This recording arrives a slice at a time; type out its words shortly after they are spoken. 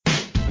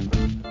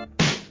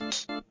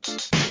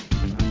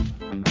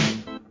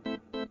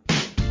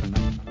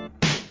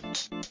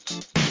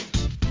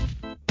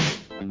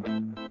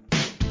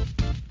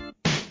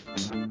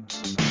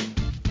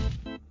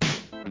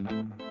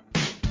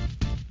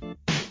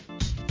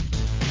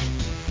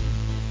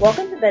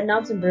Welcome to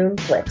Bedknobs and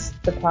Broomsticks,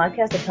 the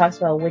podcast that talks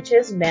about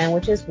witches,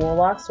 man-witches,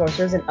 warlocks,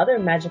 sorcerers, and other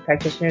magic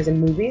practitioners in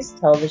movies,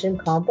 television,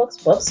 comic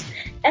books,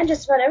 and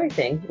just about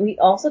everything. We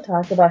also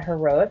talk about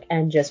heroic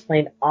and just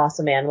plain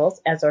awesome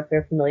animals as our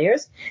fair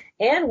familiars,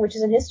 and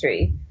witches in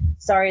history.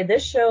 Sorry,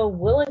 this show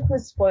will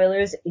include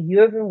spoilers.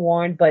 You have been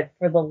warned, but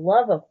for the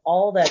love of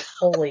all that's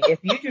holy, if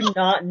you do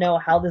not know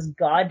how this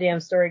goddamn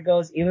story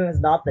goes, even if it's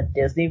not the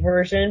Disney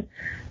version,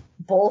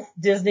 both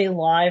Disney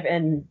live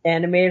and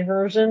animated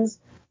versions,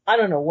 I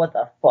don't know what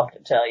the fuck to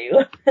tell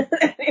you.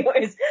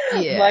 Anyways,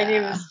 My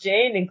name is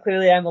Jane, and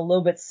clearly I'm a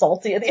little bit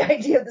salty at the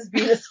idea of this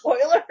being a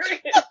spoiler.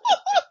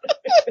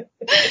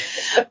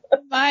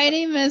 My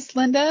name is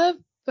Linda,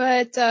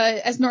 but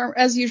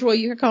as usual,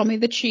 you can call me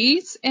the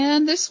cheese.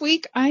 And this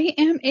week, I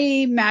am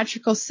a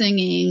magical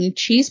singing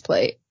cheese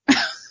plate.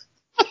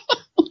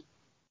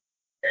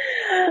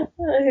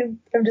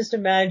 I'm just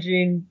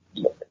imagining,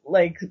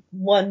 like,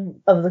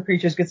 one of the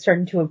creatures gets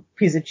turned into a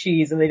piece of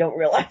cheese and they don't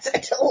realize it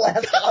until the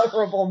last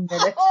horrible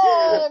minute.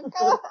 Oh,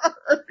 God.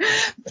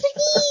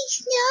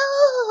 Please,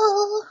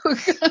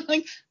 no.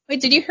 Like,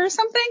 wait, did you hear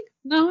something?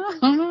 No,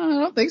 I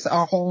don't think so.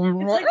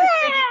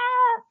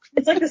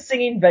 It's like the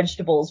singing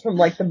vegetables from,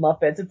 like, the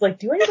Muppets. It's like,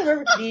 do any of them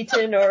ever get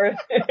eaten, or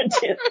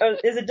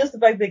is it just the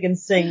fact they can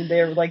sing?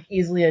 They're, like,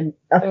 easily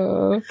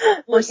or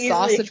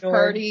sausage ignored.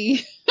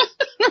 Party.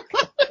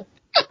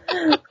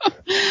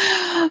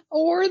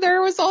 Or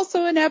there was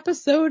also an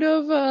episode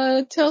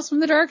of Tales from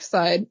the Dark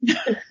Side.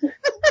 So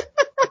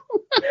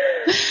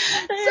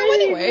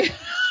anyways,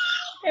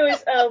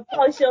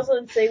 probably should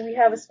also say we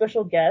have a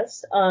special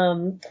guest.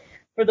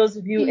 For those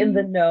of you in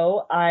the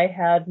know, I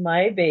had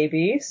my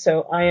baby,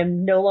 so I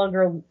am no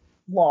longer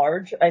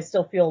large. I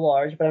still feel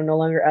large, but I'm no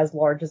longer as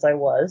large as I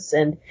was.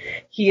 And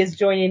he is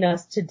joining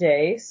us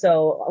today.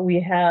 So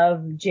we have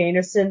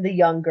Janerson the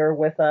Younger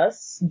with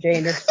us.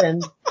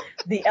 Janerson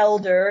the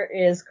Elder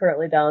is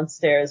currently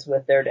downstairs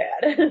with their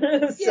dad.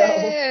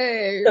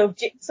 So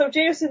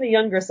Janerson the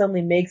Younger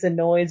suddenly makes a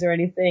noise or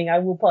anything, I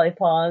will probably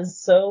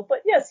pause.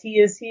 But yes, he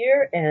is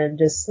here and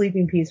just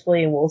sleeping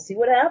peacefully, and we'll see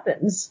what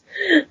happens.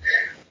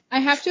 I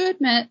have to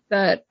admit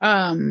that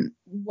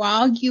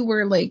while you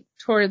were like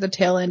toward the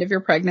tail end of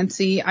your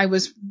pregnancy, I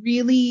was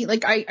really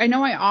like, I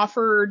know I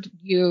offered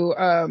you,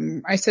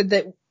 I said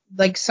that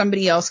like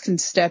somebody else can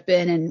step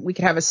in and we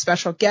could have a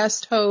special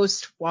guest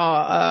host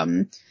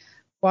while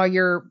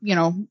you're,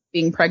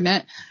 being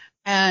pregnant.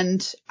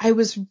 And I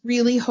was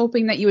really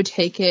hoping that you would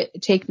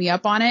take me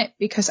up on it,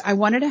 because I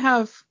wanted to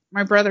have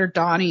my brother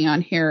Donnie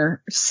on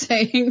here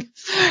saying,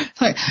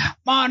 like,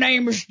 my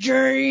name is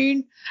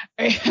Jane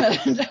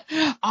and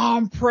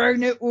I'm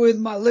pregnant with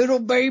my little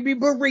baby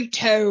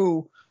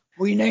Burrito.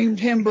 We named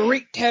him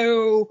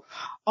Burrito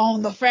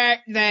on the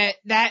fact that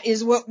that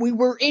is what we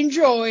were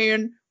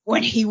enjoying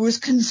when he was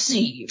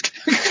conceived.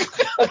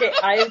 Okay,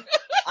 I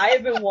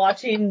have been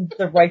watching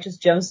the Righteous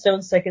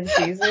Gemstones second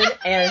season,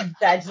 and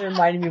that just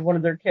reminded me of one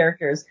of their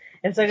characters.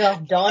 And second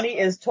off, Donnie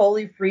is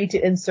totally free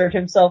to insert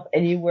himself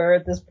anywhere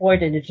at this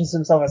point and introduce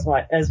himself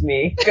as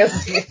me,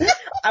 because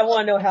I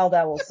want to know how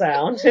that will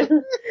sound.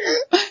 So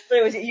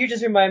anyways, you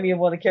just remind me of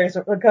a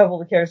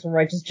couple of the characters from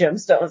Righteous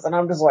Gemstones, and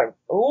I'm just like,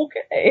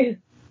 okay.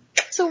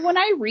 So when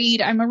I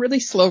read, I'm a really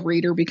slow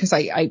reader because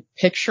I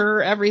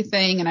picture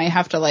everything, and I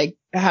have to like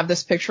have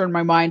this picture in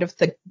my mind of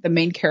the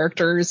main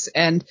characters.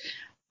 And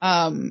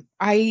I've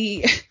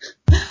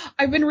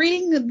been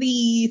reading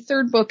the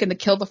third book in the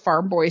Kill the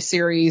Farm Boy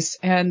series,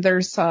 and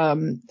there's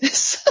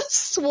this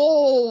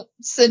swole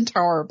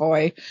centaur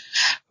boy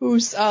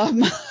who's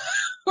in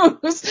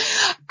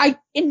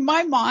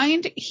my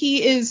mind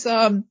he is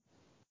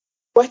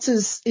what's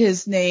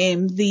his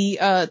name?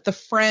 The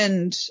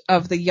friend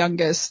of the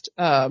youngest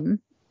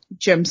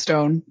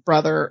gemstone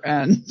brother.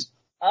 And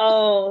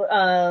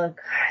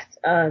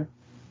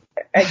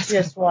I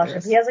just watched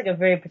it. He has like a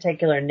very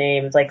particular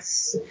name. It's like,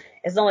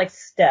 it's not like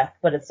Steph,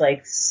 but it's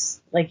like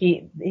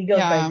he goes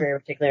by a very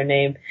particular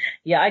name.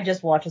 Yeah, I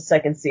just watched the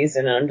second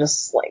season, and I'm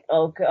just like,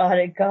 oh god,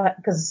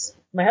 because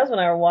my husband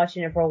and I were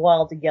watching it for a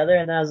while together,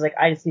 and then I was like,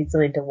 I just need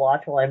something to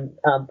watch while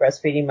I'm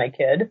breastfeeding my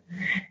kid,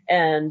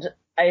 and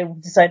I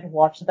decided to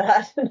watch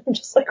that, and I'm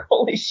just like,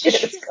 holy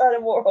shit, it's kind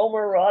of more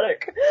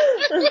homoerotic.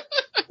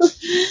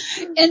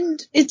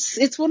 And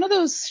it's one of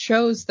those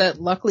shows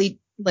that luckily,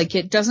 like,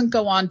 it doesn't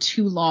go on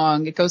too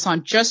long. It goes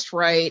on just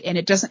right, and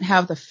it doesn't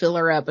have the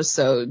filler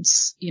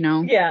episodes,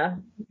 Yeah,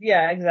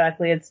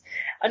 exactly. It's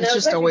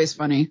just always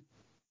funny.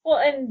 Well,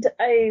 and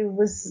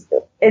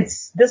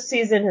this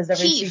season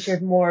has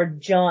featured more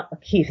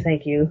Keith,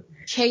 thank you.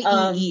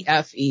 Keefe,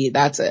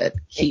 that's it.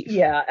 Keith.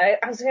 Yeah,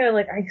 I was kind of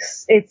like,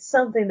 it's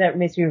something that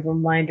makes me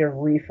remind of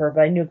Reefer,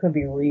 but I knew it could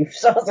be Reef,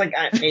 so I was like,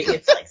 maybe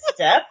it's like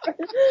Steph.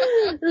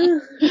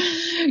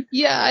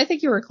 Yeah, I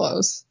think you were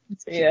close.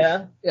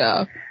 Yeah.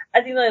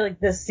 I think I like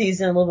this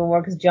season a little bit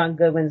more because John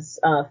Goodman's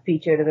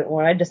featured a bit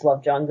more. I just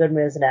love John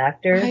Goodman as an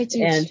actor. I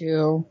do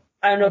too.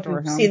 I don't know if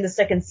you've seen the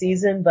second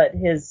season, but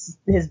his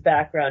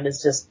background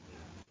is just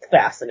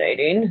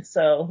fascinating.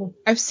 So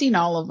I've seen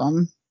all of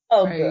them.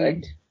 Oh,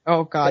 good.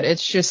 Oh God,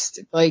 it's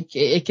just like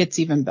it gets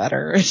even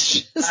better.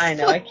 It's just I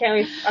know. I can't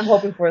wait. I'm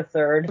hoping for a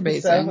third.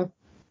 amazing. So.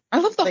 I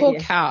love the But whole yeah.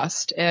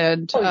 cast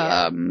and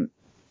Oh,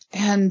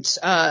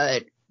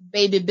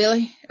 Baby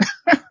Billy.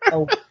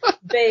 Oh,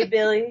 Bay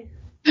Billy,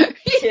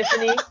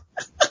 Tiffany,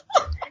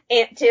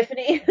 Aunt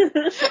Tiffany.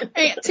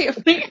 Aunt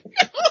Tiffany.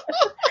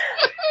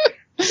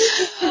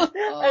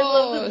 I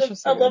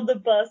love the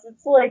bus.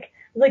 It's like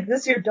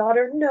this your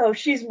daughter? No,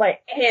 she's my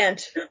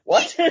aunt.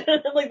 What?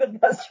 Like the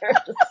bus driver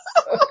is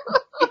so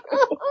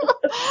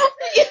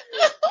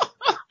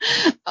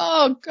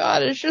Oh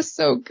God, it's just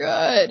so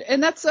good.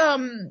 And that's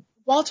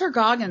Walter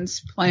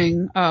Goggins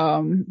playing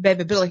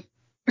Baby Billy.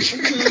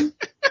 Mm-hmm.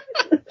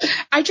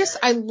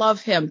 I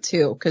love him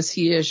too, because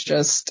he is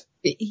just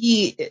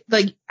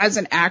like as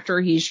an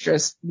actor, he's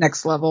just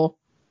next level.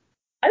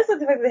 I just like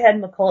the fact they had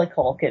Macaulay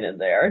Culkin in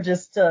there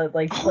just to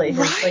play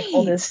his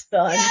oldest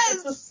son.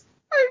 Yes,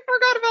 I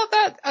forgot about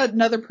that.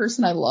 Another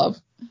person I love.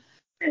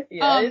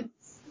 Yeah,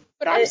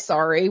 but I'm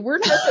sorry, we're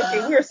not. That's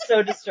okay. We're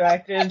so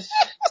distracted.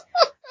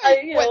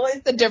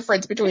 What's the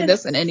difference between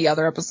this and any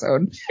other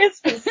episode? It's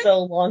been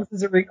so long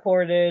since it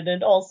recorded,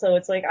 and also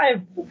it's like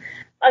I've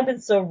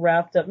been so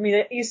wrapped up. I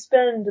mean, you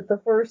spend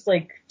the first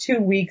 2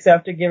 weeks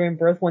after giving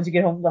birth, once you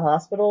get home from the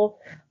hospital,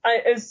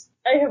 I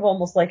have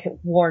almost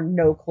worn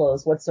no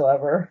clothes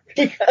whatsoever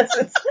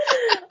because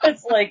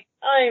it's like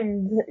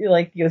I'm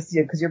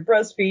because you're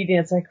breastfeeding.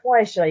 It's like,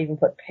 why should I even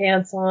put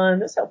pants on?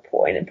 There's no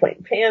point in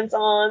putting pants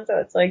on. So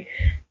it's like,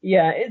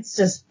 yeah,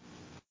 it's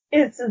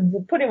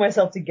putting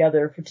myself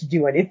together to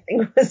do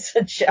anything was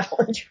a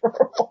challenge for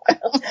a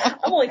while.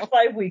 I'm only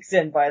 5 weeks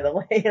in, by the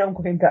way, and I'm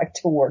going back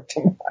to work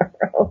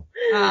tomorrow.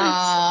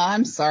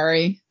 I'm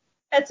sorry.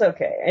 It's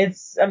okay.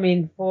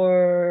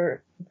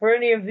 For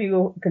any of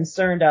you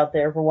concerned out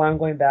there for why I'm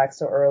going back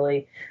so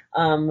early,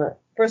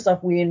 first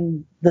off, we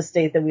in the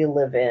state that we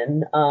live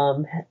in,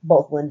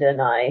 both Linda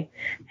and I,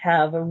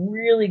 have a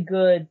really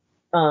good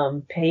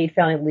paid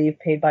family leave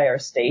paid by our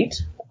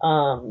state.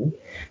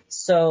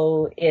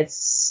 So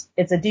it's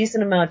a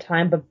decent amount of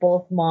time, but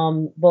both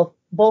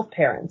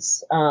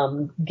parents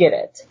get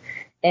it.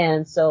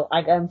 And so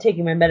I'm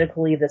taking my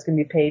medical leave that's going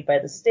to be paid by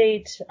the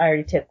state. I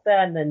already took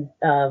that, and then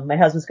my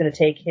husband's going to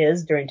take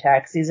his during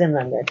tax season, and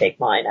I'm going to take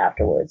mine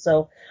afterwards.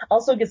 So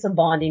also get some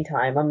bonding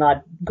time. I'm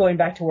not going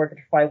back to work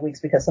after 5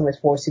 weeks because somebody's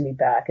forcing me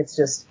back. It's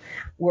just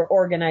we're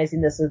organizing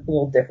this a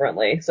little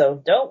differently.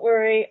 So don't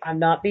worry, I'm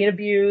not being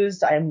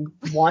abused. I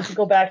want to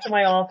go back to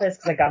my office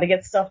because I got to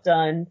get stuff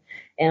done,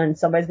 and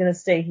somebody's going to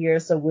stay here,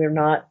 so we're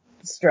not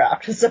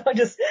strapped. So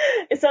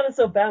it sounded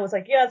so bad. I was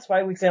like, yeah, it's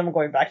 5 weeks in, I'm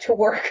going back to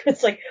work.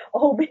 It's like,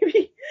 oh,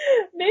 maybe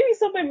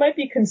somebody might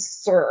be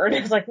concerned.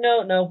 It's like,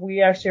 no,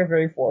 we actually are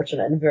very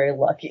fortunate and very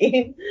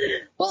lucky.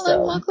 Well,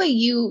 and luckily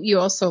you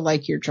also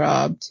like your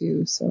job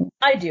too, so.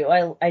 I do.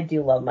 I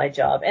do love my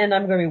job, and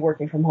I'm going to be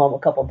working from home a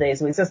couple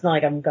days a week. So it's not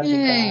like I'm going to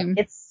be gone.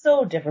 It's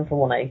so different from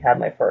when I had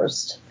my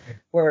first,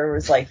 where it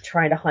was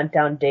trying to hunt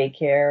down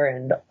daycare,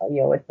 and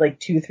it's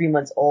 2-3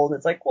 months old.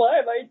 It's like, why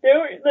am I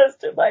doing this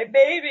to my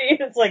baby?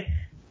 It's like,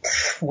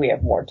 we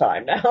have more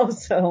time now,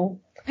 so.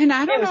 And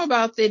I don't know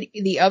about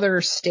the other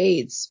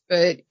states,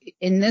 but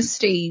in this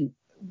state,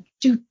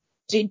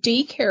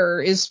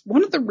 daycare is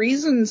one of the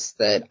reasons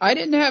that I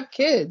didn't have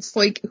kids.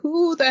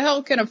 Who the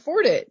hell can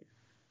afford it?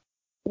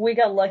 We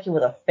got lucky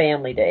with a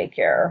family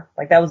daycare.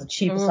 That was the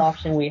cheapest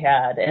option we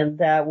had, and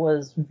that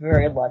was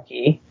very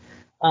lucky.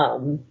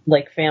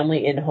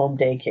 Family in-home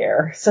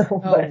daycare. So,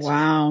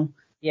 wow.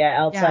 Yeah,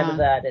 outside of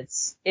that,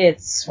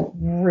 it's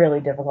really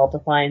difficult to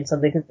find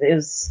something. Cause it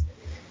was,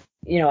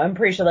 I'm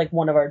pretty sure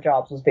one of our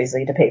jobs was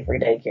basically to pay for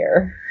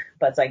daycare,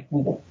 but it's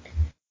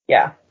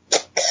yeah.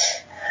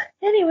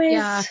 Anyways.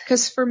 Yeah,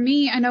 because for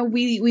me, I know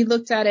we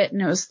looked at it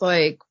and it was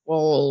like,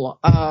 well,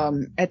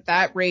 at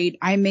that rate,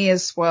 I may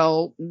as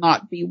well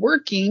not be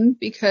working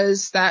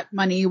because that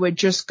money would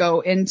just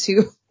go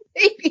into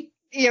maybe,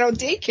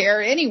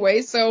 daycare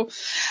anyway. So,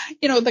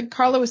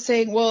 Carla was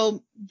saying,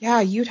 well,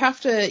 yeah, you'd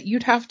have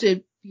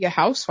to be a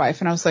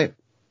housewife. And I was like,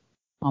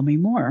 tell me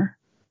more.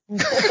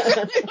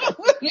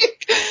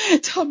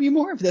 Tell me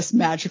more of this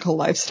magical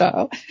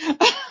lifestyle.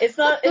 It's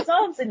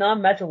honestly not a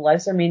magical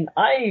lifestyle. I mean,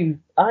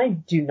 I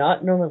do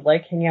not normally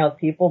like hanging out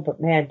with people, but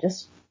man,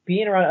 just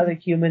being around other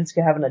humans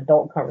to have an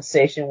adult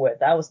conversation with,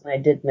 that was something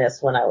I did miss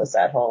when I was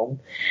at home.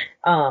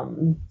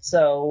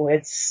 So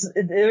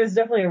there was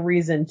definitely a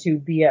reason to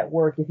be at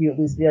work if you at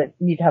least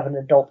need to have an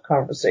adult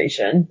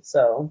conversation.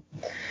 So.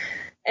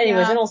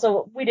 Anyways, and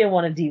also, we didn't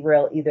want to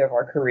derail either of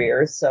our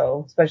careers,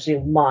 so, especially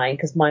mine,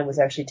 because mine was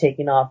actually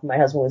taking off, and my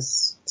husband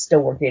was still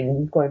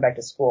working, going back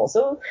to school.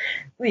 So,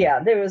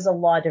 yeah, there was a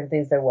lot of different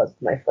things there was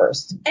with my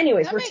first.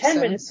 Anyways, we're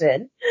 10 minutes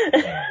in.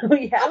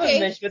 We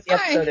haven't mentioned what the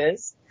episode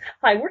is.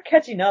 Hi, we're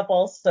catching up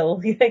also.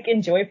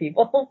 Enjoy,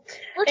 people.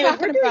 We're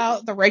talking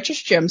about the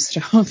Righteous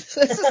Gemstones.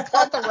 This is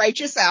called the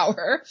Righteous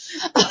Hour.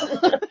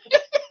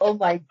 Oh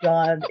my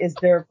God, is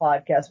there a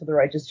podcast for the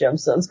Righteous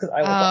Gemstones? Because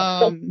I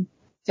will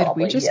Did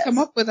we just come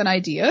up with an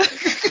idea?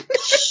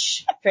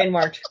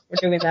 Trademarked. We're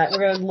doing that.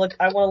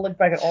 I want to look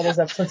back at all those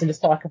episodes and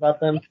just talk about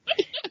them.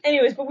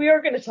 Anyways, but we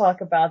are going to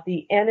talk about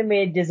the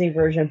animated Disney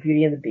version of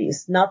Beauty and the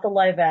Beast, not the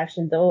live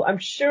action, though I'm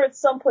sure at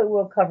some point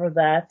we'll cover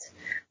that,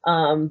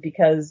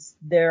 because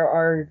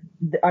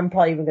I'm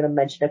probably even going to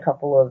mention a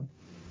couple of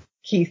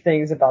key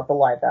things about the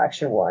live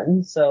action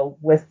one. So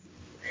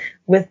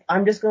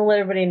I'm just going to let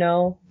everybody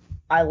know,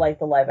 I like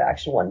the live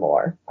action one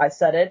more. I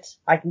said it.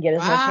 I can get as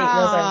much hate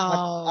mail as I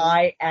want.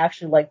 I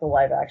actually like the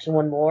live action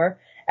one more.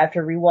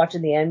 After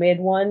rewatching the animated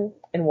one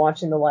and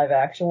watching the live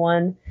action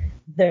one,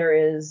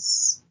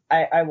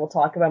 I will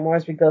talk about more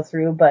as we go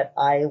through, but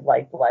I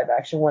like the live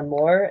action one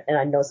more, and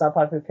I know it's not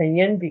popular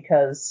opinion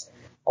because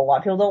a lot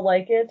of people don't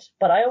like it,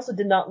 but I also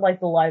did not like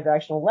the live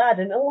action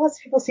Aladdin, and lots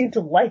of people seem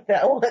to like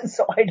that one,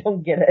 so I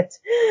don't get it.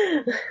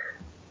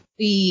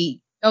 You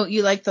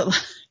like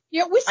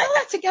yeah, we saw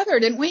that together,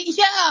 didn't we?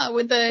 Yeah,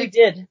 we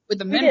did. With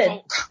the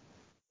menfolk.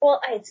 Well,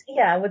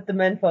 with the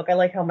menfolk, I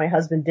like how my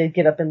husband did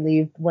get up and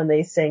leave when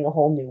they sang A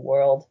Whole New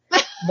World.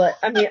 But,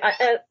 I mean,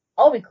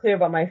 I'll be clear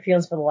about my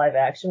feelings for the live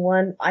action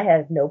one. I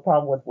had no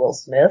problem with Will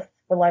Smith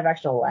for live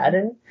action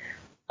Aladdin.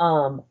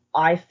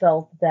 I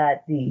felt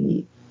that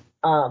the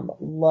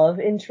love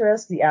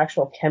interest, the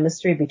actual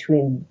chemistry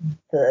between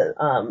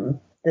the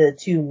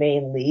two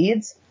main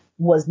leads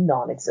was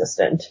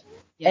non-existent.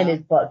 Yeah. And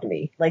it bugged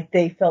me. Like,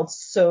 they felt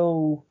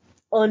so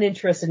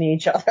uninterested in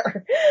each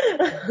other.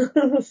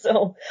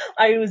 So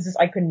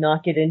I could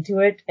not get into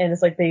it, and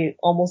it's like they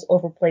almost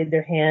overplayed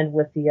their hand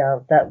with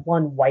that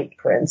one white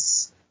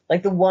prince.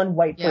 Like the one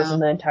white person in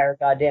the entire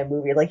goddamn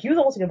movie. Like, he was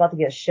almost about to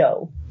get a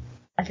show.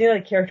 I feel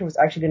like the character was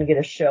actually going to get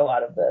a show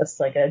out of this,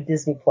 like a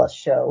Disney Plus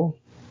show.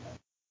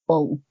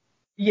 Oh.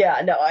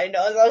 Yeah, no, I know.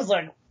 I was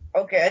like,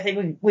 okay, I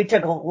think we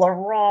took the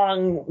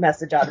wrong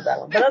message out of that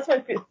one. But that's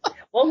my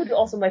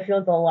also my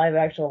feelings on live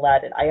action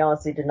Aladdin. I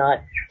honestly did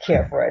not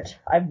care for it.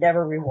 I've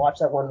never rewatched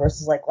that one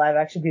versus like live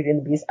action Beauty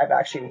and the Beast. I've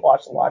actually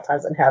watched a lot of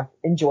times and have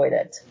enjoyed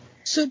it.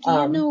 So do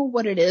you know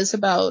what it is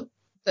about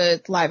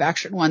the live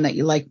action one that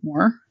you like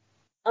more?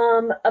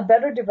 A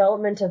better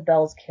development of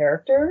Belle's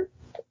character.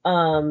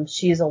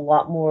 She's a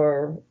lot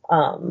more,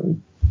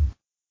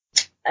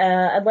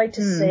 I'd like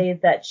to say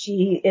that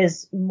she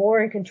is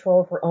more in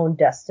control of her own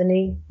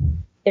destiny,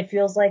 it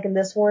feels like, in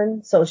this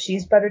one. So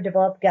she's better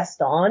developed.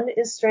 Gaston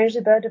is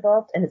strangely better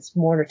developed, and it's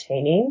more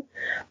entertaining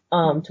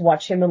to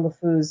watch him and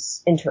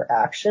LeFou's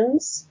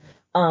interactions.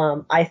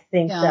 I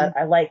think that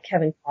I like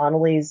Kevin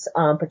Connolly's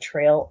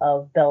portrayal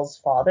of Belle's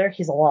father.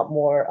 He's a lot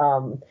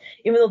more,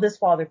 even though this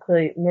father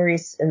clearly,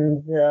 Maurice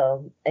in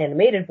the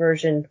animated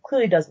version,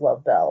 clearly does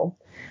love Belle.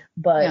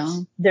 But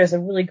there's a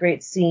really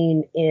great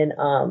scene in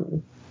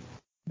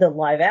the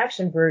live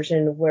action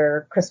version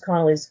where Chris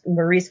Connolly's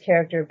Maurice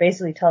character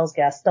basically tells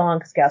Gaston,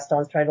 because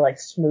Gaston's trying to like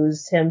smooth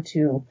him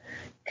to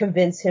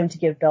convince him to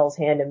give Belle's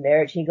hand in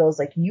marriage. He goes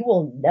like, "You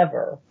will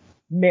never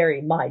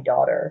marry my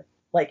daughter."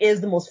 Like, it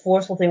is the most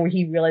forceful thing where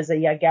he realized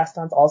that,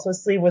 Gaston's also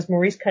asleep, whereas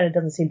Maurice kind of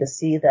doesn't seem to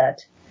see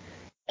that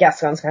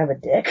Gaston's kind of a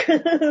dick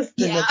in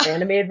the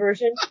animated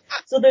version.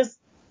 So there's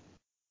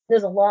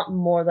a lot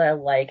more that I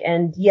like.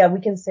 And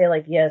we can say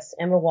like, yes,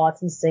 Emma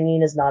Watson's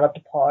singing is not up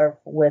to par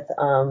with,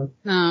 I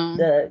can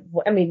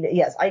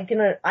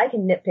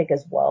nitpick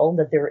as well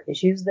that there were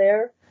issues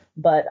there,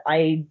 but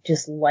I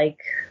just like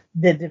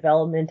the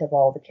development of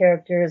all the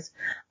characters.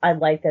 I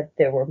like that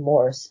there were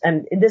more,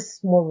 and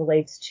this more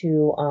relates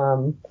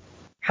to,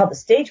 how the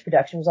stage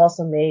production was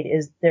also made,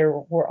 is there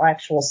were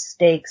actual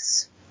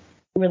stakes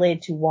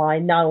related to why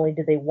not only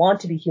did they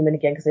want to be human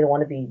again because they don't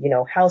want to be,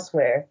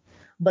 houseware,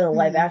 but in the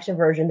live action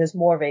version, there's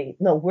more of a,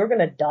 no, we're going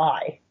to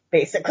die,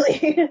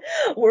 basically.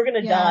 We're going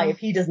to die if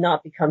he does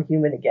not become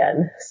human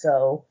again.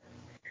 So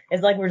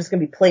it's like we're just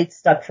going to be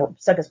stuck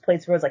as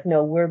plates where it's like,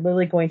 no, we're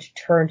literally going to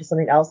turn to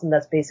something else, and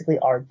that's basically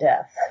our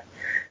death.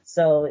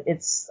 So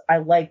I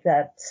like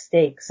that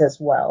stakes as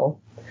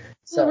well.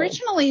 So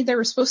originally there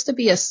was supposed to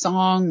be a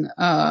song,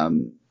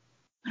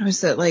 what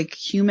was it, like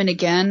Human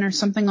Again or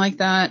something like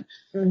that?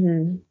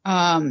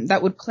 Mm-hmm.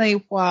 That would play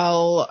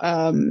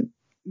while,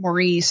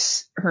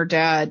 Maurice, her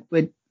dad,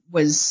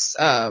 was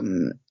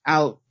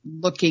out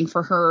looking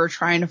for her,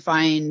 trying to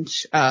find,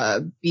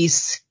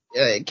 Beast's,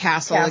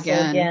 castle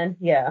again.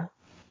 Yeah.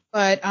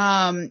 But,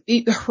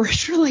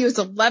 originally it was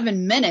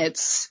 11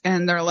 minutes,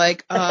 and they're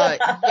like,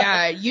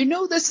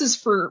 this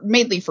is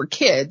mainly for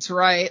kids,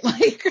 right?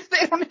 Like,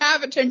 they don't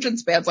have attention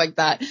spans like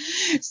that.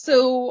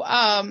 So,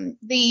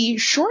 they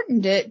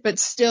shortened it, but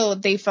still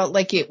they felt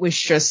like it was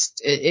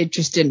it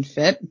just didn't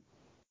fit.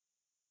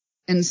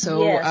 And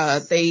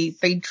so,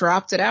 they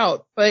dropped it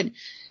out. But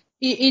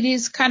it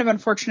is kind of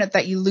unfortunate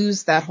that you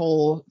lose that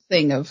whole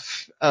thing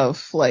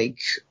of like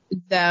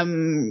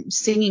them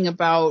singing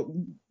about,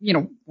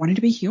 wanting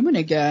to be human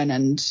again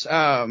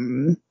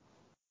and,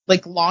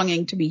 like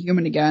longing to be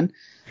human again.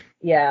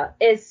 Yeah,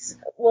 and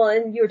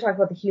you were talking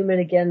about the human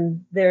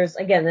again. There's,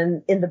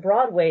 again, in the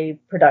Broadway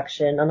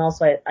production, and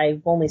also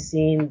I've only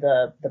seen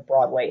the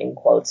Broadway, in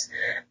quotes,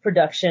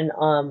 production,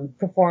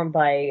 performed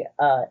by,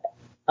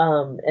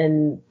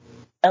 an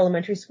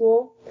elementary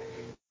school.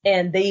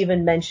 And they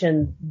even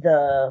mentioned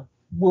the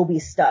will be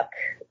stuck,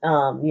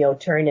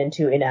 turn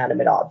into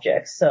inanimate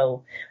objects.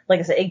 So, like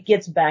I said, it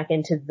gets back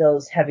into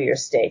those heavier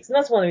stakes. And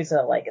that's one of the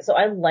reasons I like it. So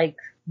I like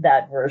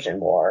that version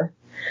more.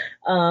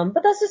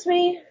 But that's just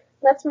me.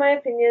 That's my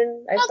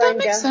opinion. That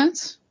makes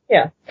sense.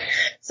 Yeah.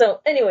 So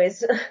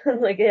anyways,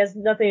 like it has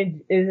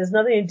nothing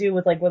to do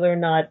with like whether or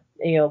not,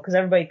 cause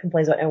everybody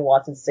complains about Emma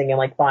Watson singing. I'm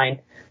like,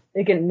 fine.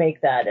 You can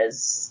make that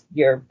as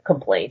your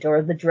complaint,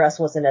 or the dress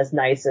wasn't as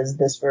nice as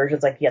this version.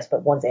 It's like, yes,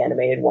 but one's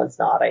animated, one's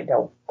not.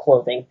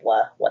 Clothing,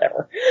 blah,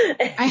 whatever.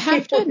 I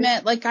have to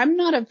admit, like, I'm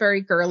not a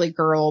very girly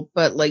girl,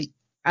 but like,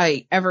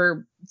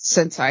 ever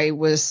since I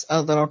was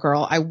a little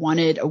girl, I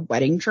wanted a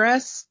wedding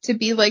dress to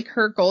be like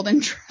her golden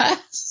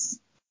dress.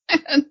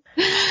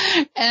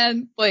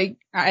 and like,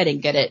 I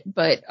didn't get it,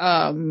 but,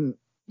 I'll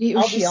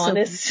be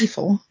honest. So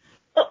beautiful.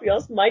 I'll be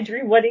honest, my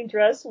dream wedding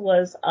dress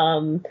was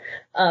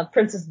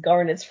Princess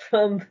Garnet's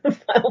from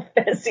Final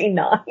Fantasy IX.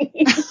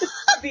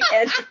 The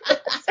end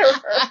dress for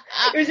her.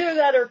 It was either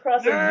that or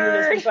Cross of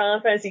Venus from Final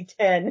Fantasy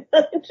X.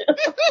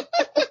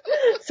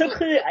 So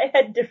clearly I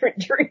had different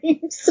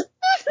dreams.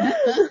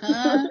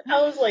 I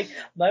was like,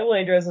 my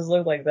wedding dresses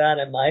look like that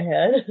in my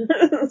head.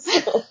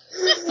 So.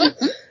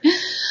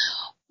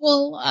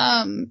 Well,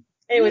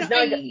 anyways,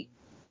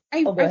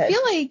 I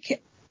feel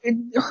like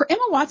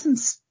Emma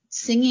Watson's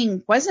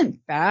singing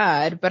wasn't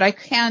bad, but I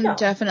can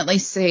definitely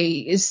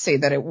say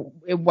that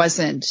it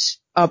wasn't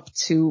up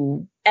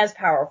to as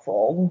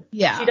powerful.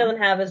 Yeah. She doesn't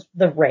have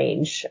the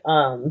range.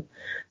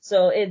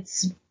 So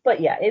it's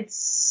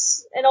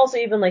and also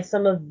even like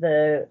some of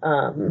the,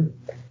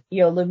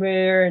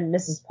 Lemire and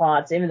Mrs.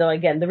 Potts, even though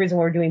again, the reason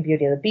we're doing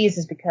Beauty and the Beast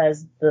is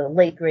because the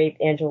late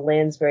great Angela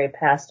Lansbury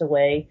passed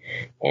away,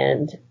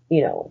 and,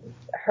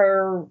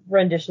 her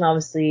rendition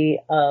obviously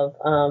of,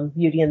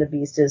 Beauty and the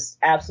Beast is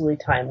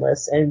absolutely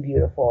timeless and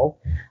beautiful.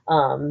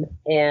 I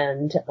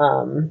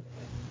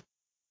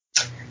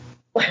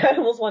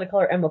almost want to call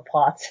her Emma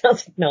Potts. I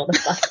was like, no,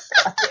 that's not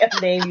a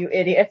goddamn name, you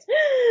idiot.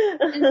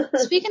 And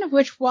speaking of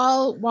which,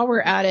 while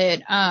we're at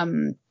it,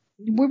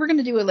 we were going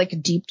to do a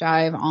deep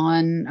dive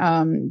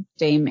on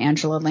Dame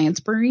Angela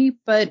Lansbury,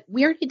 but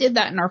we already did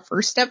that in our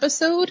first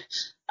episode.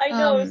 I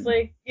know, it's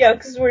like, yeah,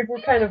 because we're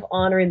kind of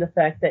honoring the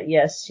fact that,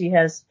 yes, she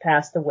has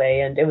passed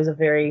away, and it was a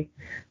very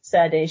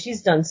sad day.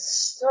 She's done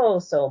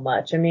so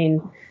much. I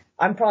mean,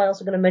 I'm probably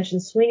also going to mention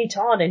Sweeney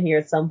Todd in here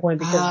at some point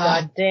because,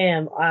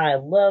 goddamn, I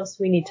love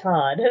Sweeney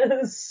Todd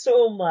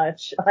so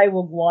much. I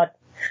will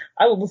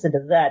listen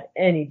to that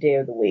any day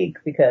of the week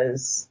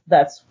because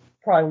that's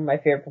probably one of my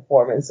favorite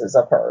performances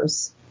of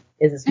hers.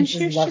 And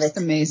she's just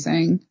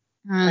amazing.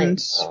 And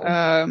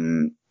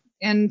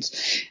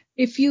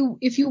if you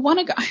want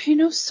to go, I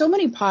know so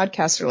many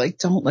podcasts are like,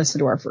 don't listen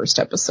to our first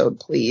episode,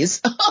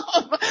 please.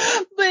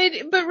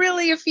 But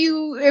really, if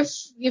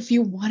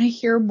you want to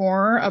hear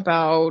more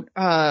about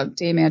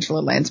Dame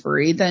Angela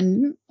Lansbury,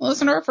 then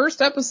listen to our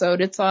first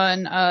episode. It's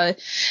on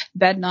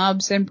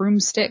Bedknobs and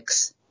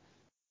Broomsticks.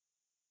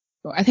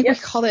 I think we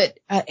called it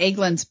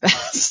Eggland's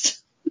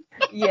Best.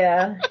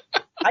 Yeah.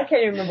 I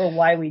can't even remember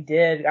why we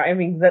did. I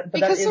mean,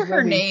 because of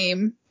her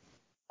name.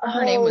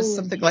 Her name was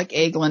something like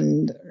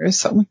Eggland or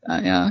something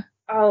like that, yeah.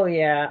 Oh,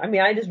 yeah. I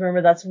mean, I just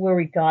remember that's where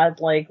we got,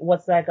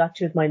 what's that got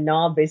to with my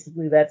knob?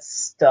 Basically, that's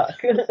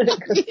stuck.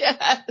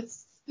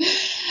 Yes.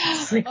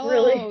 It's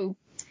really?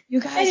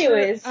 You guys,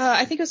 anyways.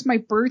 I think it was my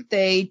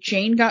birthday.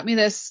 Jane got me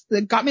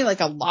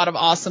a lot of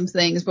awesome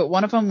things, but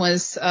one of them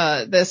was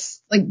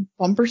this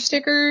bumper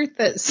sticker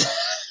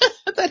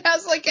that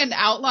has an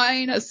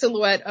outline, a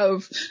silhouette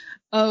of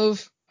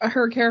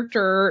her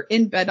character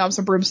in Bedknobs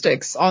and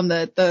Broomsticks on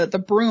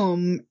the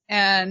broom,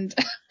 and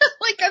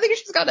I think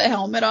she's got a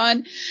helmet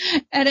on,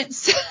 and it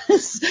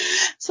says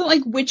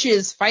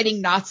witches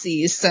fighting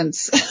Nazis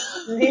since.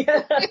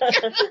 Yeah.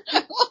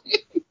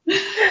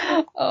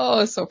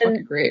 Oh, so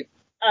fucking great.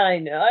 I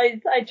know. I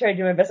try to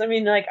do my best. I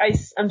mean,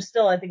 I'm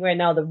still, I think right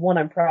now the one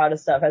I'm proud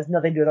of stuff has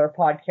nothing to do with our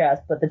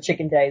podcast, but the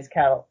Chicken Daddy's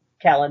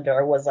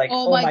calendar was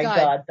oh my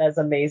God, that's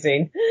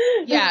amazing.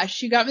 Yeah,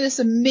 she got me this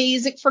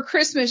amazing, for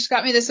Christmas, she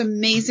got me this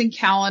amazing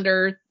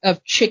calendar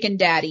of Chicken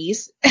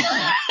Daddies.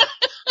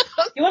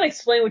 You want to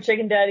explain what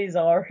Chicken Daddies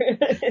are?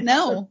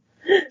 No.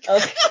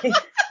 Okay.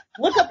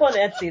 Look up on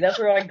Etsy. That's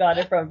where I got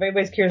it from. If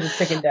anybody's curious what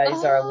Chicken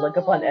Daddies are, look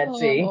up on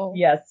Etsy.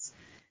 Yes.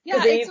 Yeah,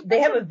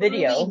 they have a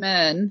video.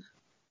 Men,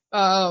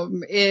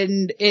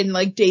 in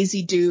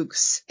Daisy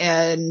Dukes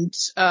and,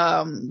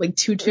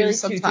 tutus really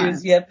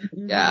sometimes. Tutus, yep.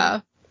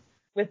 Yeah.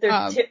 With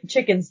their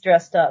chickens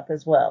dressed up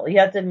as well. You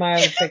have to admire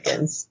the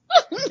chickens.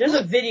 There's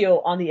a video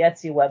on the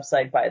Etsy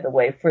website, by the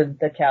way, for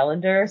the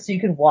calendar, so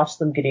you can watch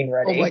them getting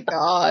ready. Oh my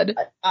God.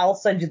 I'll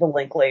send you the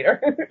link later.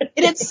 And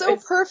it's so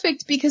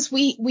perfect because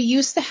we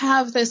used to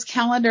have this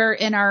calendar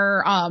in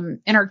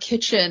our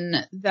kitchen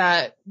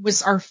that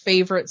was our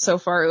favorite so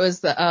far. It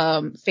was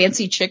the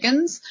Fancy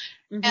Chickens.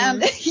 Mm-hmm.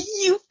 And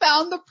you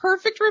found the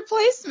perfect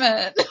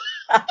replacement.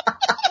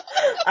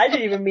 I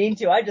didn't even mean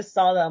to. I just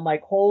saw that. I'm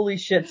like, holy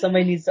shit,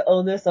 somebody needs to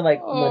own this. I'm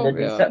like, Linda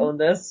needs to own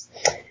this.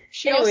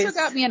 She Anyways. also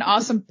got me an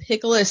awesome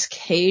Nicolas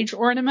Cage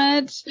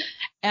ornament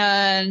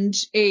and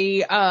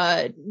a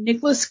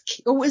was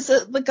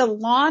it like a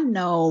lawn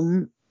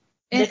gnome?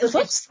 And it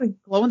looks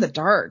like glow in the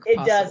dark.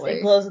 It does.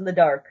 It glows in the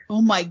dark.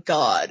 Oh my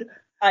god.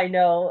 I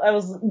know.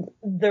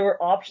 There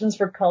were options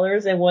for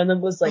colors, and one of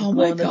them was like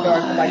glow in the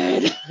dark. I'm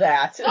like,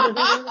 that.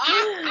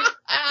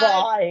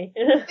 Why?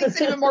 Makes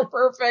it even more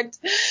perfect.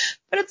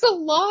 But it's a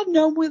lawn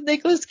gnome with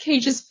Nicolas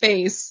Cage's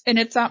face, and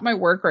it's at my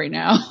work right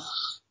now.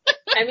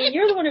 I mean,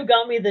 you're the one who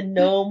got me the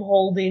gnome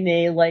holding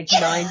a,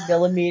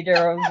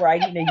 9mm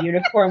riding a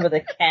unicorn with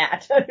a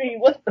cat. I mean,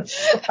 what the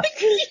fuck?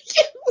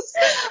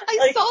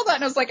 I saw that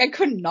and I was like, I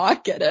could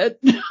not get it.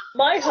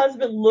 My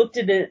husband looked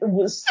at it and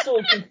was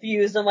so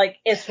confused. I'm like,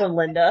 it's from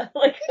Linda.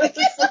 Don't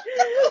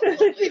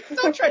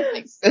try to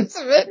make sense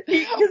of it.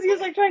 Because he was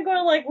trying to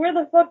go where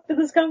the fuck did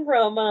this come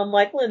from? And I'm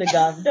like, Linda,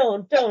 God,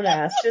 don't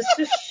ask. Just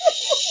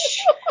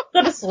shh.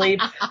 Go to sleep.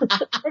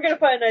 We're going to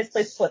find a nice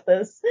place to put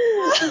this.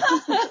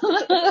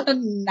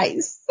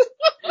 Nice.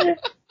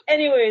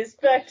 Anyways,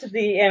 back to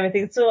the anime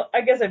thing. So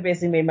I guess I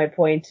basically made my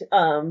point.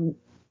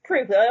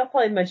 Briefly, I'll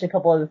probably mention a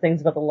couple other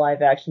things about the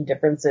live action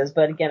differences,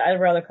 but again, I'd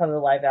rather cover the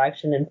live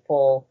action in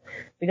full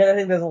because I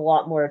think there's a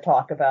lot more to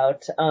talk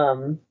about.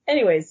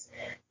 Anyways,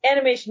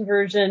 animation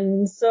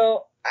version.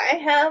 So I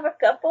have a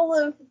couple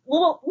of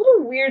little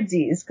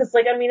weirdsies because,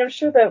 I'm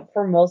sure that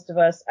for most of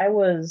us,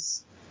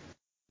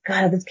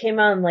 this came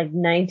out in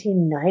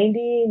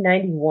 1990,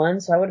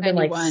 91, so I would have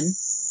been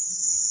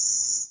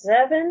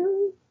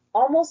 7,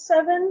 almost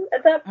 7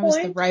 at that point. I was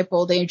the ripe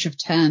old age of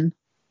 10.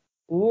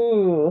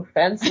 Ooh,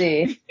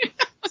 fancy.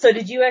 So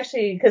did you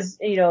actually, because,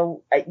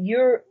 you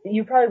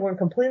probably weren't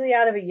completely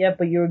out of it yet,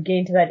 but you were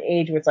getting to that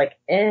age where it's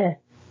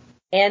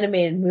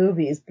animated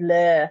movies,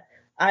 blah.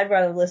 I'd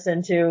rather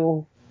listen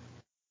to,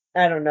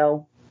 I don't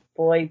know,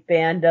 boy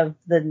band of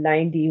the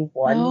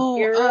 91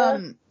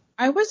 era.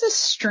 I was a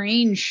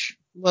strange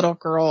little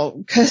girl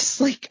because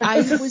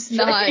I was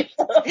not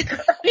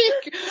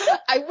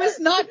I was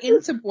not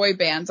into boy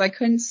bands. I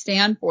couldn't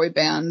stand boy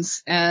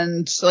bands,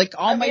 and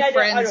all my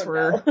friends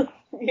were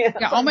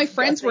all my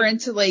friends were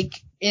into was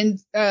it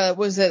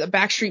the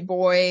Backstreet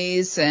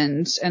Boys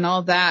and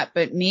all that,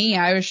 but me,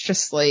 I was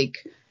just I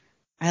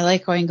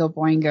like Oingo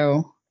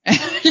Boingo.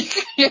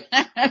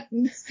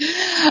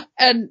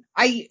 And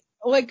I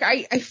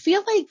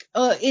feel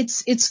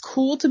it's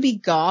cool to be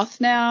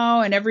goth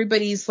now, and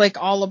everybody's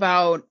all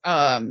about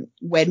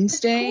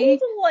Wednesday.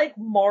 It's cool to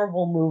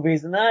Marvel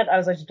movies, and that I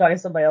was actually talking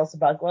to somebody else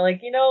about going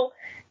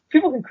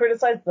people can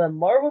criticize the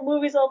Marvel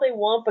movies all they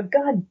want, but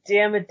god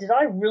damn it, did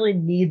I really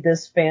need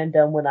this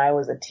fandom when I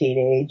was a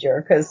teenager?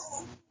 Because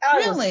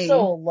I was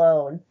so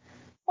alone.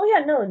 Oh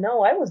yeah,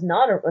 no, I was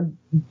not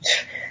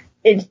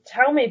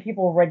how many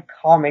people read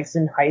comics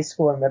in high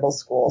school or middle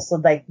school? So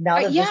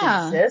now that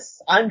this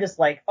exists, I'm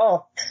just I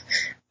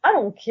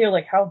don't care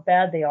how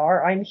bad they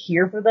are. I'm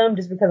here for them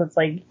just because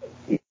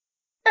it's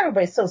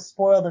everybody's so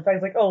spoiled. The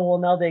fact oh well,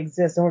 now they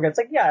exist and we're gonna.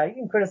 It's yeah, you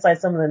can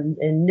criticize some of them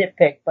and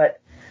nitpick, but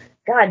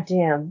god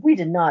damn, we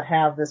did not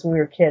have this when we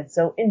were kids.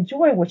 So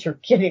enjoy what you're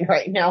getting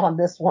right now on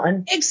this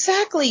one.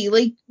 Exactly.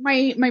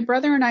 My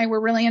brother and I were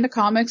really into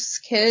comics,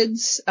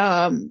 kids.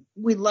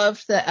 We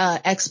loved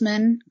the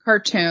X-Men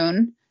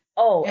cartoon.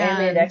 Oh,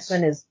 animated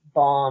X-Men is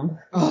bomb.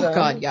 Oh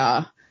god,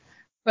 yeah.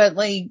 But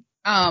it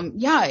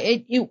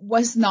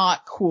was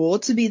not cool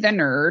to be the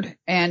nerd,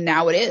 and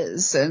now it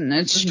is, and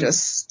it's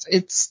just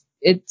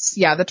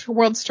the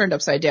world's turned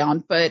upside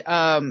down. But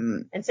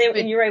and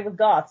you're right with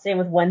goth. Same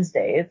with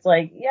Wednesday. It's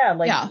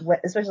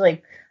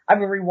especially I've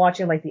been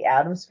rewatching the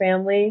Addams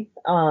Family.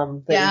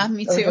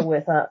 Me too.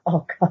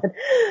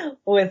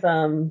 With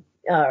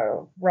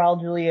Raul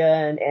Julia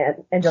and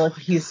Angelica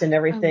Houston and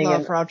everything. I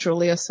love Raul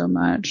Julia so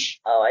much.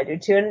 Oh, I do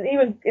too. And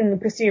even in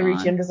Christina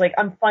Ricci, I'm just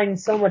I'm finding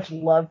so much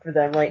love for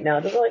them right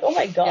now. They're oh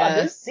my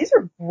god, these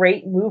are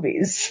great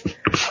movies.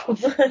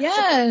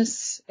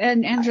 Yes.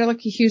 And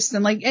Angelica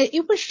Houston,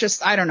 it was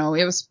just, I don't know,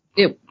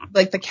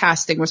 the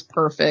casting was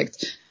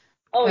perfect.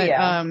 Oh, but,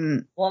 yeah.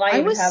 Well, I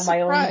even have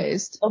my own.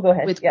 Oh, go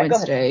ahead. With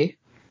Wednesday.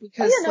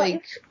 Because,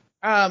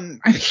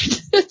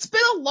 it's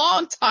been a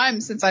long time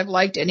since I've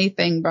liked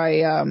anything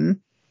by,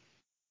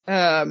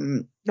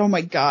 oh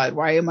my god,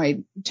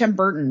 Tim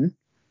Burton.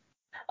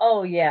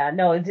 Oh, yeah.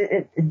 No,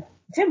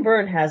 Tim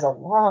Burton has a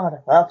lot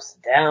of ups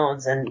and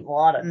downs and a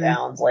lot of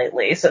downs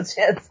lately. So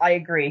I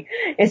agree.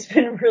 It's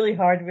been really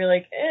hard to be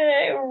really,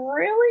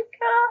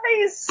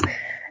 guys?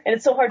 And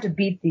it's so hard to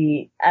beat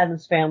the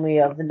Addams Family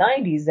of the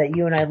 90s that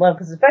you and I love,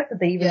 because the fact that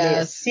they even made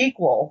a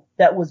sequel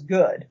that was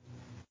good.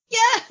 Yeah.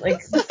 Eat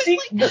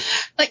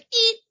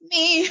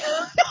me.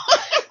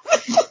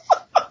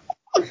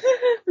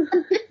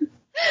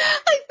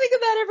 I think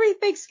of that every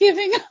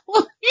Thanksgiving.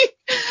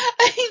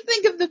 I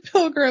think of the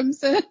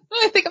Pilgrims, and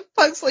I think of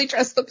Pugsley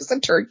dressed up as a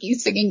turkey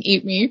singing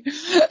 "Eat Me."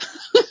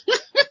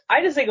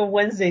 I just think of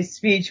Wednesday's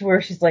speech where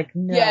she's like,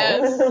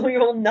 "No, we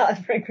will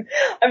not drink."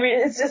 I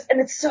mean, it's just,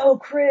 and it's so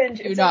cringe.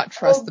 Do not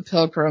trust the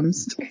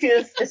Pilgrims,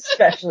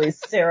 especially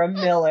Sarah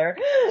Miller,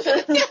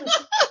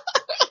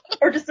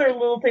 or just their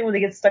little thing when they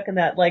get stuck in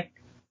that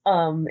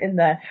in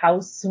the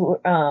house,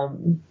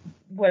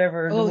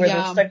 whatever, Oh, where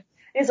yeah. they're stuck.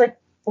 It's like,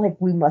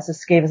 we must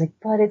escape. It's like,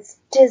 but it's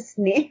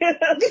Disney.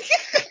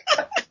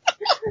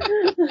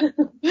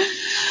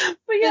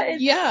 But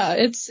yeah,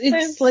 it's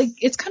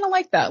kind of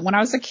like that. When I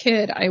was a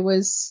kid, I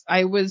was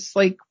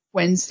like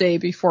Wednesday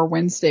before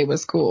Wednesday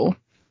was cool.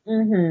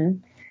 Mm-hmm.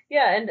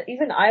 Yeah, and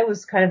even I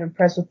was kind of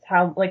impressed with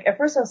how, like, at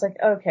first I was like,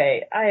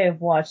 okay, I have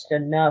watched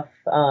enough,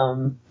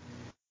 like,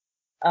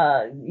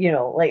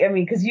 I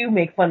mean, because you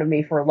make fun of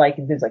me for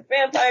liking things like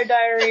Vampire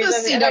Diaries.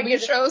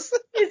 CW shows.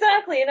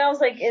 Exactly, and I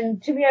was like,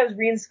 and to me, I was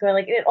reading this going,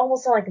 like, it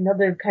almost sounded like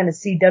another kind of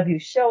CW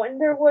show,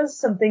 and there was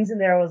some things in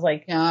there I was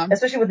like, Yeah.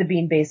 especially with it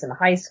being based in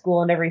high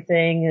school and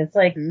everything, it's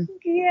like,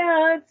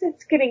 yeah,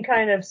 it's getting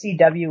kind of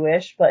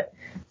CW-ish, but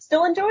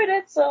still enjoyed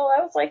it, so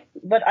I was like,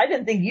 but I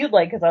didn't think you'd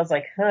like, because I was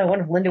like, I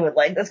wonder if Linda would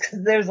like this,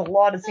 because there's a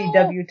lot of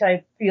CW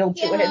type feel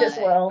to it as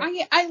well.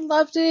 I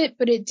loved it,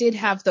 but it did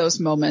have those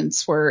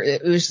moments where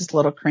it was just a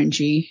little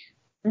cringy,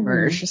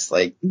 where it's just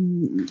like,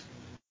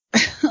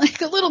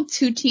 like a little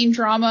too teen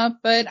drama,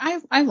 but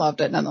I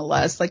loved it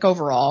nonetheless, like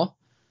overall.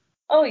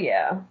 Oh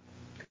yeah.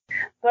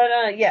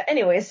 But yeah,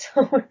 anyway,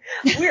 so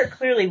we're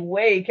clearly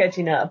way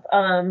catching up.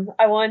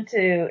 I want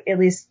to at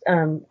least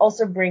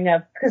also bring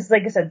up, because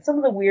like I said, some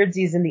of the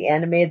weirdsies in the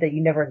anime that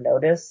you never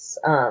notice,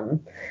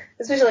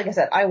 especially like I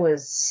said, I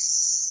was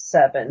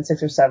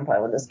 6 or 7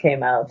 probably when this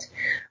came out.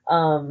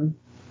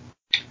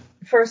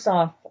 First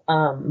off,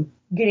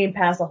 getting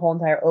past the whole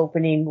entire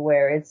opening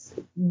where it's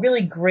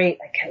really great.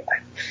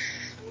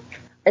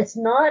 It's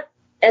not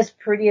as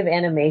pretty of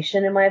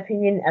animation, in my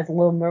opinion, as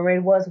Little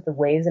Mermaid was with the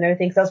waves and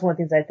everything. So that's one of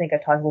the things I think I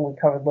talked about when we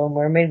covered Little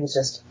Mermaid was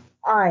just,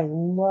 I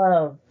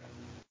love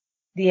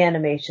the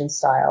animation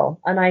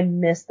style, and I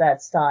miss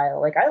that style.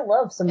 Like, I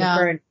love some of the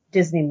current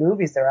Disney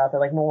movies that are out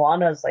there. Like,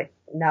 Moana's like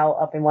now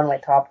up in one of my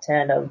top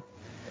 10 of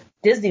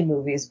Disney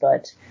movies,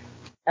 but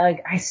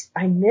like,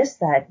 I miss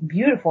that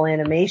beautiful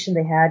animation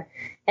they had.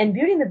 And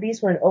Beauty and the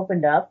Beast, when it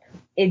opened up,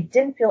 it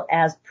didn't feel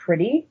as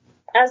pretty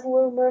as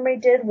Little Mermaid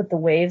did with the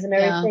waves and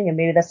everything, and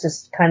maybe that's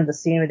just kind of the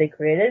scenery they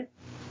created.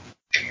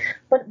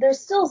 But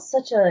there's still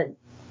such a,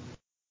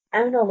 I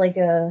don't know, like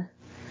a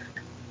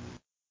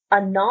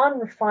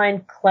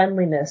non-refined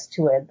cleanliness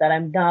to it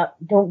that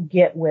don't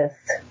get with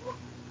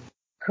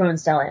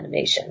current style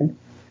animation.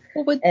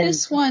 Well, with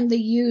this one, they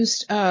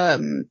used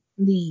the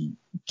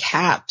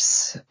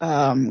CAPS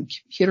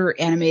computer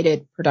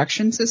animated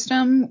production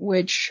system,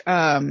 which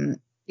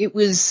it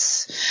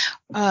was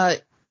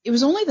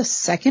only the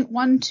second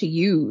one to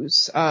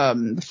use.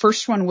 The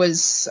first one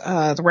was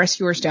The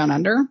Rescuers Down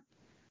Under.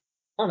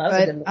 Oh, that was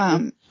a good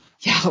movie.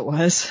 Yeah, it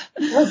was.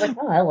 I was like,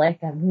 oh, I like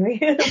that movie.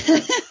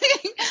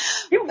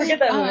 People forget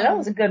that movie. That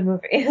was a good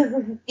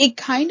movie. It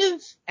kind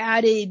of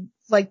added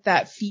like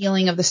that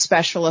feeling of the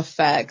special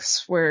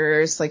effects,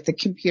 where it's like the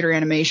computer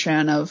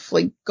animation of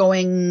like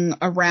going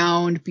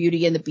around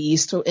Beauty and the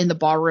Beast in the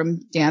ballroom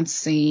dance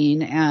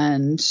scene,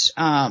 and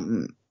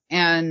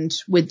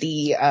with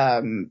the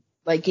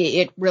like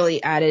it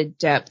really added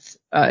depth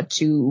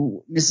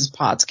to Mrs.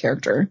 Potts'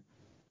 character.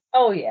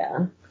 Oh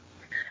yeah.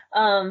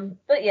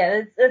 But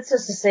yeah, that's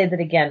just to say that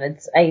again,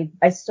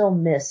 I still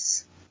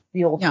miss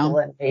the old school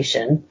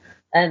animation,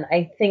 and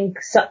I think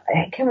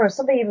I can't remember,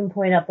 somebody even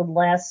pointed out the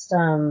last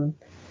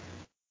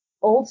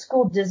old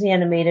school Disney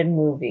animated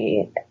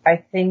movie, I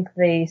think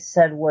they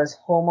said was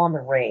Home on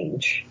the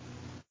Range,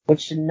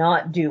 which did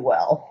not do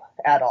well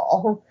at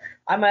all.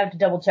 I might have to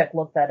double check,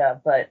 look that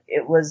up, but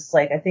it was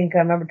like, I think I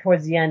remember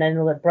towards the end, I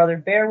know that Brother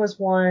Bear was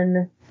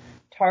one,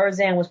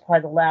 Tarzan was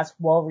probably the last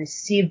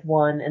well-received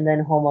one, and then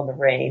Home on the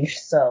Range,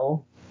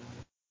 so.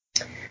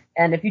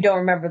 And if you don't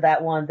remember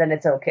that one, then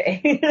it's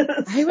okay.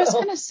 I was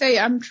going to say,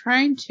 I'm just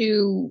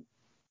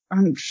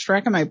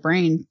racking my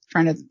brain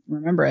trying to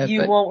remember it.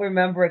 You won't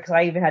remember it because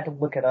I even had to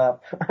look it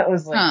up. I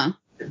was like,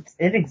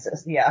 it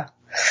exists, yeah.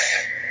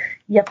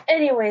 Yep.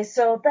 Anyway,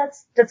 so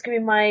that's gonna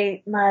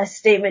be my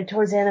statement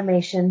towards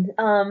animation.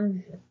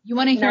 You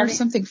want to hear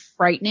something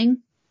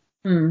frightening?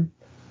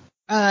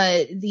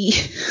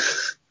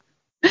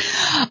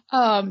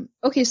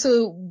 Okay,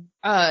 so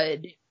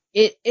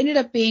it ended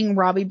up being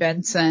Robbie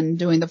Benson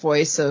doing the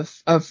voice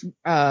of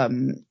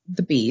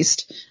the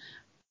Beast,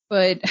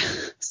 but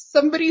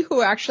somebody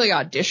who actually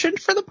auditioned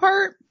for the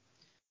part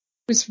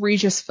was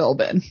Regis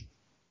Philbin.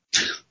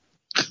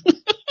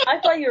 I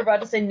thought you were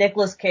about to say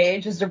Nicolas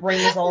Cage, just to bring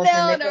this all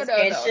into Nicolas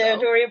Cage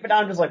territory, but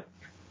I'm just like,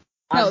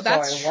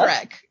 that's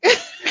Shrek.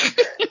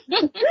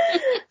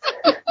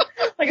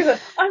 Like I said,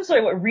 I'm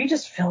sorry, what,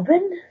 Regis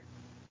Philbin?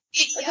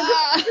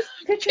 Yeah.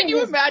 Can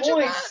you imagine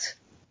that?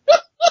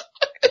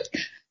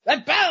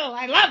 That Belle,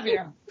 I love you.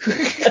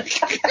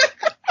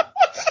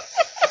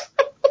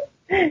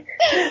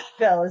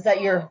 Belle, is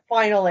that your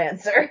final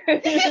answer?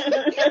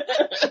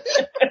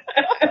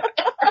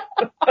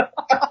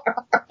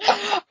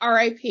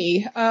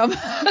 R.I.P.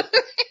 I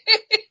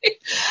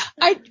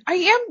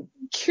am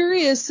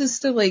curious as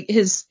to like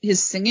his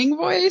singing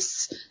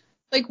voice,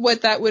 like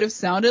what that would have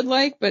sounded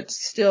like, but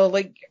still,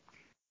 like,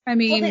 I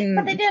mean,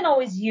 but they didn't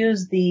always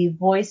use the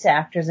voice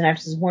actors and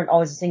actresses weren't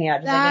always singing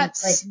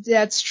actors.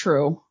 That's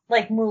true.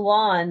 Like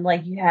Mulan,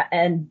 like you had,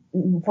 and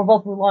for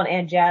both Mulan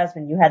and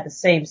Jasmine, you had the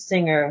same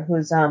singer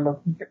who's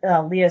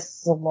Leah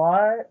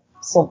Solar.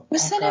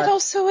 Wasn't it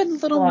also in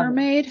Little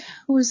Mermaid?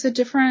 Who was a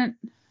different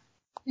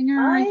singer?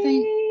 I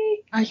think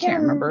I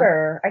can't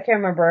remember. I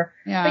can't remember.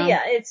 Yeah, but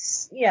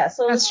yeah,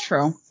 so that's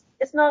true.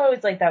 It's not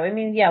always like that. I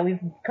mean, yeah,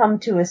 we've come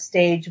to a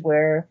stage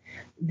where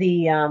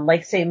the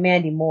like say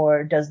Mandy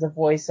Moore does the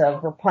voice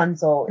of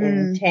Rapunzel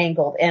in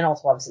Tangled, and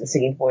also obviously the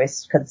singing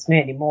voice because it's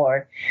Mandy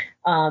Moore.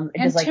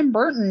 And Tim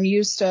Burton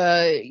used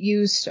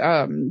Danny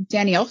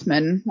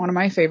Elfman, one of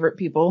my favorite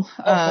people.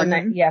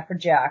 For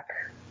Jack.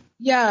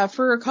 Yeah,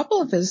 for a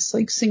couple of his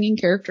like singing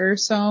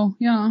characters. So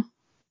yeah.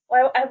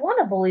 Well, I want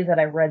to believe that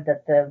I read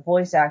that the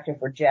voice actor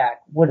for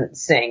Jack wouldn't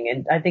sing,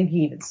 and I think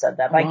he even said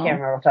that, but I can't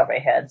remember off the top of my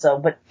head. So,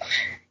 but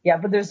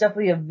there's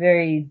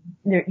definitely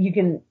you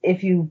can,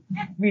 if you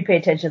repay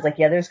attention, it's like,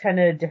 there's kind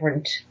of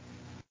different,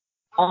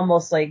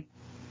 almost like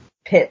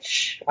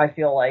pitch, I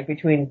feel like,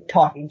 between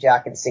talking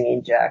Jack and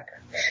singing Jack.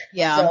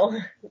 Yeah. So,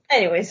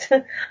 anyways,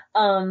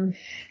 I'm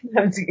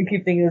to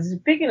keep thinking,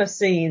 speaking of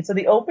singing, so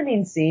the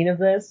opening scene of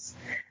this,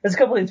 there's a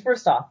couple things.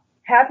 First off,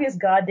 happiest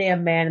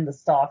goddamn man in the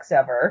stocks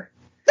ever.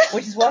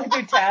 When she's walking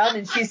through town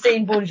and she's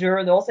saying bonjour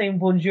and they're all saying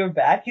bonjour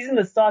back. He's in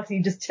the stocks and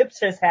he just tips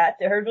his hat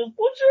to her and goes,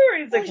 bonjour.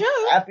 He's like,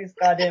 happiest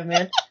goddamn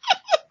man.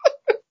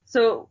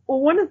 So,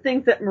 one of the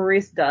things that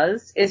Maurice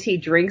does is he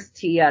drinks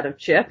tea out of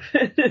Chip.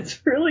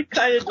 It's really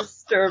kind of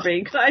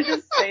disturbing. Can I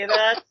just say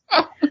that?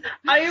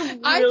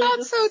 I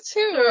thought so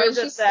too. I was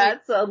just like,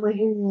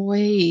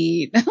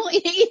 wait.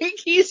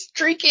 He's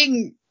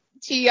drinking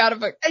tea out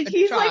of a and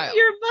he's child. Like,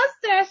 your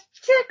mustache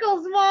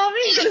tickles, mommy.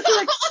 It's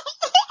like,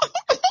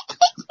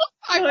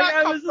 I'm not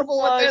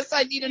comfortable with this.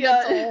 I need an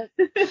adult.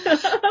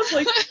 I was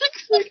like,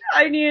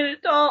 I need an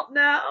adult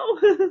now.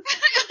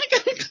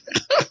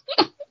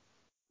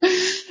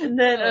 And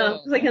then,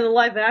 like in the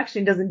live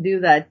action, doesn't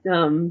do that.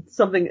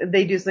 Something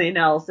they do something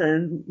else,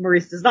 and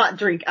Maurice does not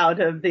drink out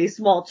of the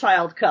small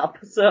child cup.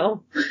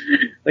 So,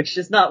 which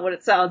is not what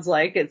it sounds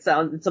like. It's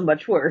so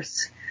much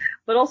worse.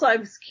 But also, I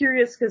was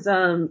curious because,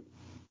 while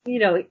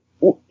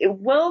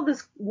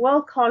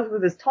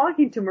Cogsworth is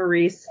talking to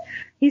Maurice,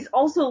 he's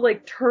also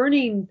like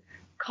turning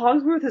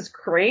Cogsworth his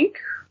crank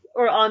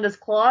or on his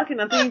clock,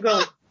 and I'm thinking,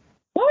 what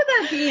would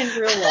that be in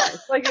real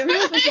life? Like, if he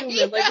was a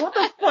human, like, what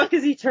the fuck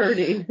is he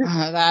turning?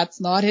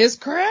 That's not his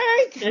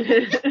crank.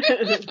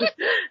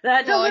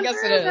 That doesn't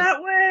work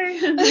that way.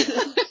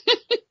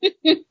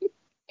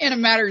 In a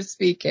matter of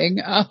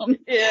speaking. I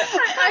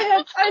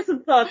had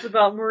some thoughts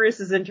about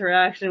Maurice's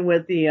interaction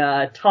with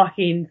the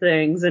talking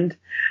things, and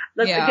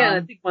that's again,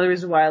 I think one of the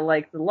reasons why I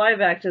like the live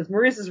action is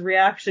Maurice's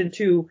reaction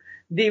to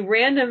the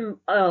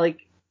random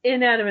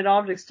inanimate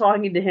objects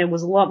talking to him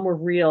was a lot more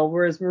real,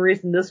 whereas Maurice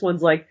in this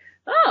one's like,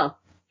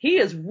 he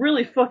is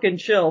really fucking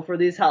chill for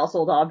these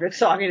household objects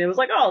talking to him. It was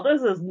like,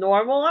 this is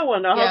normal. I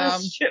want to know how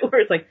this shit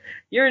works. Like,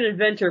 you're an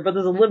inventor, but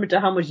there's a limit to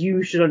how much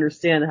you should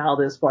understand how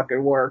this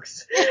fucking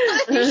works.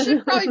 He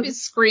should probably be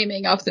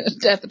screaming at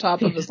the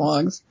top of his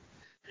lungs.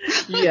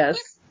 Yes.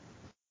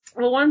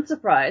 Well, one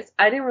surprise,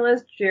 I didn't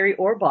realize Jerry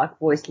Orbach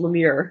voiced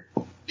Lemire.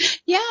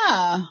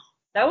 Yeah.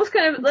 That was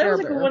kind of,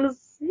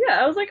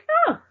 I was like,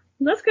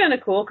 that's kind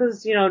of cool,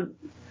 because,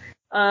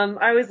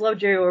 I always loved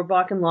Jerry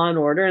Orbach in Law and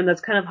Order, and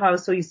that's kind of how I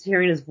was so used to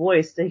hearing his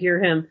voice, to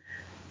hear him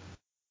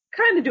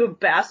kind of do a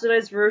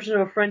bastardized version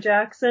of a French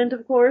accent,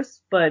 of course,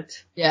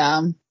 but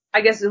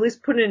I guess at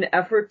least put in an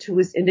effort to at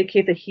least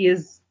indicate that he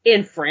is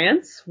in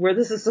France, where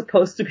this is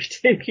supposed to be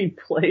taking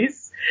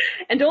place,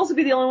 and to also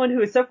be the only one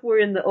who, except for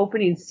in the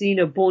opening scene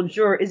of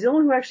Bonjour, is the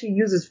only one who actually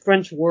uses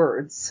French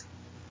words.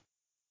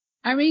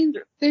 I mean,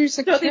 there's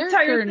a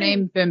character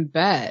named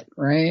Bimbette,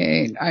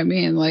 right? I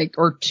mean,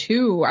 or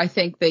two, I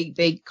think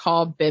they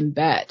call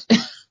Bimbette.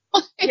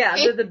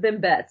 They're the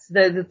Bimbettes.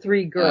 They're the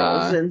three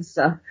girls and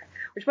stuff.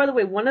 Which, by the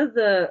way,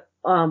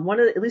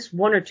 at least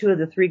one or two of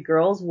the three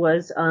girls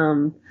was,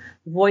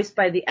 voiced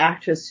by the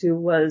actress who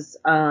was,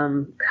 I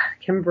can't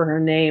remember her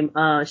name.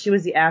 She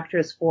was the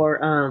actress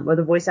or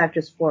the voice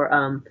actress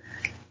for,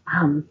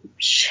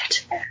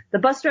 the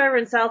bus driver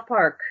in South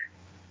Park.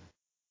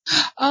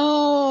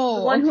 Oh,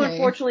 the one who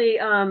unfortunately,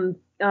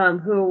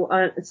 who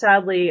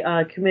sadly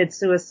committed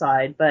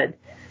suicide. But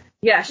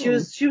yeah, she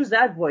was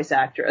that voice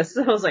actress.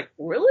 So I was like,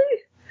 really?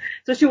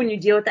 Especially when you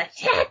deal with that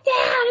shut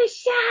down and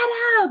shut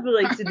up,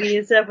 like to be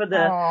instead of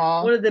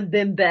one of the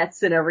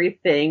Bimbettes and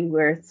everything,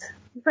 where it's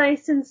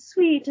nice and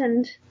sweet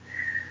and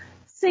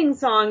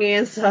sing-songy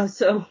and stuff.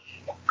 So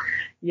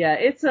yeah,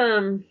 it's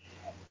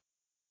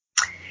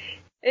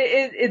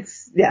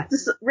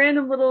just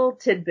random little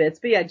tidbits.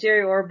 But yeah,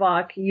 Jerry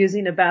Orbach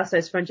using a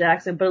bastardized French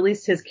accent, but at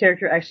least his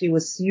character actually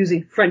was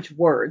using French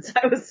words.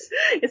 It's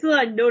something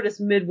I noticed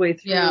midway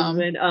through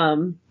when,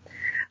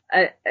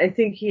 I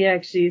think he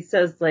actually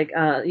says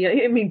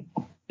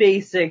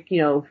basic,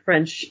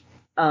 French,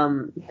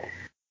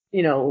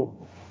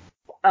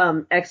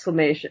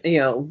 exclamation,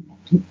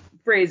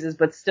 phrases,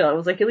 but still, it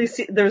was like, at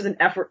least there was an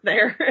effort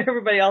there.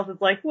 Everybody else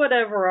is like,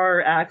 whatever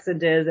our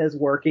accent is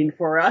working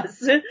for us.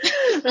 So,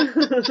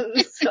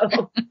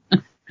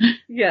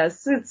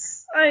 yes,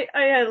 I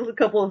had a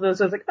couple of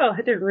those. I was like, oh,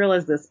 I didn't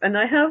realize this. And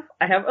I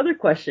have other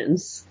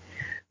questions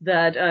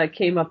that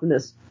came up in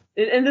this.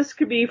 And this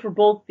could be for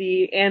both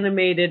the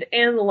animated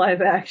and the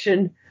live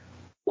action.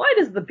 Why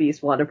does the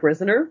Beast want a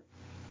prisoner?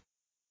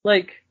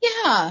 Like,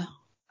 yeah.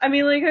 I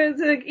mean, like,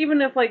 it's like,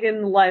 even if, like,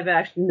 in live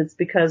action, it's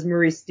because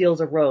Maurice steals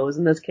a rose.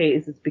 In this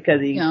case, it's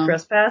because he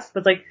trespassed.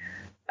 But, like,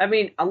 I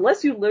mean,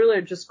 unless you literally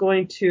are just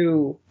going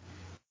to,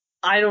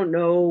 I don't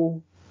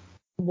know,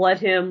 let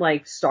him,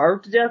 like,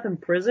 starve to death in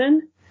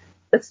prison,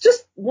 it's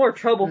just more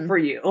trouble for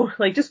you.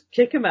 Like, just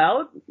kick him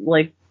out.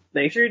 Like,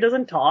 make sure he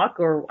doesn't talk,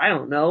 or I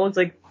don't know. It's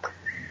like,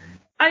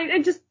 I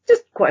just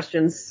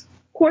questions.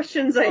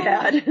 Questions I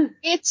had.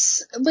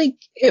 It's like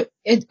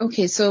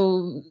okay,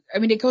 so I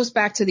mean, it goes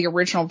back to the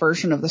original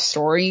version of the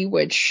story,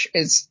 which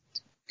is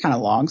kind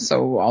of long,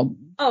 so I'll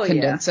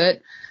condense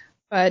it.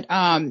 But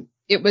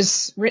it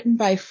was written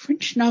by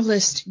French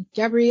novelist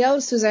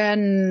Gabrielle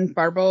Suzanne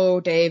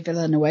Barbeau de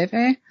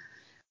Villeneuve,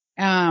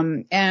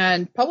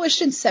 and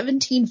published in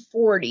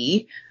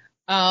 1740,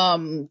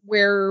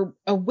 where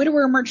a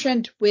widower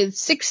merchant with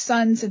 6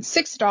 sons and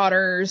 6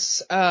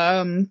 daughters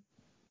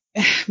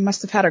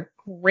must have had a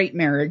great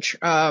marriage.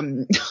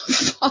 Sorry,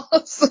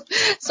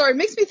 it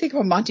makes me think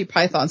of a Monty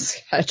Python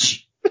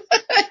sketch.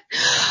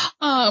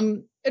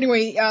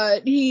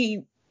 Anyway,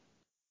 he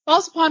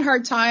falls upon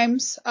hard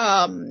times,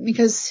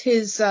 because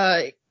he's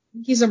a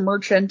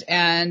merchant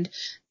and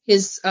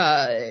his,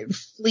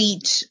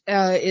 fleet,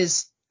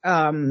 is,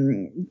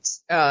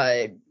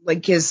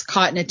 like is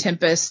caught in a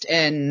tempest,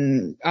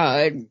 and,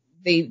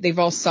 they've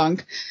all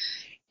sunk.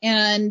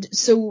 And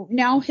so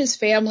now his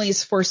family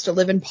is forced to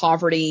live in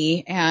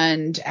poverty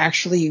and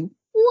actually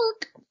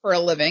work for a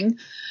living.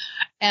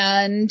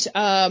 And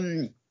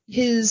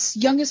his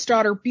youngest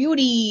daughter,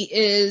 Beauty,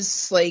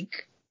 is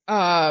like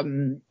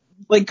her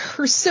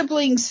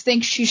siblings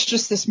think she's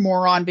just this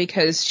moron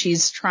because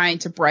she's trying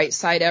to bright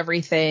side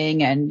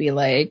everything and be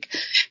like,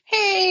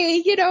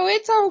 hey,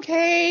 it's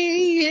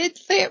okay.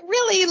 It's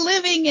really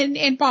living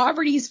in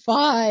poverty's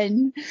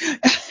fun.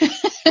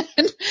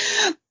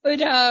 But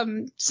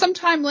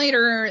sometime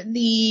later,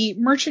 the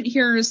merchant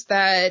hears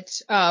that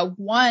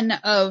one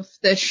of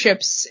the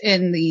ships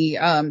in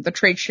the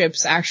trade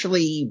ships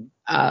actually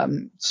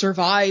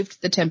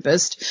survived the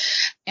tempest,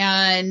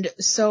 and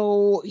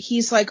so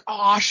he's like,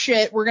 "Oh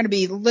shit, we're gonna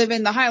be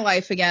living the high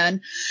life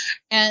again."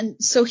 And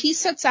so he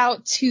sets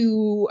out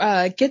to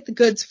get the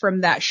goods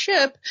from that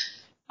ship.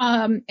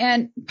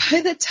 And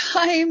by the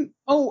time,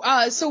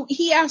 so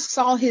he asks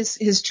all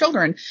his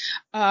children,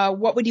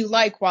 what would you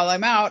like while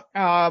I'm out?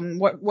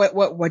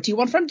 What do you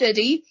want from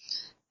Diddy?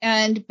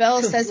 And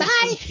Belle says,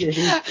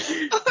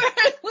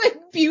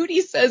 Beauty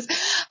says,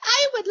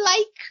 I would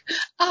like,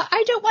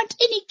 I don't want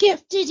any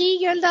gift, Diddy.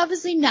 Your love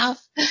is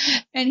enough.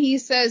 And he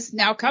says,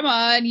 now come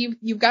on,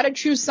 you've got to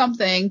choose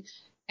something.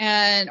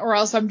 Or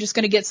else I'm just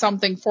going to get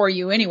something for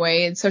you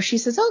anyway. And so she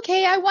says,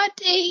 okay, I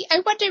want a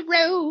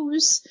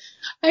rose.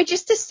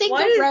 Just a single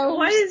rose.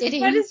 Why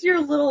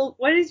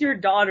does your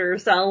daughter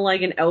sound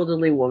like an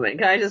elderly woman?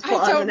 Can I just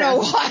pause? I don't know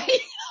why.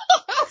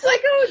 It's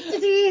like, oh,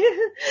 Diddy.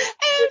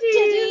 Oh,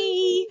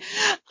 Diddy.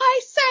 I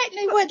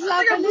certainly would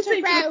love a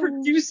little rose. To the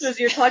producers,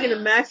 you're talking to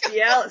Max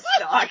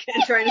Bialystock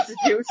and trying to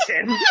seduce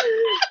him.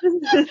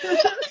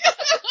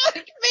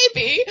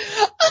 Maybe.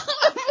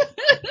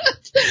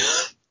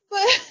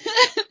 But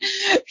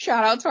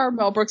shout out to our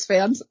Mel Brooks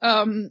fans.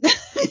 But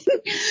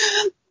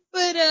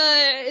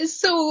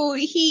so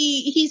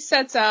he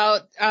sets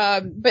out,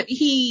 but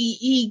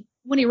he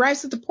when he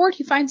arrives at the port,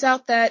 he finds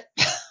out that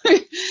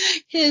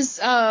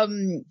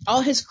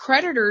all his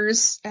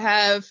creditors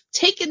have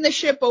taken the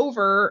ship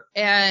over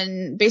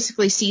and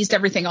basically seized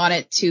everything on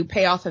it to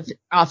pay off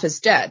his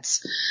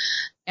debts.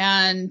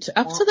 And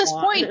up to this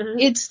point,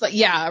 it's like,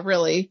 yeah,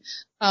 really,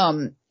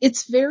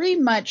 it's very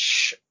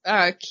much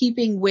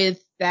keeping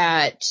with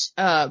that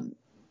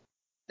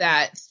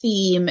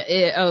theme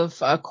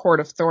of Court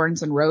of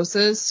Thorns and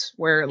Roses,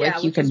 where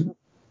like you can.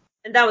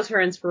 And that was her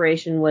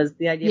inspiration, was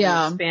the idea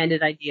of an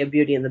expanded idea of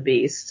Beauty and the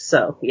Beast.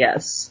 So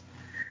yes,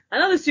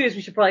 another series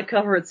we should probably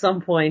cover at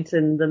some point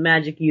in the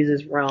Magic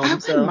Users realm. I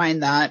wouldn't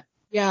mind that.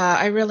 Yeah,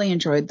 I really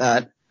enjoyed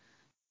that.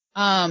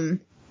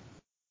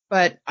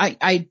 But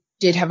I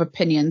did have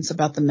opinions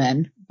about the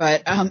men.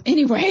 But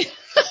anyway.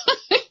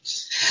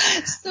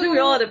 So, we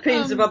all had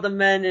opinions about the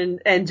men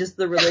and just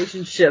the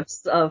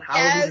relationships of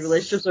how these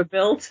relationships are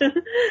built.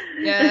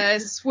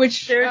 Yes,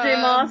 which Sarah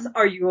J. Maas,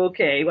 are you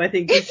okay? I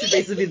think this should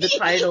basically be the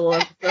title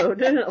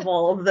episode of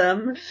all of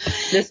them.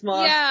 Miss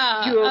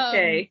Maas, you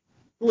okay?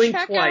 Blink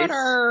check twice. Out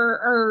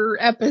our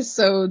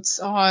episodes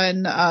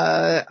on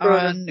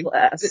Throne of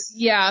Glass.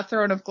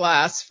 Throne of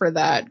Glass for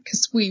that,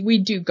 because we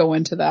do go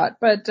into that.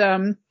 But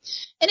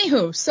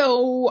anywho,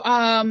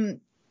 so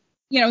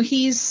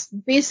he's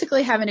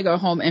basically having to go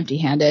home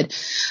empty-handed.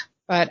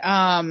 But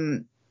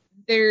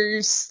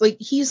there's like,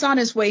 he's on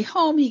his way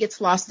home. He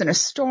gets lost in a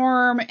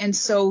storm. And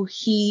so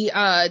he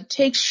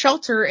takes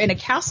shelter in a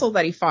castle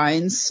that he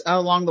finds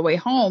along the way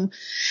home.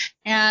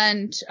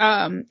 And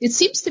it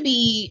seems to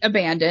be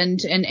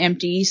abandoned and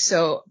empty.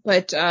 So,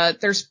 but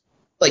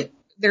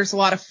there's a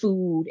lot of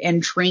food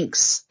and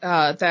drinks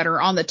that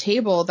are on the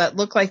table that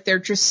look like they're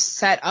just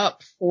set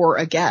up for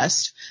a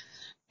guest.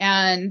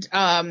 And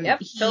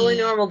totally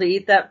normal to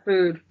eat that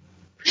food.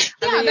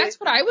 Yeah, I mean, that's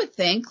what I would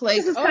think. Like,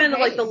 this is kind of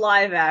like the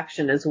live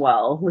action as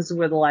well. This is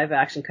where the live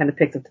action kind of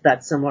picked up to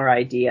that similar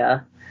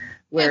idea,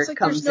 where it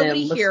comes in,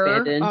 looks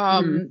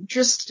abandoned.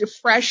 Just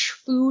fresh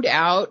food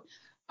out.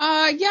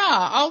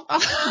 I'll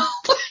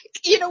like,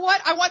 you know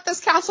what? I want this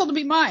castle to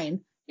be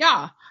mine.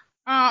 Yeah.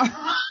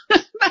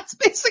 That's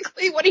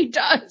basically what he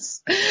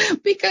does,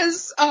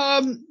 because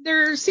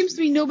there seems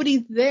to be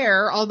nobody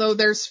there, although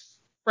there's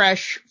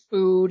fresh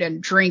food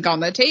and drink on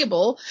the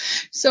table.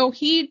 So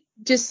he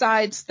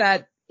decides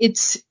that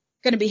it's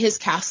going to be his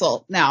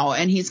castle now,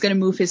 and he's going to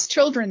move his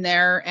children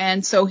there.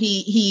 And so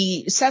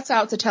he sets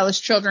out to tell his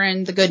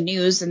children the good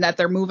news and that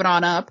they're moving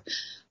on up.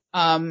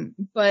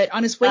 But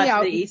on his way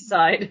out, the east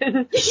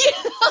side.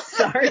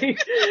 Sorry.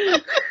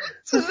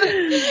 Sorry.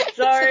 It's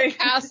a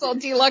castle,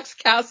 deluxe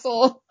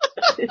castle.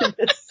 In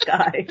the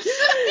sky.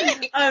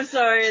 I'm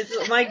sorry.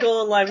 My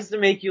goal in life is to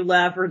make you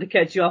laugh or to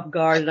catch you off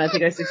guard, and I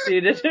think I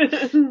succeeded.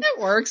 It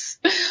works.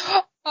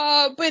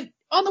 But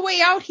on the way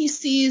out, he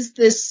sees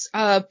this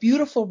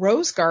beautiful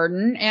rose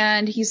garden,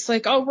 and he's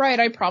like, "Oh, right,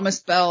 I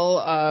promised Belle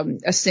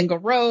a single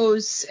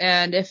rose,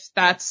 and if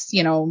that's,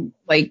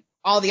 like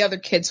all the other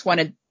kids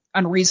wanted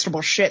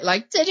unreasonable shit,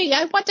 like, Daddy,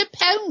 I want a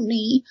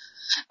pony."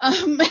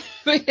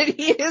 But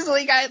he is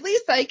like, at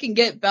least I can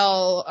get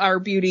Belle, our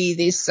beauty,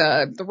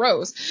 the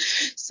rose.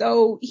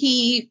 So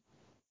he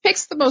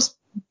picks the most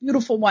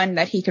beautiful one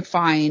that he could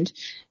find,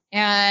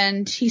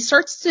 and he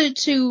starts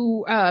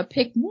to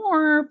pick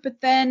more,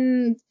 but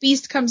then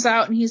Beast comes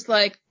out and he's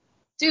like,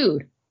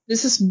 dude,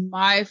 this is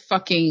my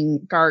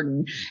fucking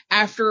garden.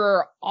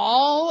 After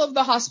all of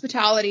the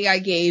hospitality I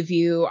gave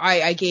you,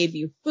 I gave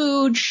you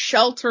food,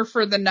 shelter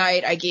for the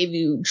night, I gave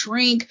you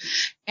drink,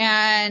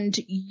 and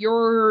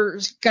you're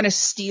gonna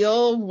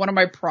steal one of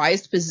my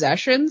prized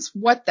possessions?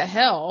 What the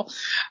hell?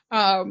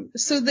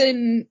 So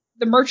then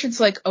the merchant's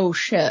like, oh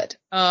shit.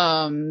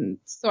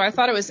 So I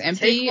thought it was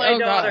empty. Take my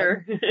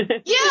daughter.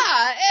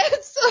 Yeah.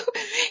 And so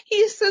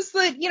he says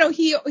that,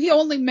 he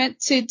only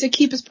meant to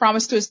keep his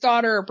promise to his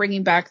daughter,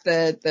 bringing back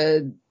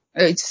the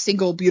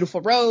single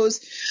beautiful rose.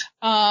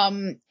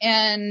 And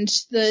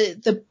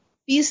the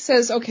Beast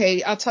says,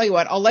 okay, I'll tell you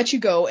what, I'll let you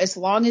go as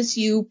long as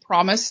you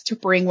promise to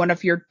bring one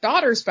of your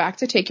daughters back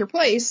to take your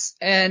place.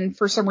 And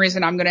for some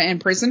reason, I'm going to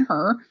imprison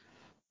her.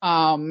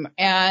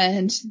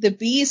 And the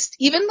Beast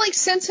even like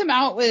sends him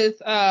out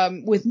with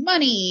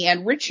money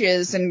and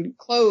riches and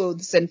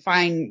clothes and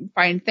fine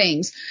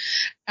things.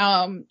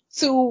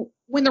 So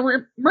when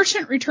the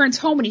merchant returns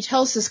home and he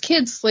tells his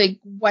kids like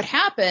what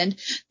happened,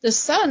 the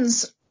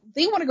sons,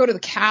 they want to go to the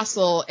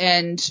castle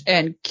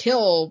and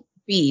kill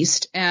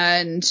Beast.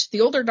 And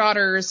the older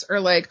daughters are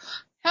like,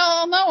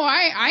 hell no,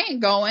 I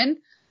ain't going.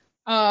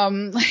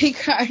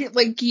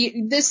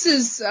 This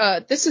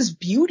is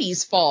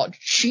Beauty's fault.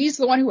 She's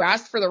the one who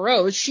asked for the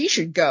rose. She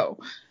should go.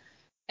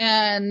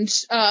 And,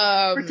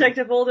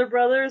 protective older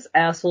brothers,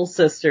 asshole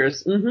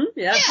sisters. Mm-hmm.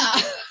 Yeah.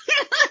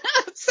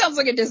 Sounds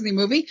like a Disney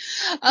movie.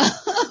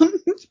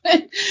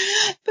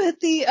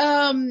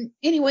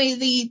 Anyway,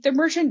 the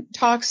merchant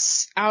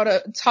talks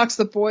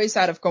the boys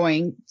out of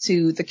going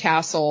to the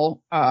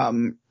castle.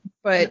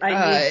 But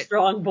I need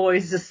strong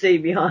boys to stay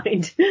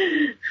behind.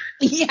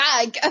 Yeah,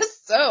 I guess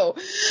so.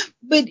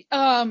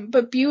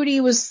 But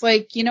Beauty was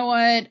like, you know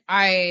what?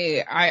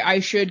 I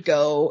should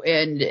go,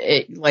 and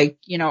I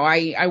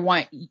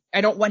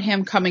don't want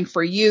him coming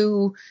for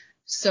you.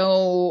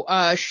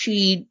 So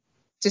she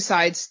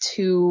decides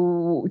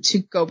to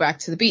go back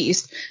to the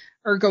Beast,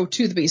 or go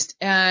to the Beast,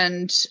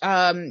 and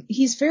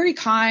he's very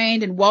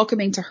kind and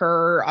welcoming to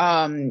her.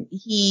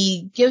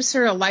 He gives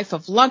her a life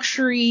of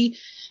luxury.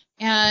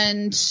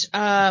 And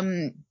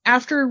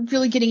after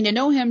really getting to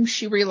know him,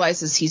 she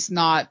realizes he's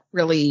not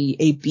really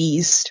a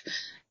beast.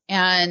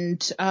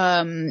 And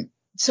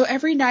so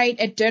every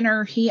night at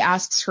dinner, he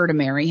asks her to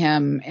marry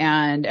him.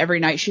 And every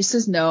night she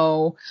says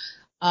no.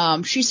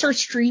 She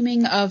starts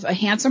dreaming of a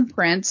handsome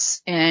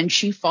prince, and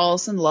she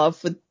falls in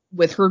love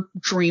with her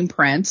dream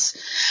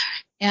prince.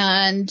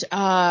 And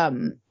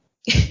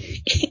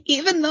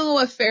even though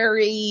a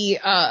fairy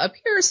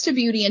appears to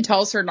Beauty and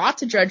tells her not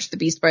to judge the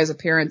Beast by his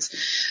appearance,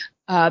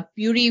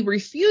 Beauty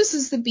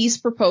refuses the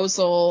Beast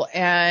proposal,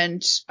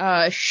 and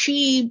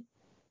she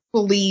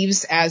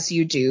believes, as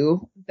you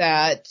do,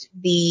 that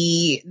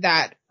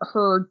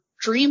her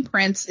dream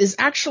prince is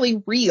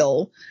actually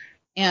real,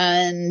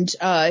 and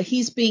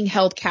he's being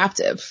held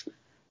captive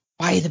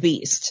by the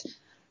Beast.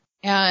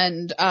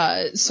 And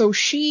so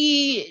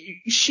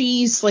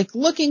she's like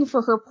looking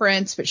for her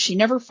prince, but she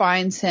never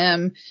finds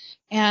him.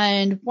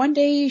 And one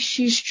day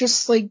she's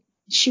just like,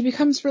 she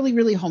becomes really,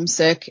 really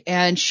homesick,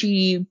 and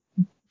she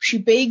she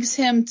begs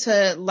him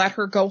to let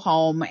her go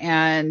home,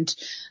 and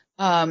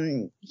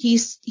he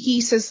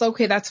says,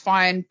 okay, that's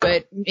fine,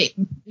 but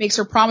makes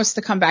her promise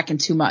to come back in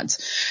 2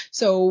 months.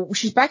 So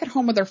she's back at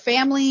home with her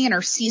family, and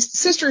her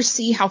sisters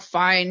see how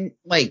fine,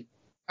 like,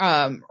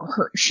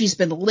 she's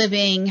been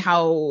living,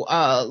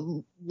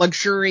 how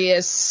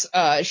luxurious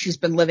she's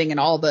been living, and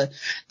all the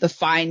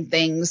fine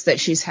things that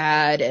she's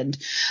had, and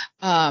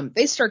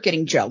they start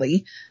getting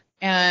jelly.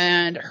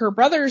 And her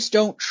brothers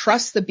don't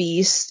trust the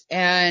beast,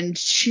 and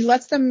she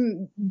lets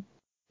them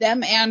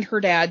and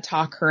her dad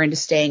talk her into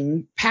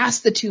staying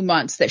past the 2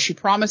 months that she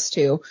promised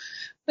to.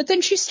 But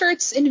then she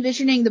starts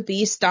envisioning the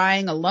beast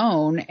dying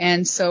alone,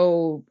 and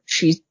so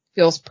she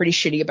feels pretty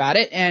shitty about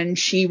it, and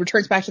she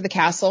returns back to the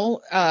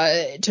castle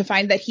to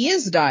find that he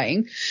is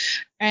dying.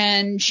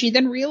 And she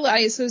then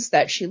realizes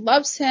that she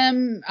loves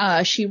him.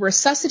 She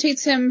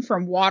resuscitates him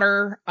from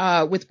water,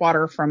 with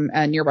water from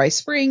a nearby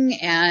spring,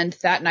 and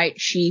that night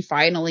she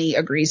finally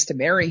agrees to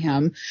marry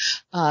him.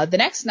 The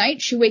next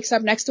night she wakes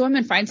up next to him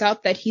and finds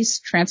out that he's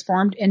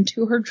transformed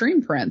into her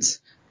dream prince.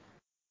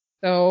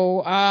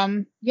 So,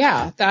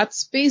 yeah,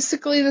 that's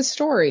basically the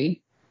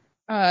story.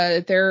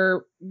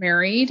 They're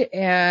married,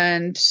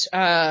 and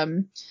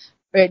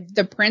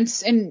the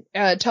prince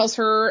tells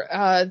her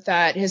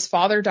that his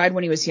father died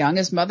when he was young.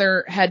 His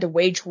mother had to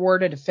wage war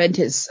to defend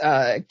his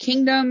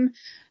kingdom,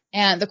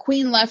 and the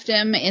queen left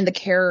him in the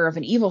care of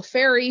an evil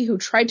fairy who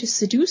tried to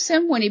seduce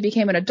him when he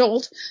became an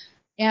adult.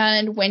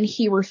 And when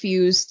he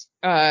refused,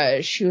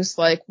 she was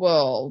like,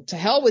 well, to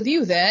hell with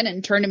you then,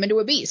 and turned him into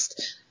a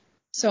beast.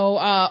 So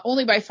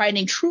only by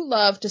finding true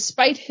love,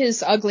 despite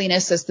his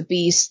ugliness as the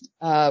beast,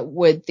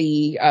 would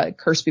the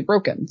curse be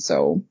broken.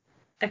 So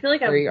I feel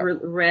like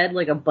I've read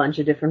like a bunch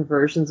of different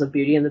versions of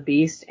Beauty and the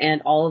Beast,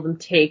 and all of them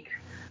take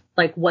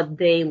like what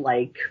they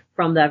like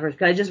from that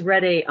version. I just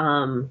read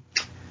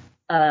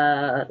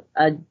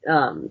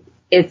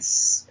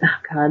it's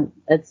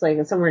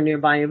like somewhere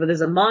nearby me, but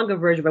there's a manga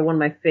version by one of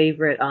my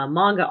favorite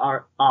manga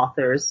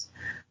authors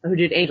who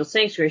did Angel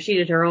Sanctuary. She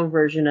did her own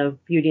version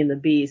of Beauty and the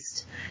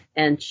Beast,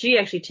 and she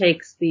actually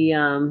takes the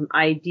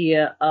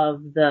idea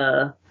of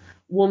the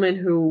woman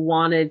who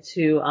wanted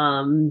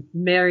to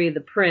marry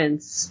the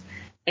prince,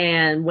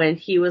 and when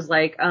he was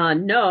like,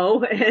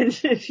 no, and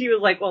she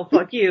was like, well,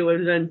 fuck you,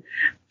 and then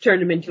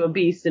turned him into a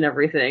beast and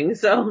everything.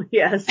 So,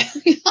 yes.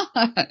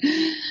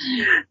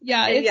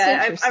 Yeah, it's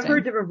interesting. I've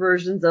heard different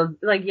versions of,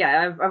 like,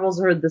 yeah, I've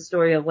also heard the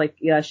story of, like,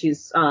 yeah,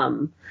 she's,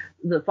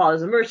 the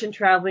father's a merchant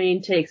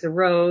traveling, takes a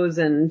rose,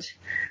 and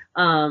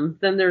then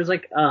there's,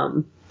 like,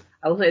 I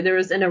will say there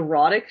is an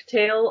erotic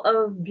tale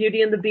of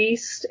Beauty and the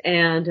Beast,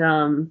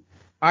 and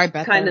I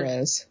bet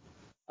there is.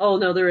 Oh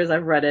no, there is.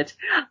 I've read it.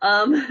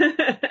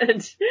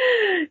 And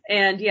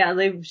yeah,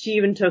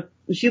 she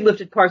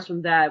lifted parts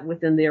from that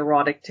within the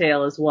erotic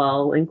tale as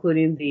well,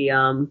 including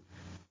the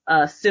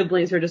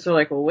siblings who are just sort of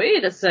like, well,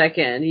 wait a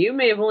second, you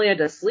may have only had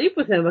to sleep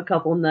with him a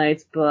couple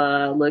nights,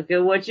 but look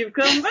at what you've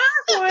come back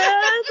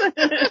with.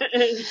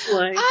 It's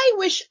like, I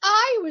wish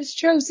I was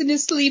chosen to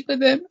sleep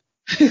with him.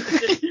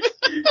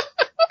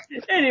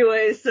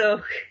 Anyway,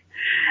 so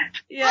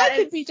yeah, I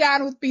could be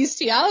down with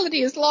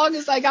bestiality as long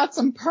as I got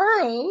some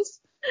pearls.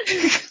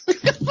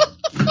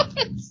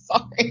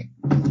 Sorry.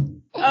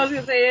 I was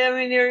gonna say, I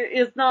mean,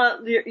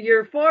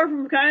 you're far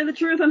from kind of the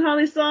truth on how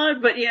they saw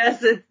it, but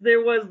yes,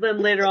 there was then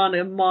later on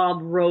a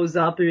mob rose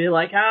up and be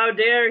like, how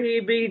dare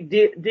he be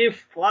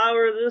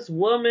deflower this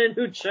woman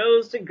who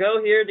chose to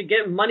go here to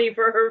get money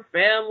for her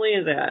family,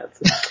 and that.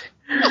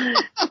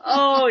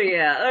 Oh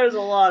yeah, there's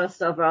a lot of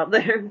stuff out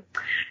there.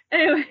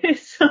 Anyway,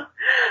 so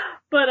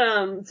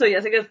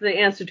yes, I guess the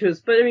answer to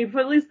is, but I mean, for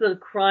at least the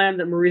crime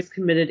that Maurice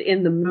committed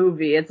in the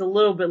movie, it's a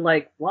little bit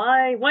like,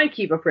 why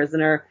keep a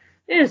prisoner?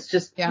 It's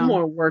just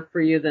more work for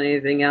you than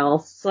anything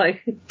else.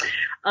 Like,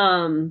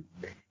 and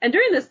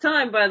during this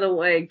time, by the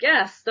way,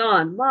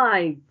 Gaston,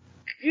 my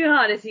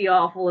God, is he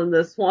awful in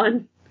this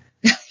one?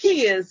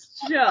 He is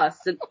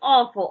just an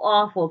awful,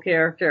 awful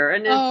character.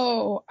 And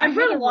I've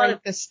read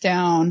write this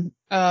down.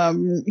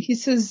 He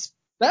says,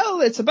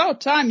 well, it's about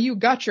time you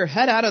got your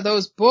head out of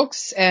those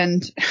books,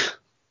 and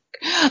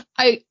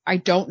I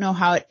don't know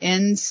how it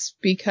ends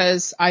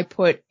because I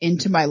put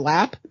into my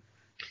lap.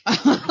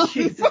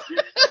 Jesus.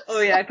 Oh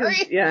yeah,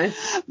 yeah.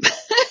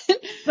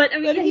 But I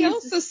mean, he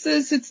also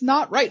says it's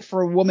not right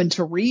for a woman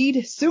to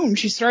read. Soon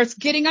she starts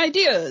getting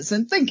ideas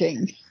and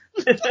thinking.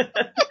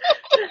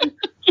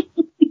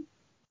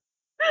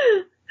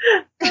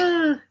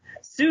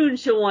 Soon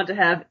she'll want to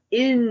have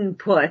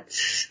input,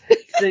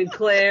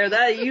 Sinclair.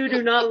 That you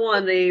do not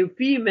want a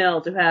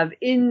female to have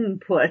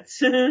input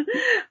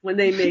when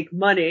they make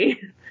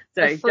money.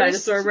 Sorry,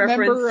 dinosaur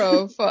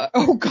reference.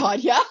 Oh God,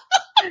 yeah.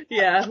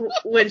 Yeah,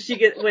 when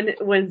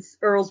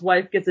Earl's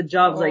wife gets a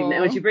job, like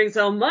when she brings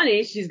home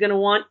money, she's gonna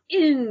want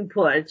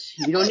input.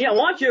 You don't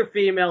want your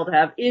female to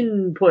have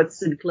input,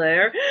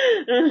 Sinclair.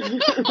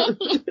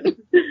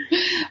 It's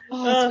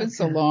been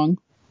so long.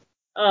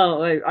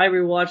 Oh, I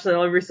rewatch that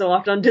every so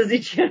often on Disney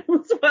Channel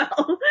as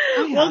well.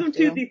 Welcome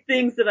to the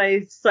things that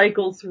I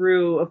cycle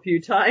through a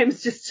few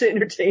times just to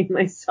entertain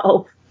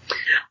myself.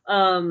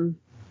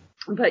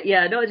 But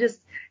yeah, no, just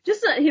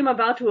him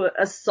about to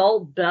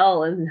assault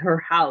Belle in her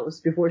house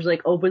before she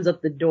like opens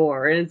up the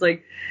door, and it's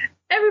like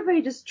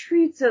everybody just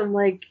treats him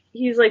like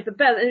he's like the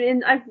best.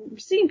 And I've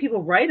seen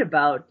people write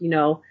about, you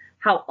know,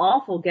 how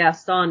awful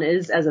Gaston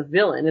is as a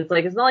villain. It's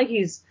like, it's not like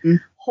he's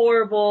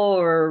horrible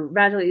or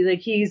magically, like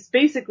he's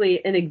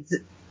basically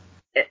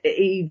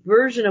a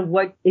version of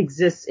what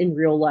exists in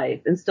real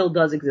life and still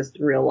does exist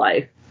in real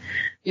life.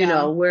 You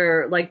know,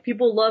 where like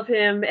people love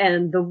him,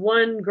 and the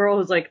one girl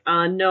who's like,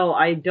 no,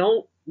 I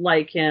don't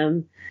like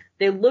him.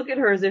 They look at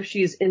her as if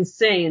she's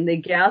insane. They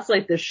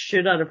gaslight the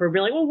shit out of her,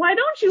 being like, well, why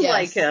don't you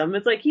like him?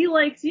 It's like, he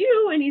likes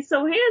you and he's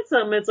so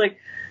handsome. It's like,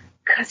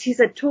 cause he's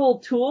a tool.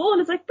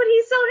 And it's like, but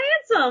he's so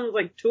handsome. It's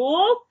like,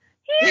 tool?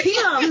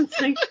 Handsome. It's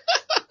like,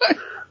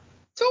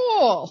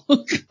 tool.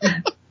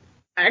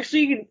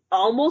 Actually,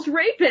 almost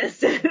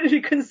rapist,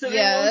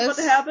 considering what was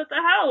about to happen at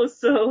the house.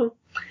 So,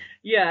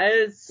 yeah,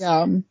 it's...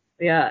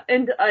 Yeah,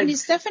 and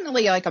he's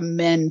definitely like a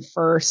men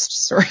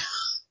first sort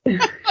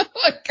of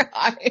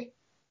guy.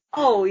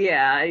 Oh,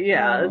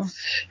 yeah. Oh.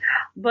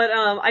 But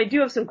I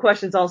do have some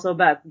questions also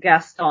about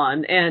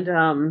Gaston,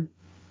 and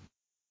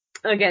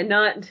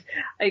again,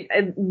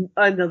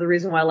 another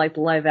reason why I like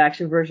the live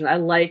action version. I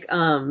like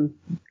oh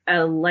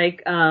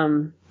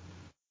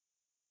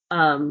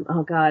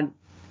god,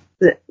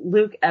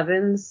 Luke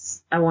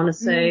Evans, I want to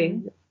say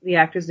the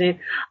actor's name.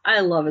 I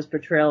love his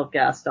portrayal of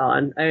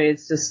Gaston. I mean,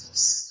 it's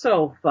just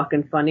so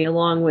fucking funny,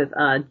 along with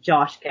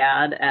Josh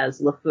Gad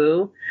as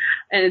LeFou.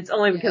 And it's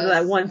only because of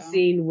that one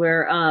scene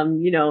where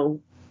you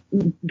know,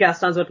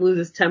 Gaston's about to lose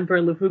his temper,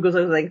 and LeFou goes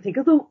like, think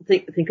of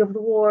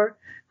the war,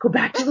 go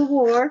back to the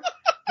war.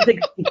 think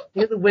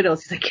of the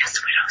widows. He's like, yes,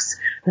 widows.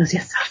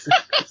 Yes,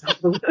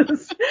 the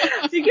widows.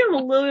 So you give him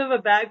a little bit of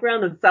a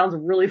background that sounds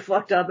really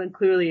fucked up, and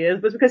clearly is,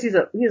 but it's because he's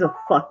a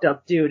fucked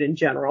up dude in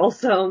general.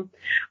 So,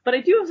 but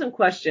I do have some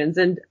questions,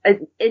 and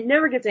it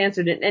never gets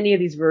answered in any of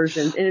these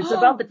versions, and it's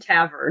about the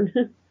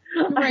tavern.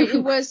 Right,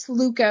 it was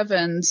Luke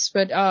Evans,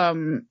 but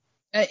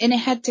and it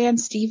had Dan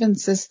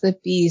Stevens as the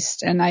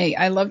Beast, and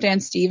I love Dan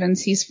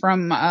Stevens. He's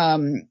from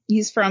Downton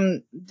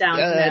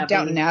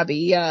Abbey.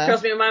 Yeah.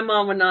 Trust me, my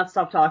mom would not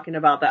stop talking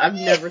about that. I've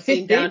never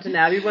seen Downton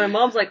Abbey, but my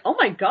mom's like, "Oh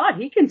my god,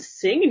 he can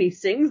sing, and he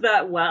sings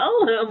that well."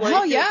 And I'm like,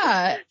 "Oh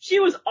yeah."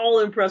 She was all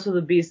impressed with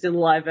the Beast in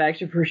live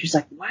action for her. She's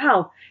like,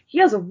 "Wow, he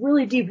has a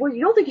really deep voice.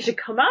 You don't think he should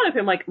come out of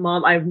him?" Like,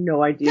 Mom, I have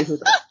no idea who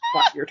the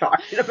fuck you're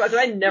talking about.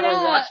 I never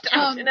watched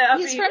Downton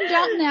Abbey. He's from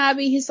Downton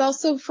Abbey. He's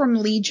also from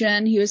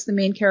Legion. He was the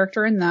main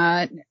character in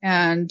that.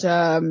 And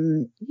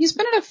he's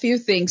been in a few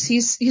things.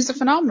 He's a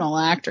phenomenal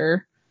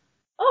actor.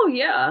 Oh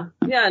yeah,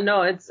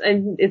 no,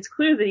 it's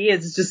clear that he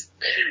is. It's just,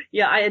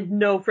 I had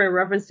no frame of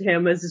reference to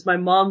him. It's just my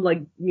mom,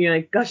 like, you know,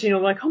 like gushing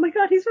over, like, oh my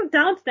god, he's from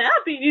Downton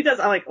Abbey, and he does.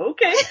 I'm like,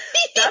 okay,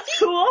 that's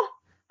cool.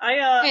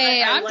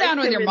 I'm down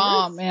with your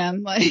mom,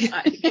 man. Like,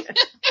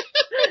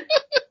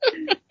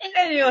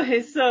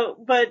 anyway, so,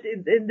 but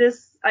in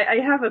this, I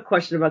have a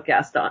question about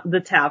Gaston, the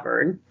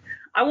tavern.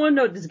 I want to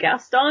know, does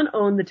Gaston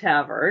own the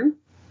tavern?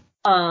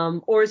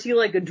 Or is he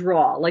like a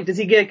draw? Like, does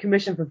he get a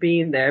commission for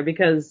being there?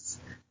 Because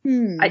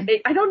I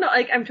don't know.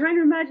 Like, I'm trying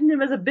to imagine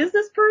him as a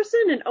business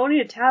person and owning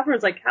a tavern.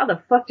 It's like, how the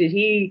fuck did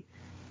he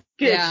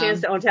get a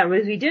chance to own a tavern?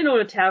 If he didn't own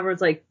a tavern,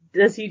 it's like,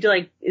 is he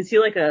like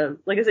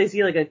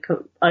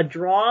a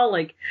draw?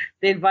 Like,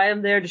 they invite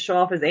him there to show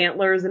off his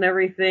antlers and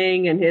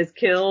everything and his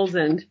kills,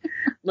 and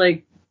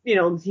like, you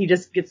know, he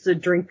just gets to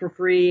drink for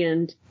free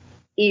and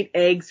eat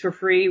eggs for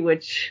free,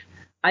 which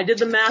I did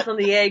the math on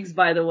the eggs,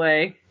 by the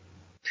way.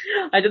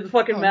 I did the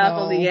fucking math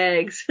on the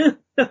eggs.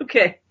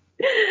 Okay.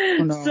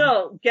 Oh, no.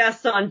 So,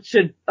 Gaston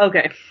should,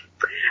 okay.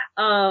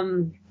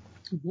 1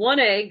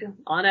 egg,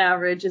 on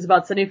average, is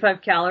about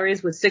 75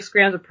 calories with 6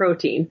 grams of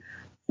protein.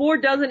 4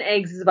 dozen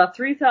eggs is about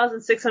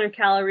 3,600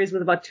 calories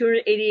with about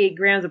 288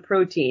 grams of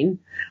protein.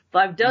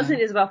 5 dozen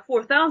is about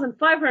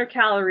 4,500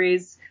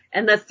 calories,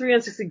 and that's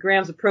 360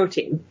 grams of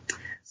protein.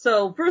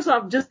 So, first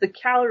off, just the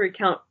calorie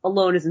count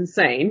alone is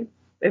insane,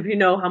 if you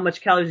know how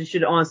much calories you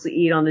should honestly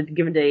eat on a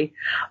given day.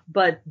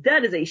 But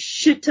that is a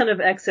shit ton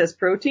of excess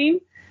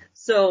protein.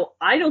 So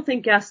I don't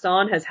think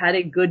Gaston has had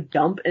a good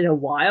dump in a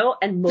while,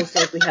 and most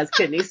likely has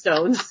kidney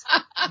stones.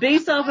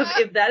 Based off of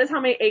if that is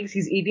how many eggs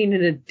he's eating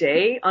in a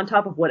day, on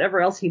top of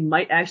whatever else he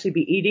might actually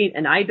be eating,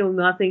 and I do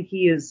not think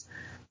he is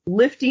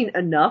lifting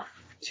enough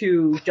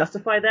to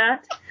justify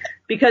that.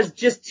 Because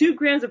just 2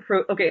 grams of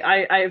okay,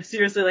 I have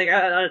seriously, like,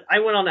 I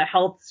went on a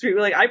health streak.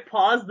 Like, I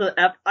paused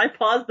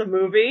the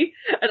movie,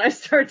 and I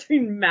started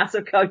doing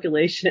massive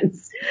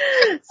calculations.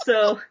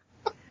 So,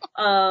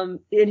 in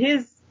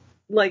his,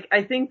 like,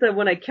 I think that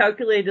when I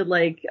calculated,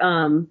 like,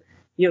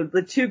 you know,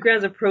 the 2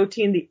 grams of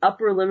protein, the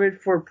upper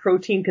limit for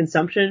protein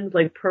consumption,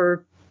 like,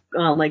 per,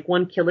 like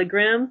 1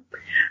 kilogram,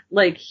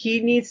 like,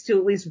 he needs to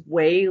at least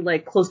weigh,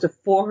 like, close to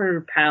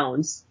 400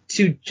 pounds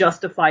to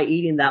justify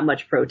eating that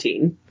much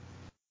protein.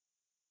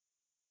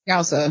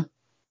 Yowza.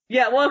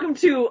 Yeah, welcome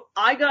to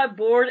I got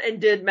bored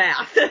and did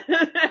math.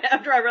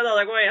 After I read that, I was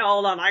like, wait,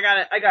 hold on, I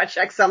gotta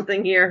check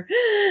something here.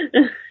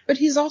 But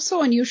he's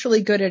also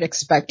unusually good at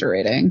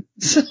expectorating.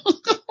 So.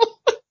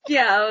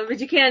 Yeah, but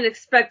you can't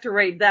expect to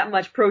rate that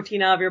much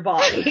protein out of your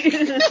body.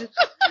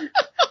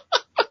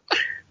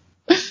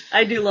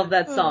 I do love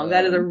that song.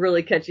 That is a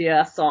really catchy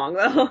ass song,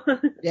 though.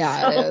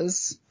 Yeah, So, it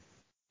is.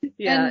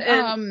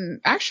 Yeah,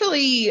 and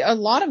actually, a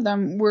lot of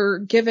them were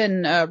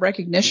given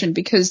recognition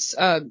because,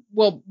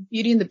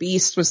 Beauty and the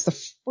Beast was the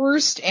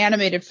first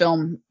animated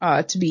film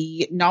to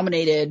be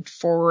nominated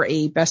for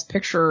a Best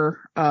Picture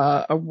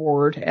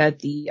award at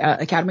the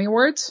Academy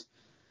Awards.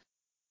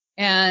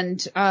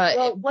 And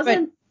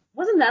wasn't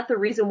that the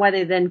reason why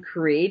they then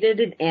created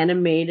an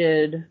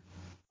animated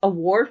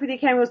award for the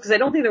Academy Awards? Because I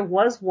don't think there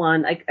was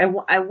one.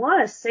 I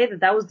want to say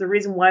that was the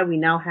reason why we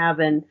now have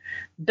an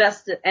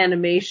Best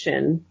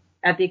Animation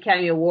at the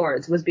Academy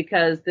Awards, was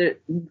because the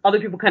other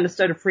people kind of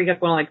started freaking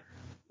out, going like,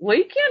 well,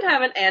 you can't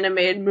have an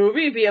animated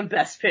movie be a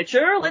Best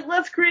Picture. Like,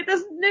 let's create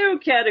this new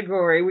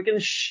category we can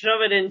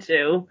shove it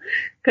into.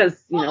 Because,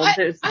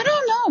 there's... I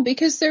don't know,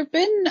 because there have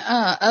been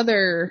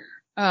other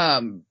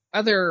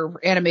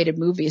animated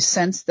movies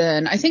since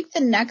then. I think the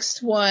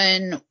next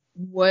one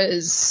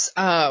was...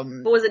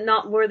 But was it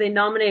not... Were they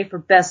nominated for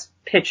Best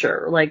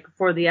Picture? Like,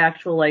 for the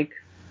actual, like,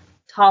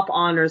 top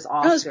honors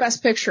Oscar? It was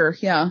Best Picture,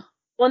 yeah.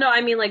 Well, no,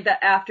 I mean, like,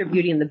 the after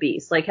Beauty and the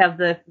Beast. Like, have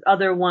the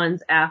other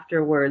ones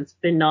afterwards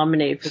been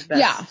nominated for Best?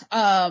 Yeah.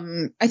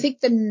 I think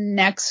the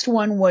next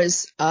one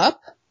was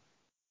Up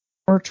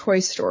or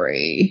Toy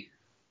Story.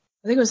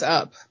 I think it was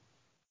Up.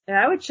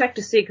 Yeah, I would check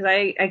to see, because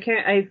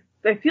I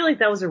feel like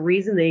that was a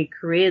reason they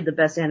created the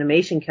Best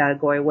Animation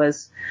category,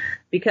 was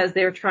because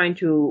they were trying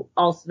to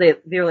also, they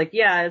were like,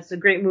 yeah, it's a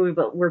great movie,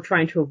 but we're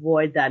trying to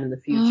avoid that in the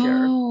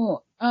future.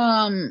 Oh,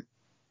 I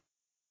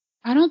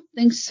don't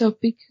think so,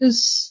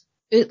 because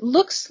it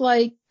looks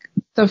like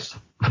the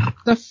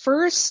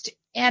first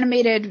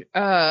animated,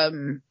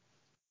 oh,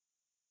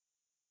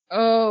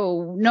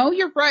 no,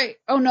 you're right.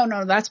 Oh,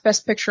 no, that's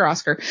Best Picture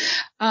Oscar.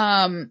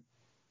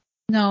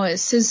 No, it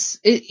says,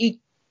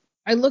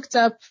 I looked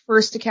up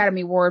first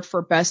Academy Award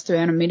for Best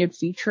Animated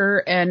Feature,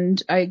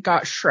 and I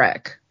got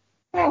Shrek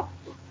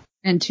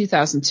in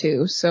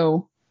 2002,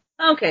 so.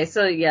 Okay,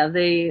 so yeah,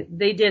 they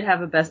did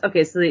have a best.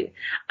 Okay, so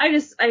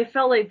I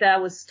felt like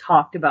that was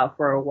talked about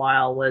for a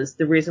while. Was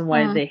the reason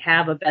why they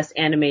have a Best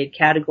Animated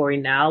category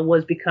now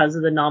was because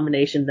of the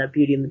nomination that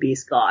Beauty and the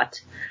Beast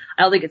got.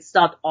 I don't think it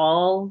stopped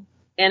all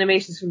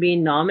animations from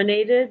being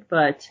nominated,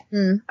 but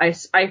I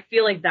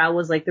feel like that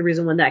was like the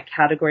reason when that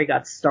category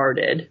got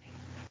started.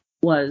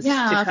 Was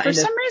for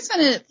some reason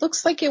it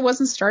looks like it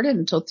wasn't started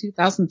until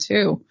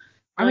 2002.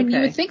 I mean, you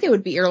would think it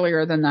would be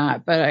earlier than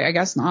that, but I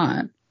guess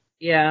not.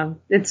 Yeah,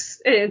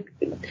 to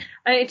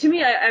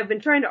me, I've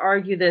been trying to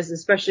argue this,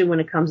 especially when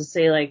it comes to,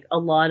 say, like, a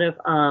lot of,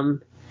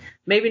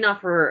 maybe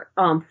not for,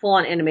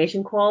 full-on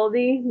animation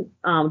quality,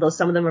 though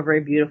some of them are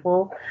very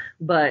beautiful,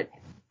 but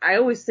I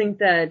always think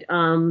that,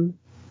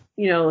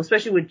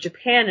 especially with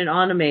Japan and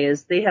anime,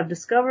 is they have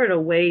discovered a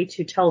way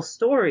to tell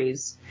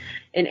stories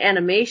in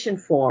animation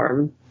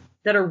form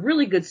that are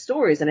really good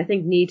stories and I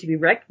think need to be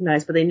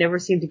recognized, but they never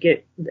seem to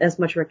get as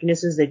much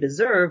recognition as they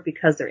deserve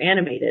because they're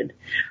animated.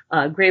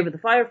 Grave of the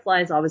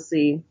Fireflies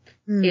obviously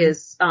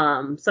is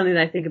something that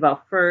I think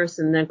about first,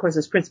 and then of course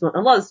there's a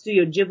lot of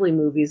Studio Ghibli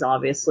movies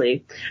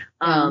obviously.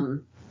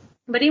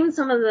 But even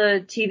some of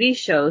the TV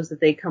shows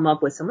that they come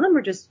up with, some of them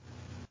are just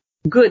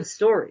good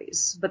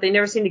stories, but they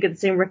never seem to get the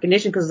same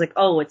recognition because it's like,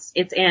 oh, it's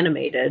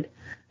animated.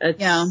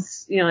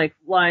 Like,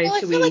 why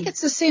should we... I feel like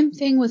it's the same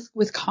thing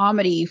with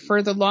comedy.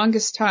 For the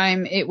longest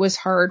time, it was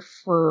hard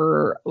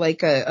for,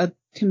 like, a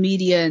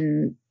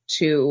comedian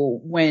to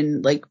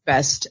win, like,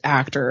 Best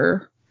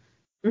Actor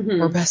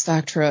or Best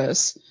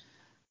Actress.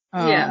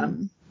 So I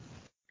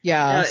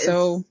feel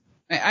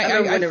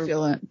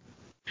it.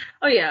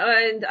 Oh,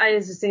 yeah, and I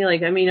was just thinking,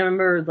 like, I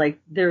remember, like,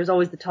 there was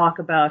always the talk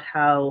about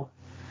how,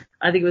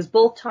 I think it was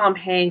both Tom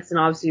Hanks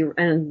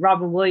and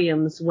Robin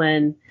Williams,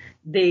 when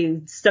they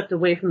stepped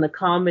away from the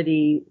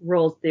comedy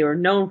roles they were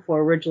known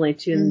for originally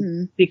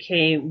to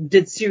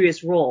did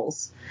serious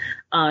roles.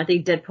 I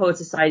think Dead Poets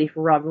Society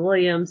for Robin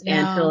Williams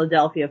and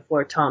Philadelphia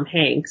for Tom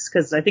Hanks,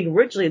 because I think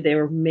originally they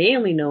were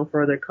mainly known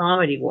for their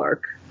comedy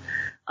work.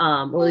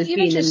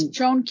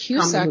 Joan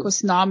Cusack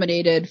was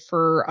nominated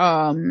for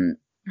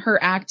her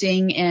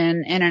acting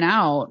in In and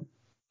Out.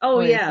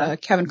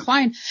 Kevin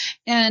Kline.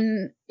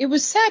 And it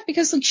was sad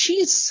because, like,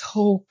 she's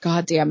so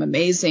goddamn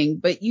amazing,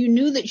 but you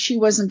knew that she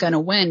wasn't going to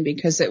win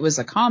because it was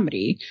a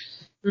comedy.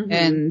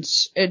 And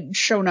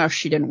sure enough,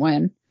 she didn't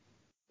win.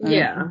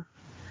 Yeah.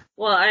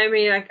 Well,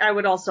 I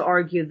would also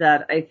argue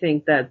that I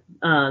think that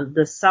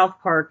the South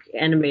Park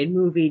animated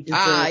movie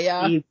deserves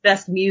the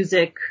best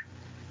music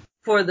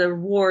for the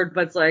award,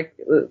 but it's like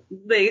I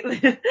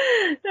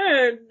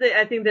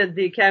think that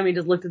the Academy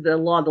just looked at a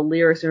lot of the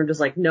lyrics and were just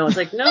like, no. It's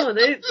like, no,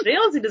 they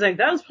honestly just like,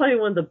 that was probably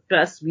one of the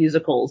best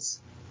musicals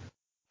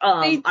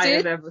I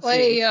have ever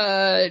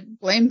seen.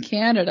 Blame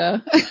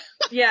Canada.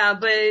 Yeah,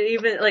 but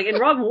even like, and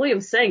Robin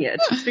Williams sang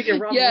it. Speaking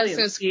of Robin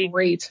Williams, it's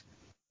great.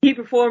 He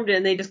performed it,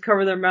 and they just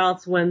covered their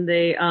mouths when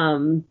they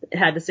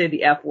had to say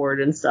the F word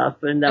and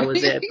stuff, and that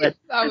was it. But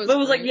it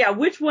was like, yeah,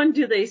 which one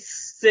do they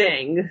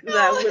sing,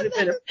 that would have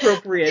been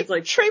appropriate.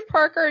 Like Trey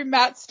Parker and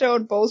Matt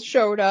Stone both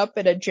showed up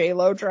in a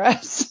J-Lo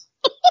dress.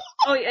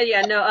 Oh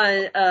yeah,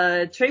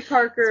 no. Trey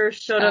Parker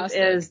showed up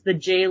as the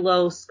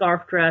J-Lo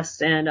scarf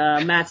dress, and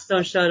Matt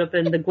Stone showed up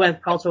in the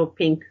Gwyneth Paltrow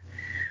pink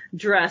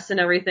dress and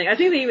everything. I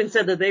think they even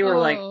said that they were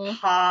like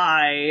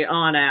high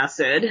on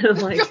acid.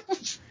 Like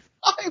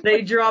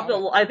they dropped.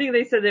 I think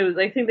they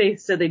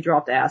said they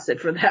dropped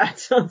acid for that.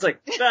 So it's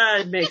like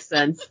that makes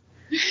sense.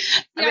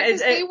 Yeah,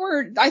 because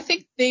I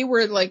think they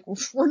were like,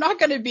 we're not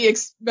going to be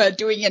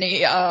doing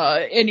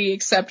any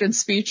acceptance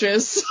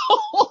speeches. So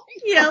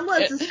yeah,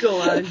 let's just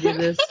go out and do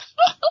this.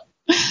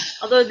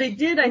 Although they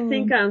did, I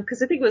think,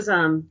 because I think it was,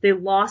 they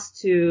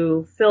lost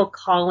to Phil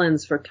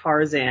Collins for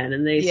Tarzan,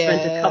 and they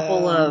spent a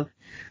couple of,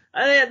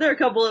 there are a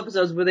couple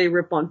episodes where they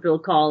rip on Phil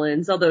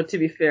Collins, although to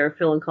be fair,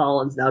 Phil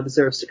Collins now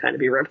deserves to kind of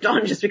be ripped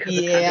on just because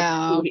of kind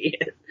of who he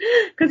is.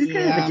 Because he's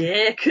kind of a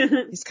dick.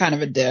 He's kind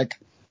of a dick.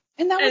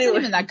 And that wasn't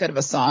even that good of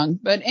a song.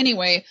 But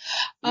anyway,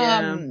 Beauty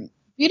and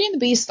the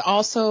Beast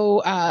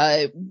also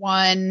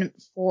won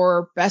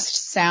for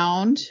Best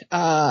Sound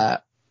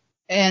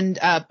and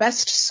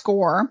Best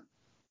Score.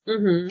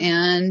 Mm-hmm.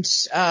 And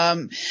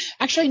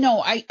actually,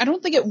 no, I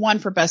don't think it won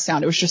for Best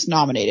Sound. It was just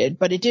nominated,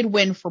 but it did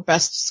win for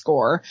Best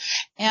Score.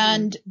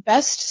 And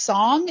Best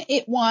Song,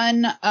 it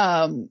won.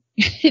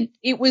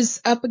 It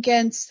was up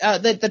against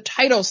the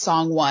title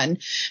song won,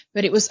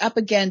 but it was up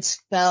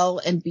against Belle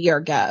and Be Our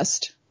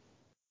Guest.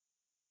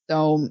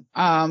 So,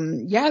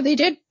 yeah, they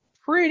did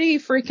pretty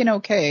freaking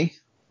okay.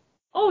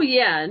 Oh,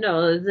 yeah,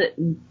 no,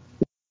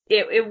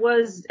 it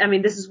was, I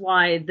mean, this is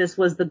why this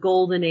was the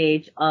golden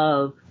age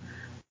of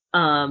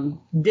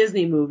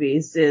Disney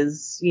movies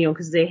is, you know,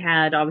 because they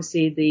had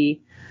obviously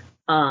the,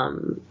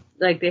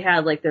 like they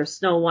had like their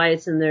Snow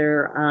Whites and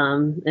their,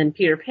 and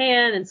Peter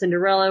Pan and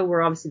Cinderella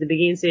were obviously the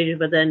beginning stages,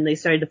 but then they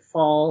started to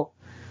fall.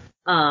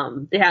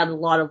 They had a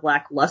lot of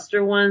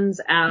lackluster ones,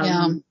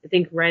 I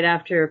think right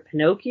after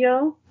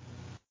Pinocchio.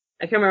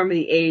 I can't remember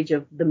the age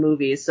of the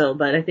movies,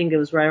 but I think it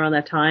was right around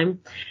that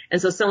time.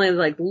 And so suddenly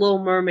like Little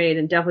Mermaid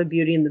and definitely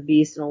Beauty and the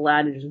Beast and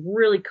Aladdin just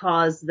really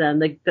caused them,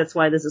 like, that's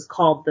why this is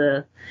called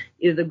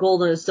either the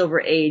golden or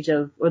silver age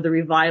or the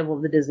revival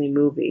of the Disney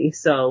movie.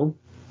 So.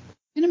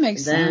 And it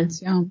makes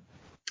sense, yeah.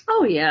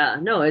 Oh yeah,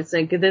 no, it's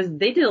like,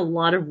 they did a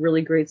lot of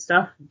really great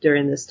stuff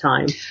during this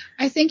time.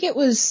 I think it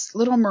was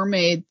Little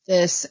Mermaid,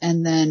 this,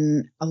 and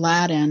then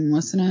Aladdin,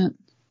 wasn't it?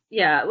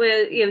 Yeah,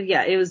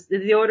 it was,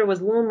 the order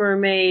was Little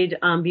Mermaid,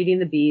 Beauty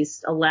and the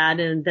Beast,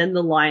 Aladdin, then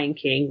The Lion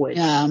King, which,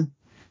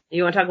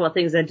 you want to talk about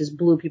things that just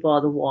blew people out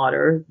of the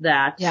water,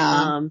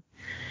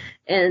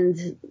 and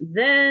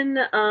then,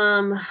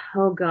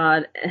 oh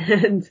god,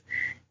 and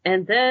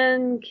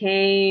then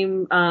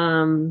came,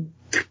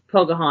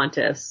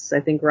 Pocahontas, I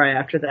think right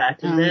after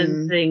that, and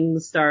then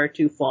things start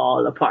to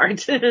fall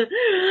apart.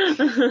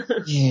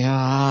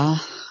 Yeah.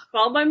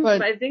 Followed by,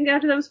 I think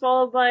after that was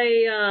followed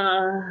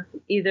by,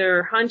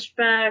 either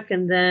Hunchback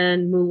and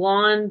then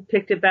Mulan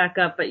picked it back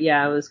up, but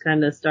yeah, it was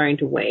kind of starting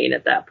to wane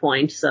at that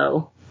point,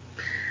 so.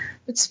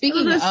 But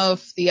speaking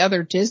of the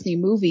other Disney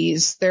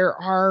movies, there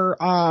are,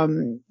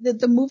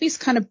 the movies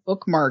kind of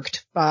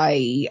bookmarked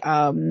by,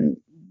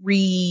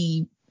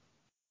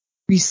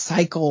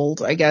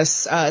 recycled, I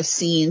guess,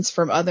 scenes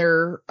from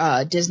other,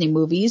 Disney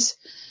movies.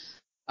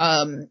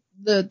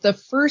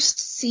 The first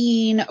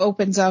scene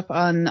opens up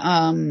on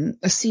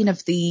a scene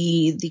of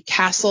the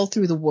castle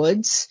through the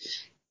woods,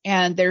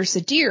 and there's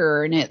a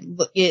deer, and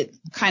it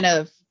kind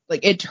of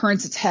like it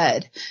turns its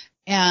head,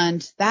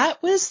 and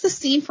that was the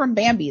scene from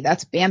Bambi.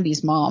 That's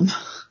Bambi's mom.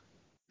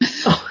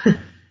 Oh.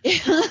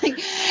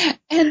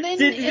 And then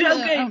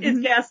it's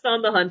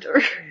Gaston the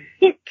Hunter.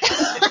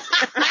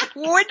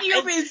 Wouldn't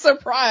you be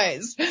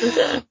surprised?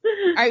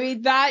 I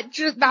mean,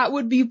 that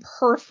would be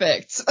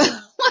perfect.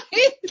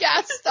 Like,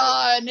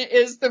 Gaston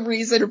is the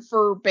reason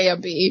for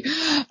Bambi.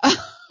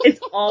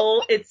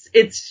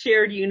 It's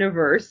shared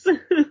universe.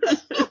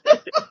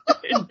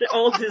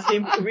 All Disney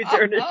movies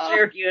are in a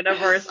shared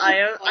universe. I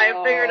have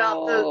figured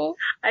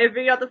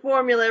out the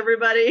formula,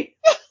 everybody.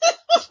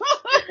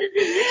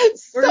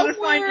 We're gonna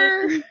find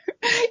it.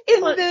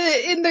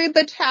 In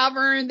the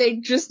tavern, they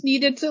just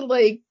needed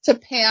to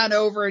pan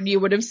over, and you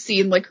would have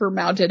seen like her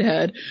mounted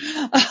head.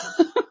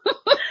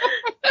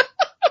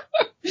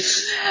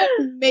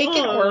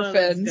 Making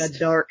orphans. Got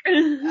dark.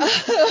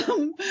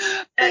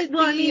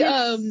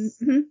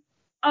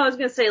 I was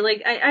gonna say,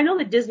 like, I know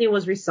that Disney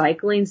was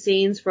recycling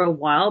scenes for a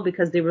while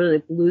because they were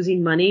like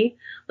losing money.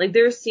 Like,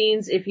 there are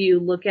scenes, if you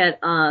look at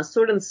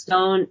Sword and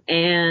Stone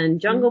and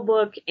Jungle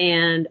Book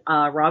and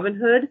Robin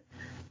Hood,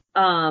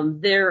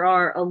 there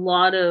are a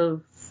lot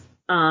of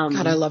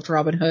God, I loved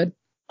Robin Hood.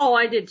 Oh,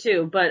 I did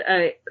too. But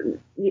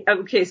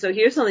okay, so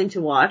here's something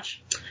to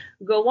watch.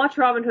 Go watch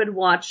Robin Hood.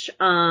 Watch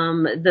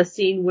the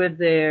scene where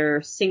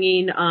they're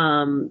singing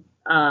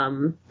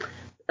the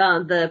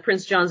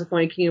Prince John's the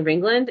Phony King of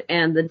England,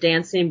 and the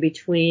dancing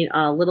between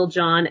Little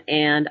John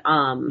and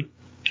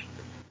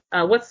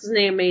what's his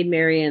name, Maid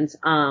Marian's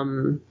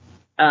Clucky.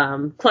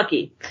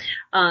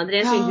 The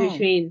dancing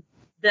between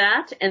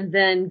That, and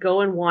then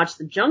go and watch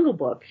The Jungle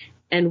Book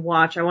and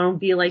watch I Want to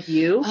Be Like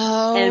You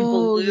and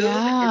Balloon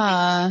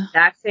and the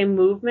exact same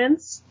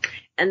movements.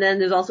 And then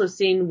there's also a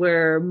scene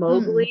where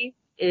Mowgli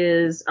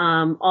is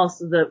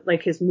also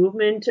his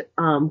movement,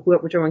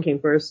 whichever one came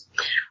first.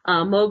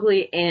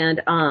 Mowgli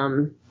and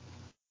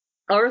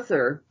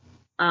Arthur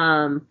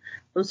from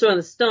Sword in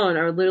the Stone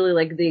are literally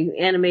like the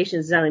animation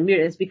is exactly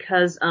muted. It's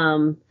because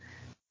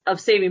of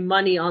saving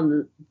money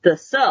on the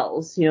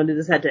cells. They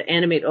just had to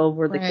animate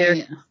over the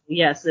characters.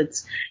 Yes,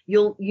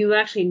 you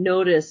actually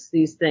notice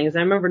these things. I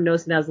remember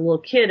noticing that as a little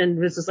kid and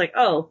was just like,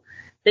 oh,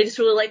 they just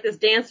really like this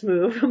dance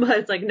move. But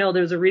it's like, no,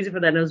 there's a reason for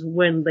that. And it was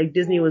when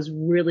Disney was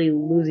really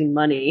losing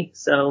money.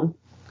 So.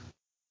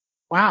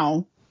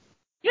 Wow.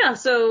 Yeah,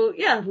 so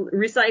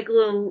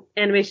recycle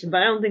animation,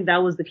 but I don't think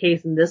that was the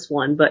case in this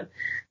one. But at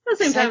the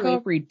same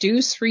time,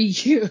 reduce,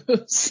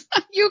 reuse.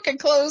 You can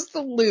close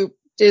the loop,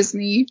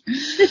 Disney.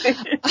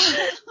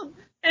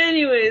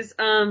 Anyways,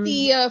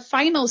 the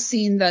final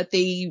scene that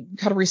they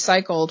kind of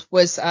recycled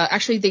was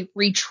actually they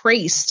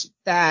retraced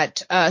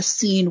that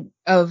scene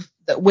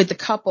with the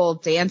couple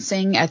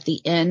dancing at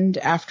the end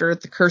after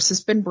the curse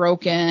has been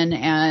broken,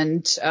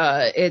 and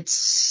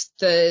it's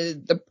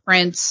the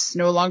prince,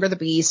 no longer the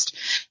beast,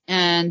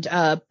 and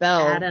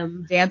Belle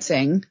Adam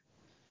dancing,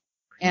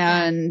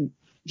 and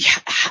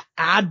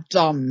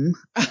Adam.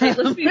 Hey,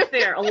 let's be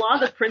fair. A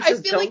lot of the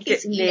princes don't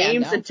get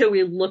names until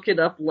we look it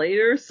up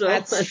later. So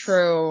that's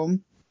true.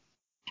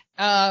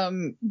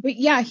 But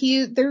yeah,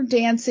 they're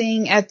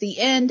dancing at the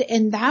end,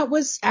 and that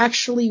was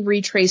actually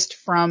retraced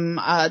from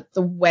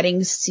the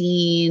wedding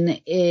scene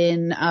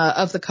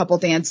of the couple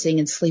dancing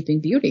in Sleeping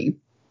Beauty.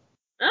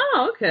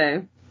 Oh,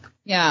 okay.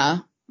 Yeah.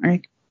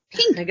 Like,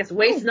 pink. I guess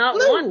waste not,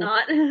 blue. want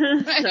not.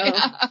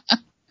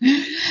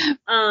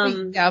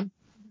 Yeah.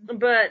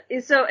 But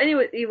so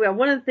anyway,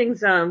 one of the things,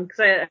 because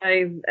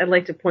I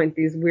like to point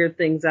these weird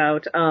things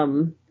out,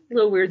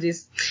 little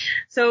weirdsies.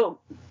 So.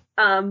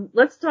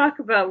 Let's talk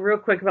real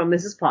quick about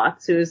Mrs.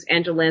 Potts, who is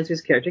Angela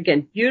Lansbury's character.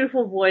 Again,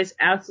 beautiful voice,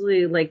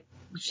 absolutely,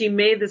 she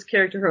made this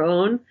character her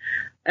own.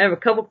 I have a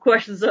couple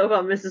questions, though,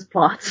 about Mrs.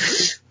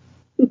 Potts.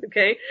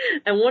 Okay?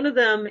 And one of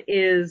them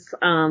is,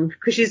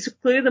 because she's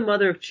clearly the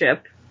mother of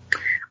Chip.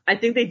 I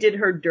think they did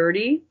her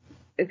dirty,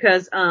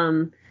 because,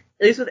 at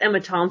least with Emma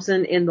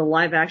Thompson in the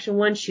live action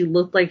one, she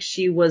looked like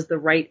she was the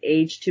right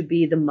age to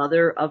be the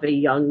mother of a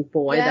young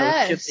boy that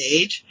was Chip's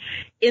age.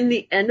 In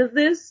the end of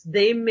this,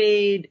 they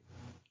made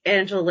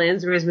Angela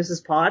Lansbury as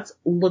Mrs. Potts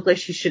look like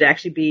she should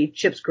actually be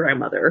Chip's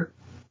grandmother.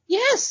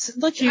 Yes,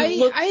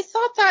 I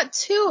thought that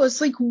too.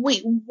 It's like,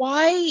 wait,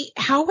 why?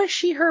 How is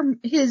she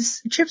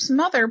his Chip's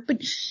mother?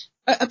 But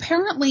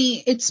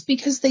apparently, it's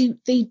because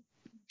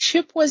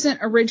Chip wasn't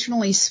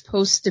originally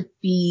supposed to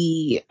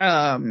be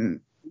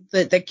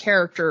the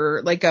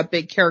character, like a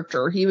big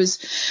character. He was,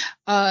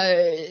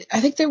 I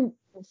think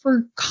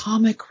for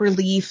comic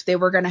relief, they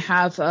were going to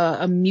have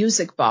a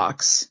music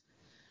box.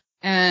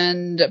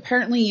 And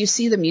apparently you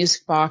see the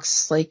music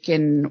box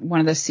in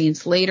one of the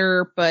scenes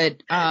later,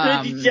 but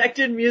the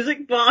dejected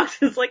music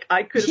box is like,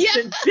 I could have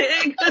been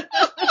big.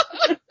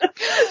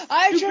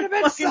 I should have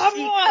been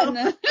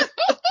someone.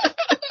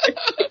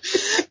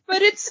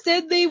 But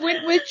instead they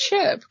went with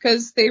Chip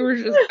because they were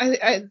just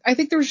I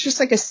think there was just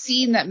a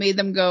scene that made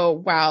them go,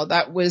 wow,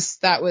 that was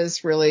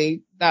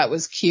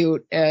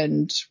cute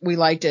and we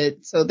liked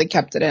it, so they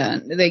kept it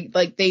in.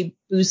 They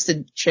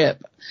boosted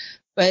Chip.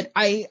 But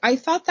I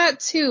thought that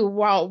too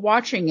while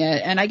watching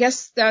it, and I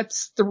guess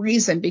that's the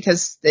reason,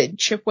 because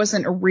Chip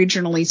wasn't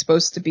originally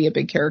supposed to be a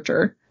big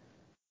character.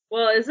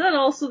 Well, is that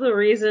also the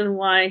reason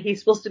why he's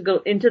supposed to go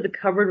into the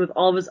cupboard with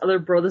all of his other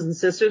brothers and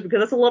sisters?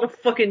 Because that's a lot of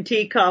fucking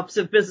teacups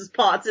if Mrs.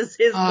 Potts is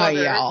his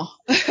mother. Yeah.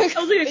 I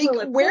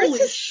was where's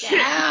his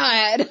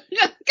dad?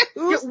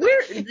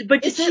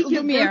 But did she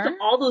give birth to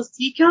all those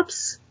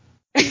teacups?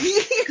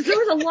 Because there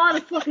was a lot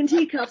of fucking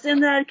teacups in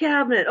that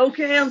cabinet.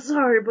 Okay, I'm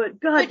sorry, but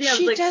goddamn,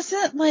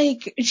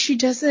 she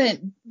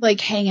doesn't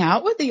hang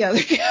out with the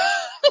other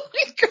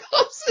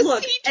girls.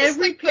 Look,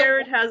 every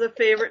parent has a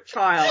favorite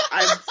child.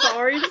 I'm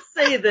sorry to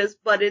say this,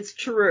 but it's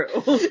true.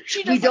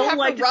 She doesn't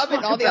have to rub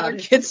in all the other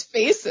kids'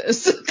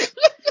 faces.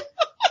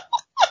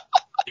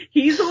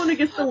 He's the one who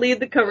gets to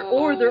lead the cover,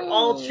 or they're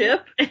all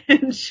Chip,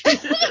 and she.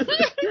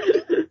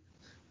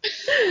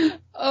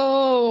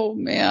 Oh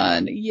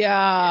man,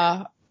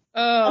 yeah.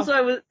 Also,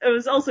 I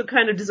was also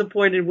kind of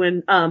disappointed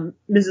when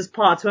Mrs.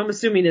 Potts, who I'm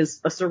assuming is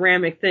a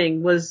ceramic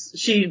thing,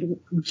 she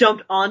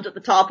jumped onto the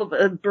top of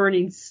a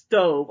burning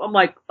stove. I'm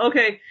like,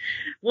 okay,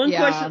 one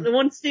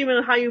statement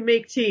on how you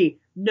make tea.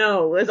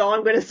 No, is all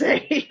I'm going to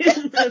say.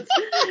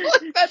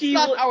 That's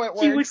not how it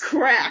works. She would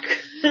crack.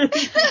 I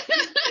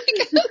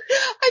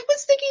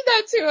was thinking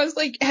that too. I was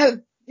like,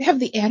 have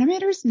the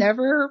animators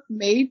never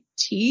made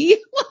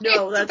tea?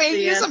 No, that's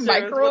the answer. A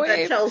microwave? What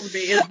that tells me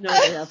is no,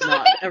 they have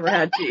not ever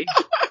had tea.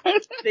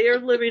 They are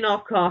living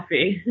off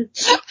coffee.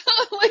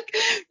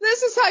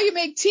 This is how you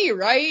make tea,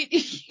 right?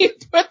 You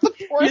put the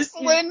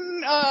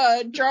porcelain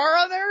jar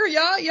on there.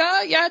 Yeah.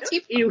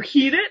 You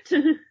heat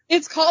it.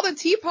 It's called a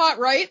teapot,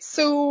 right?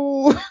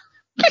 So.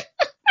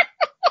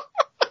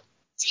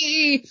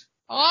 Hey,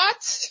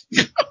 hot.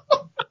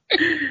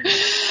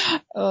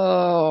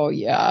 Oh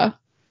yeah.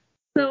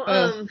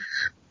 So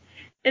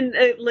and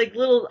like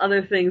little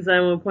other things that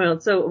I want to point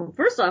out. So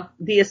first off,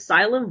 the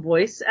Asylum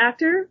voice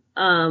actor,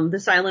 the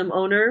Asylum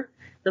owner,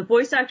 the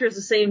voice actor is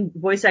the same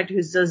voice actor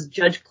who does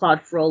Judge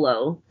Claude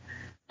Frollo.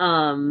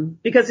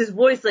 Because his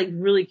voice like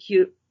really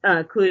cute,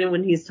 clued in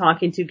when he's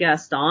talking to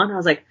Gaston. I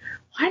was like,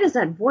 why does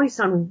that voice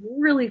sound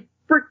really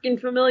freaking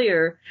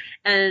familiar?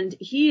 And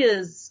he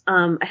is,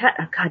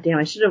 God damn,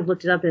 I should have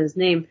looked it up in his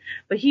name,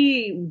 but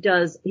he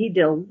did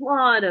a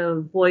lot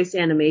of voice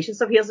animation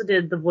stuff. He also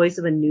did the voice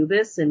of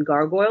Anubis in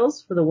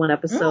Gargoyles for the one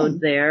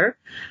episode there.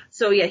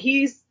 So yeah,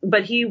 he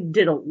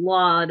did a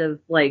lot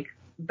of like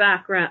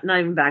background, not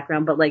even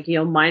background, but like,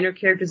 minor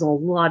characters, a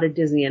lot of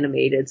Disney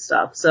animated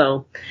stuff.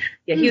 So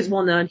yeah, he was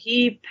well known.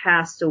 He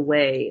passed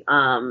away,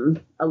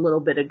 a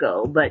little bit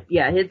ago, but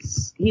yeah,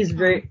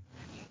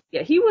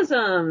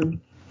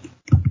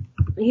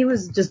 he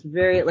was just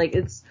very, like,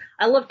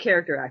 I love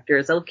character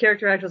actors. I love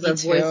character actors. I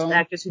love voice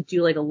actors who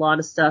do like a lot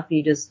of stuff.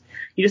 You just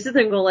sit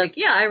there and go like,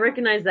 yeah, I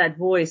recognize that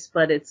voice,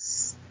 but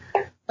it's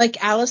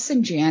like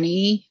Allison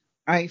Janney.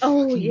 I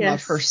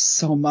love her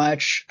so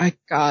much.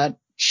 God,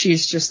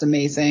 she's just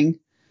amazing.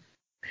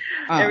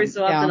 Every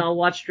so often I'll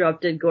watch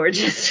Drop Dead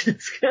Gorgeous.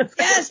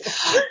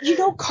 Yes!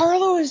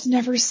 Carlo has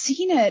never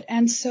seen it,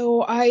 and so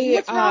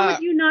What's wrong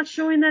with you not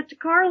showing that to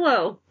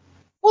Carlo?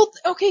 Well,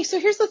 okay, so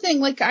here's the thing.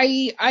 Like,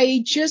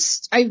 I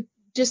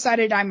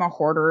decided I'm a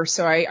hoarder,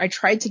 so I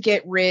tried to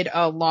get rid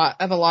of a lot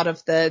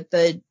of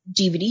the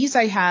DVDs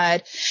I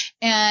had,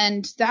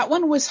 and that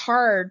one was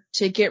hard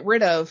to get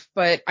rid of,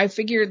 but I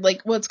figured,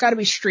 like, well, it's got to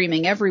be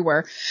streaming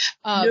everywhere.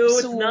 No,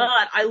 it's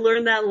not. I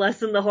learned that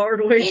lesson the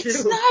hard way, too.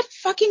 It's not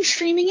fucking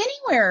streaming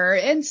anywhere.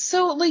 And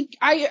so, like,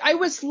 I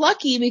was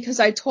lucky because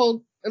I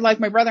told,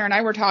 like, my brother and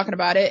I were talking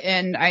about it,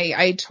 and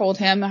I told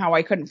him how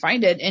I couldn't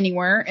find it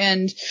anywhere,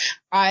 and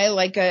I,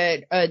 like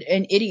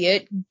an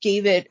idiot,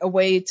 gave it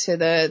away to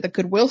the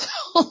Goodwill.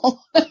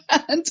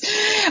 And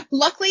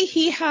luckily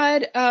he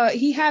had a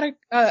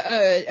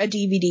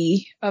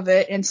DVD of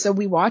it, and so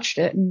we watched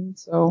it, and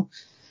so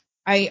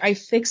I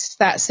fixed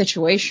that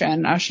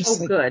situation. I was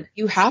just good.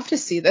 You have to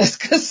see this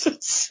because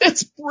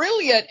it's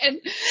brilliant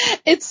and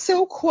it's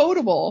so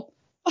quotable.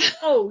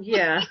 Oh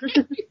yeah.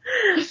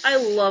 I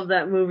love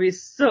that movie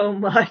so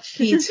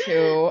much. Me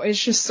too.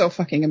 It's just so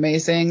fucking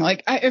amazing.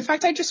 Like, in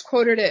fact, I just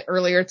quoted it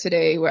earlier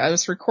today where I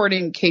was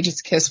recording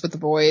Cage's Kiss with the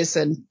boys,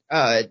 and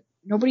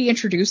nobody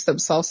introduced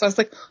themselves. So I was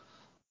like,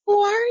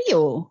 who are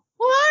you?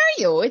 Who are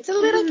you? It's a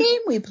little game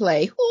we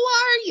play. Who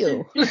are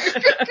you?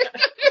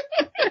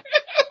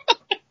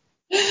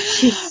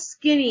 She's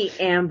skinny,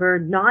 Amber,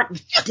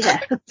 not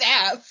deaf.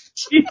 Deaf.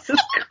 Jesus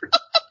Christ.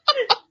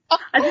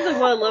 I think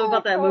what I love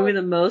about that movie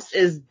the most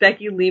is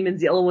Becky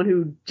Lehman's the only one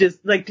who just,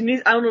 like,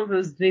 Denise, I don't know if it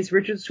was Denise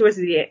Richards' choice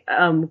or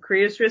the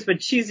creator's choice,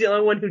 but she's the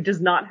only one who does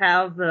not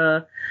have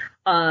the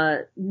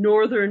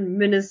northern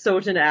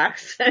Minnesotan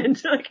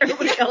accent like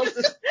everybody else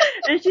is.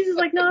 And she's just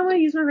like, no, I want to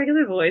use my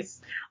regular voice.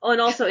 Oh,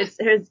 and also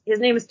his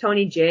name is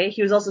Tony Jay.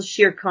 He was also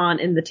Shere Khan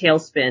in the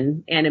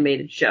Tailspin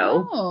animated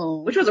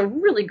show, which was a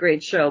really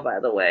great show, by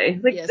the way.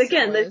 Like, yes,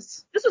 again,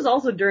 this was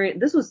also during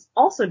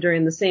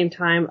the same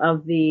time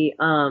of the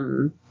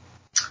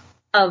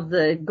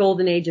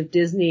golden age of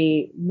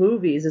Disney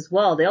movies as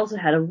well. They also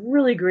had a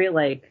really great,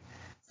 like,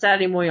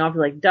 Saturday morning offer,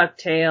 like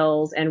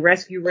DuckTales and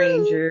Rescue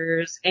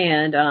Rangers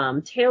and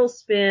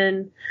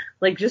Tailspin.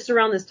 Like, just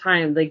around this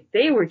time, like,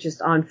 they were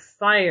just on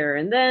fire.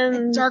 And then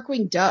and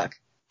Darkwing Duck.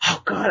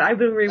 Oh God, I've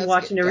been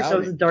rewatching every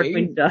episode of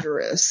Darkwing Duck.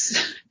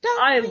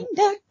 Darkwing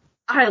Duck.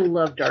 I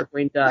love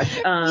Darkwing Duck.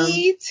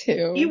 Me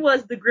too. He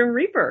was the Grim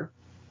Reaper.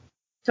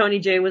 Tony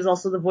Jay was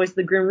also the voice of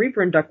the Grim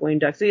Reaper in Darkwing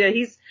Duck. So yeah,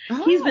 he's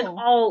been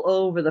all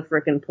over the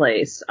frickin'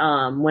 place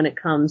when it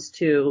comes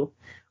to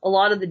a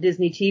lot of the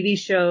Disney TV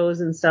shows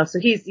and stuff. So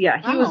he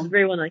was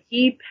very well known.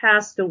 He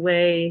passed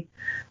away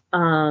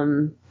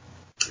in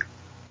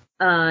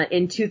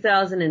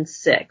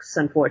 2006,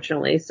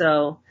 unfortunately.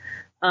 So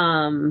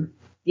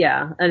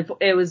yeah, and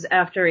it was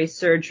after a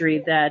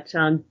surgery that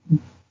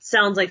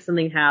sounds like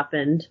something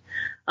happened.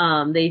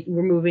 They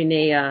were removing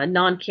a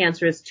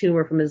non-cancerous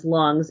tumor from his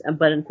lungs,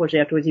 but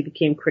unfortunately afterwards he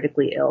became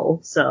critically ill.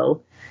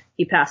 So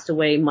he passed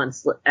away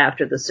months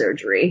after the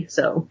surgery.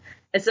 So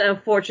it's an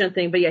unfortunate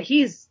thing. But yeah,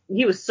 he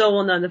was so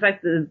well known. The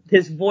fact that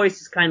his voice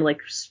is kind of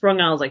like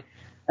sprung out, I was like,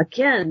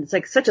 again, it's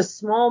like such a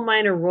small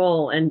minor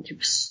role and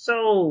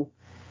so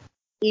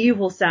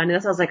evil sounding.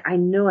 That's why I was like, I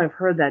know I've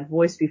heard that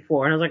voice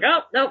before. And I was like,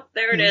 oh, nope,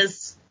 there it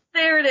is.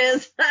 There it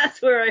is.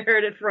 That's where I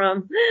heard it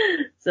from.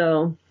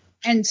 So.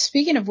 And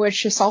speaking of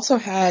which, this also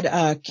had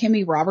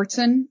Kimmy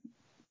Robertson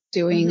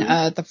doing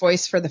the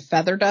voice for the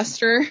Feather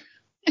Duster.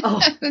 Oh.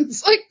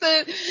 It's like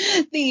the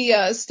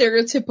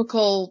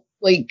stereotypical,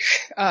 like,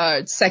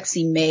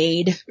 sexy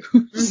maid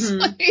who's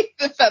like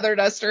the Feather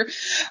Duster.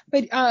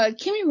 But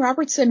Kimmy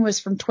Robertson was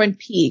from Twin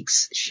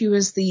Peaks. She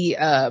was the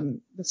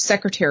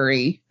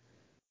secretary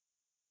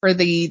for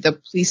the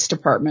police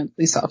department,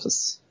 police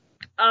office.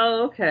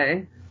 Oh,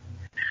 okay.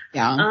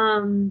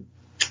 Yeah.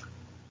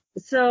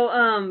 So,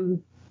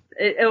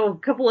 a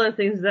couple other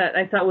things that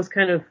I thought was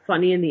kind of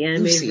funny in the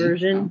animated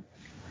version.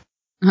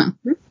 Oh.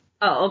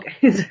 Oh,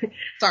 okay.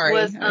 Sorry.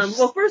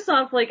 Well, first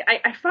off, like,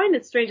 I find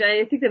it strange.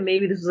 I think that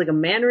maybe this was like a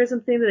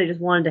mannerism thing that they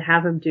just wanted to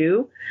have him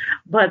do.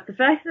 But the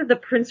fact that the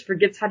prince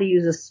forgets how to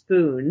use a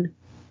spoon.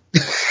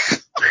 Yeah.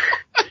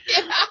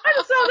 I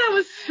just thought that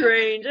was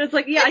strange. It's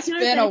like, yeah, it's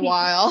been a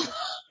while.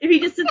 If he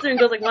just sits there and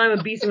goes like, well, I'm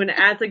a beast, I'm going to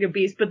act like a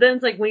beast. But then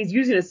it's like, when he's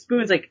using a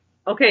spoon, it's like,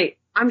 okay,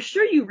 I'm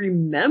sure you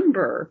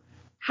remember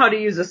how to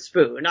use a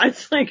spoon.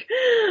 It's like,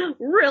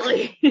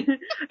 really?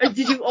 Did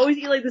you always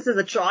eat like this as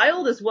a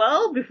child as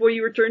well before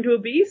you returned to a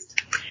beast?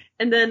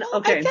 And then,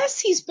 okay. I guess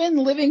he's been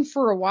living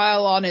for a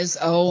while on his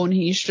own.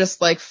 He's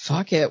just like,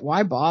 fuck it,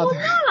 why bother?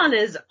 Well, not on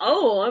his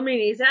own. I mean,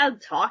 he's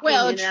had talking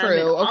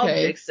true, okay.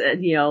 objects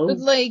and, you know. But,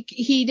 like,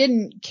 he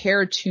didn't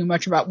care too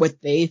much about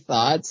what they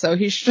thought, so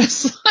he's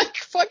just like,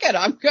 fuck it,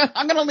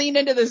 I'm gonna lean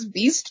into this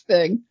beast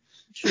thing.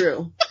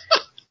 True.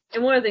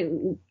 And one other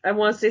thing, I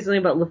want to say something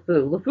about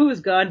LeFou. LeFou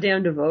is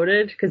goddamn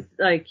devoted, because,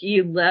 like,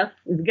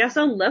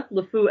 Gaston left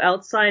LeFou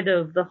outside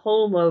of the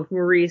home of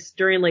Maurice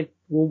during, like,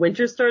 when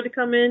winter started to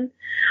come in.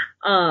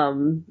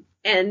 And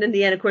in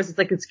the end, of course, it's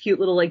like this cute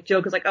little, like,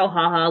 joke. It's like, oh,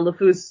 haha,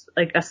 LeFou's,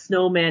 like, a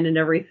snowman and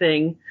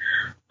everything.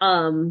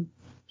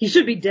 He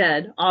should be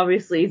dead,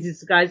 obviously. He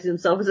disguises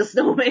himself as a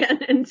snowman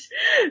and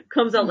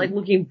comes out, like,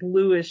 looking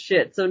blue as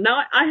shit. So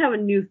now I have a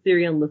new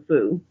theory on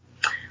LeFou.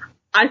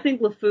 I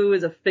think LeFou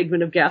is a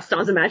figment of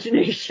Gaston's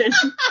imagination.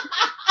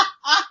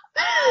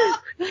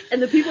 And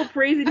the people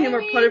praising him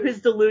are part of his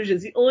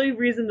delusions. The only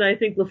reason that I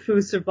think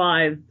LeFou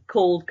survived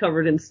cold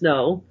covered in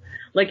snow.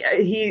 Like,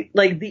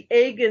 the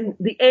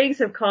eggs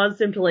have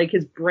caused him to, like,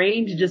 his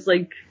brain to just,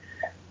 like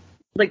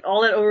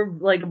all that over,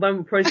 like,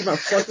 I'm praising about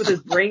fuck with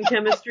his brain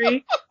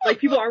chemistry. Like,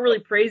 people aren't really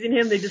praising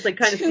him. They just, like,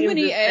 kind of see him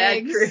as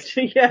bad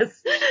creature.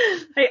 Yes.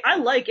 Hey, I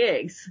like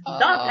eggs. Not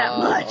that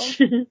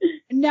much.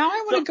 Now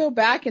I want to go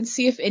back and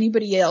see if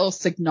anybody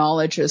else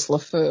acknowledges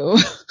LeFou.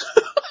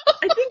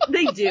 I think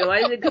they do.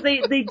 Because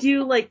they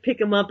do, like,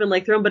 pick him up and,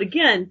 like, throw him. But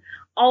again,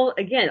 all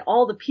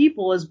the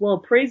people as well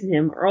praising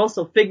him are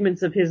also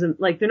figments of his,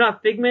 like, they're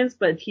not figments,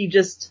 but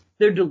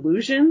they're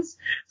delusions.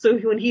 So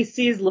when he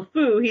sees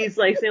LeFou, he's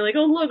like saying like,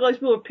 oh look, all these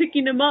people are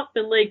picking him up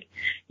and like,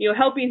 you know,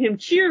 helping him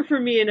cheer for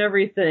me and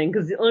everything.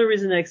 Because the only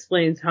reason that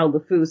explains how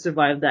LeFou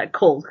survived that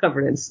cold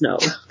covered in snow.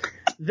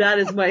 That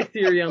is my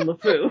theory on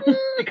LeFou.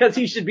 Because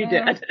he should be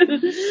dead.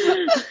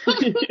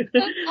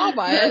 I'll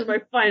buy it. That is my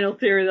final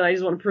theory that I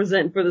just want to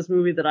present for this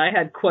movie that I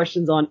had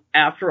questions on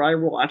after I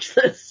watched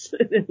this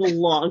in a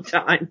long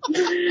time.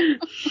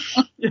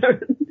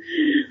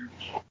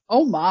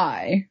 Oh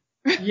my.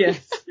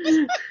 Yes.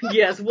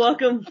 Yes.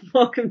 Welcome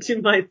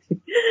to my.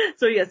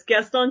 So yes,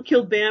 Gaston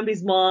killed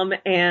Bambi's mom,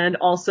 and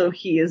also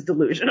he is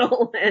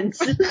delusional. And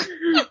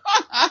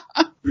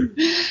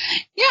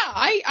yeah,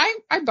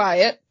 I buy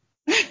it.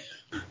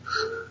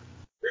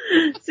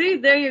 See,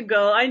 there you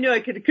go. I knew I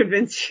could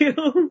convince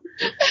you.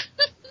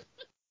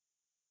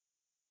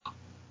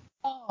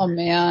 Oh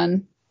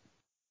man.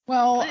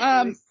 Well,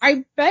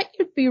 I bet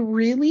you'd be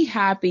really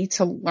happy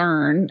to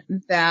learn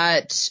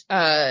that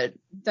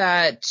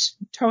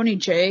Tony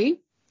J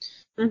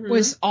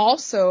was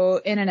also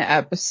in an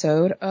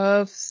episode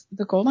of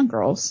The Golden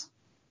Girls.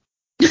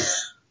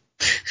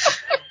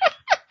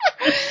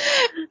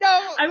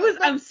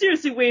 I'm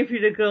seriously waiting for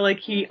you to go like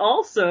he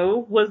also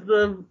was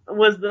the.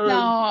 No,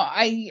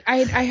 I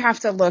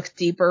have to look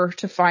deeper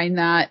to find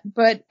that,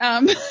 but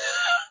but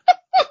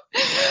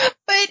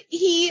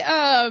he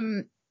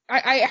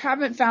I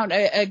haven't found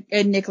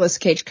a Nicolas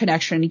Cage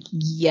connection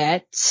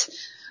yet,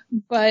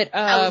 but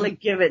I was like,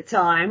 give it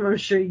time. I'm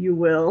sure you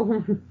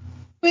will.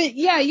 But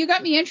yeah, you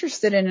got me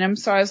interested in him,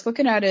 so I was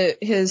looking at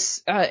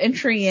his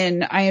entry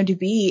in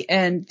IMDb,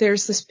 and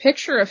there's this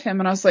picture of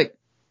him, and I was like,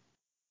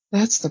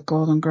 that's the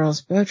Golden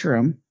Girls'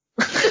 bedroom.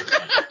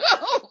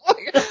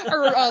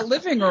 Or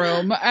living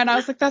room, and I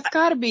was like, that's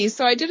gotta be.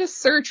 So I did a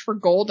search for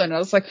Golden. I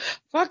was like,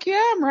 fuck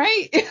yeah, I'm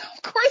right.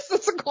 Of course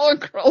it's a Golden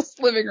Girls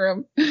living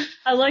room.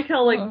 I like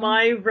how like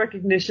my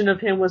recognition of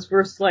him was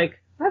first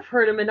like, I've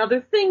heard him in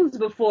other things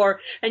before,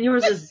 and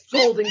yours is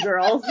Golden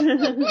Girls.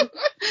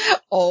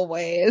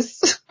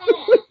 Always.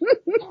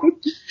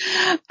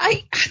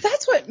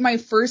 That's what my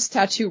first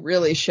tattoo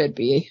really should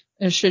be.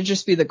 It should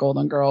just be the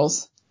Golden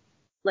Girls.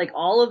 Like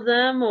all of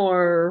them,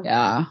 or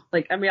yeah.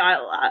 Like, I mean,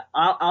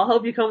 I'll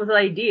help you come with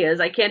ideas.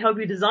 I can't help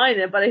you design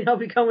it, but I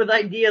help you come with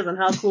ideas on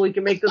how cool we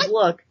can make this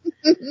look.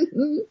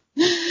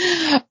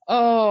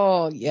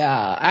 Oh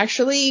yeah.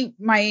 Actually,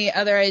 my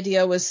other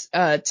idea was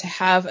to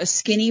have a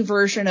skinny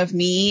version of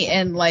me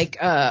in like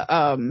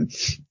a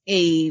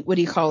what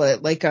do you call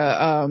it? Like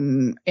a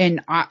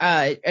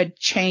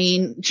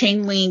chain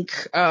link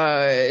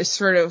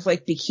sort of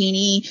like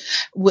bikini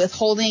with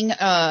holding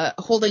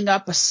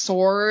up a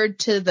sword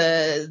to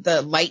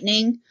the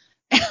lightning.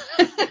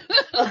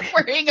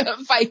 Wearing a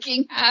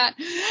Viking hat.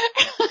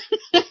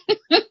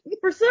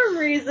 For some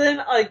reason,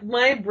 like,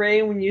 my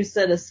brain, when you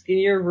said a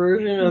skinnier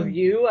version of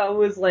you, I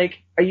was like,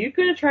 are you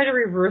going to try to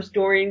reverse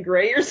Dorian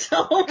Gray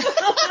yourself?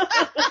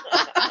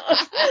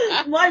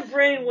 My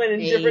brain went in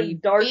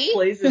different dark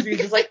places. You're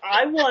just like,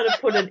 I want to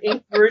put an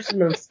ink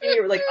version of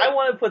skinnier. Like, I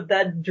want to put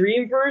that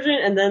dream version,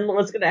 and then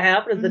what's going to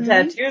happen is the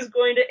tattoo is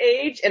going to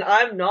age, and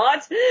I'm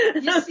not.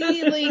 You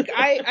see, like,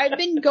 I've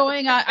been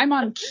going on, I'm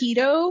on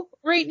keto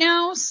right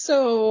now,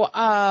 so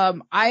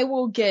I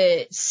will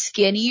get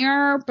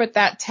skinnier, but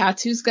that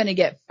tattoo's going to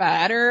get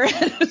fatter,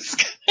 and it's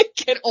going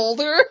to get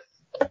older.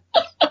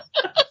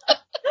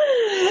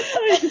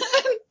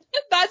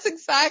 That's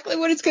exactly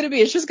what it's going to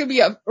be. It's just going to be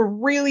a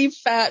really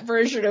fat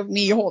version of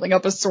me holding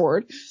up a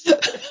sword.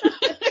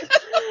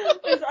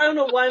 I don't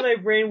know why my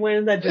brain went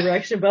in that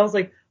direction, but I was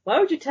like, why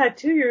would you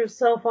tattoo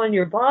yourself on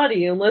your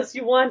body unless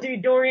you want to be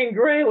Dorian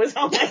Gray? Was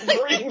how my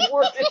brain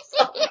worked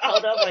itself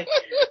out. I'm like,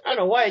 I don't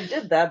know why I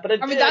did that, but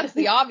I mean, that's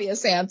the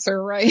obvious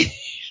answer, right?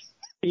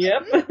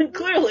 Yep,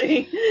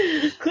 clearly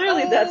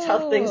that's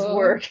how things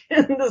work.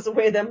 This is the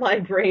way that my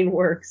brain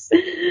works.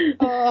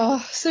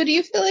 So do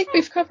you feel like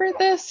we've covered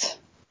this?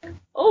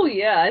 Oh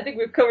yeah, I think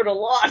we've covered a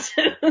lot.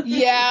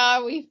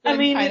 Yeah, we've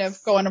been kind of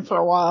going for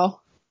a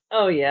while.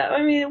 Oh yeah,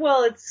 I mean,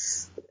 well,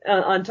 it's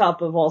on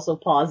top of also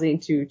pausing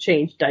to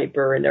change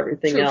diaper and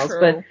everything else. True.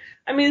 But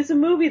I mean, it's a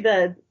movie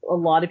that a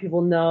lot of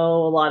people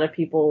know, a lot of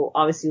people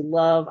obviously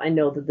love. I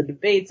know that the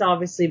debates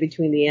obviously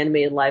between the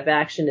animated and live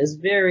action is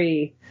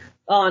very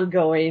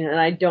ongoing, and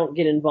I don't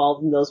get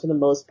involved in those for the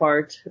most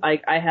part. I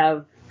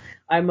have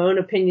my own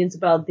opinions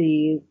about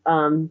the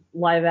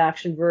live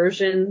action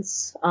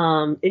versions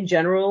in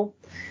general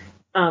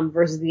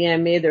versus the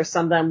anime. There's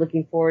some that I'm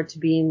looking forward to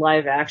being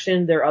live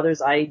action. There are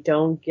others I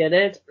don't get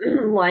it.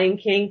 Lion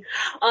King.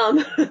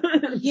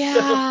 Yeah.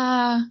 So,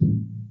 I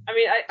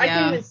mean, I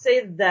can even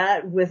say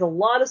that with a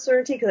lot of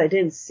certainty because I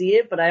didn't see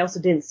it, but I also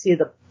didn't see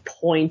the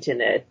point in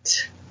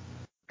it.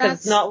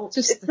 It's not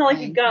like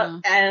you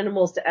got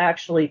animals to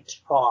actually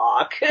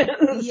talk.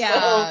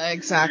 Yeah,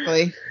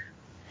 exactly.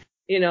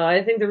 You know,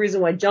 I think the reason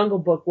why Jungle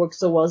Book works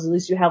so well is at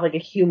least you have like a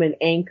human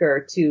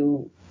anchor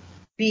to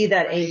be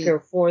that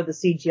anchor for the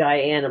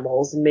CGI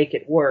animals and make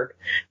it work.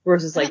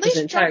 Versus like at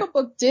least Jungle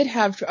Book did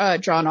have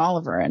John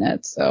Oliver in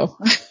it, so.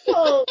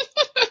 Well,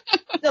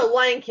 no,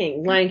 Lion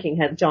King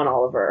had John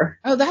Oliver.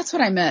 Oh, that's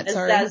what I meant. And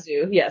sorry.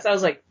 Zazu, yes. I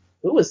was like,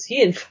 who was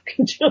he in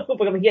fucking Jungle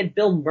Book? I mean, he had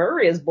Bill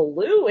Murray as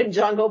Baloo in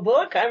Jungle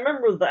Book. I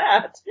remember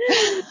that.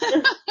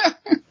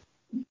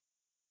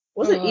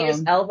 Wasn't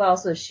Idris Elba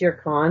also Shere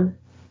Khan?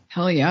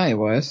 Hell yeah, it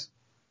was.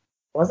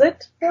 Was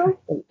it, though?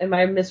 Am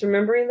I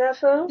misremembering that,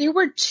 though? There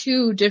were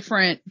 2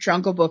 different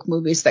Jungle Book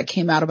movies that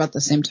came out about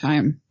the same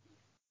time.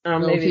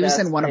 Maybe he was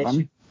in one of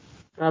them.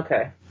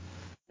 Okay.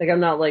 Like, I'm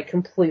not, like,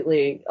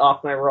 completely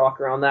off my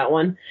rocker on that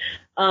one.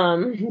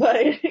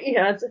 But,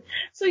 yeah,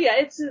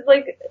 it's,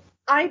 like,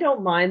 I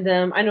don't mind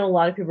them. I know a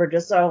lot of people are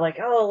just sort of like,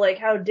 oh, like,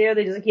 how dare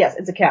they? Just like, yes,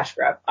 it's a cash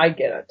grab. I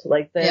get it.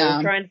 Like,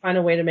 they're trying to find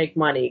a way to make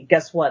money.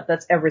 Guess what?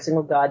 That's every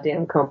single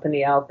goddamn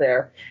company out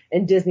there.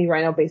 And Disney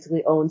right now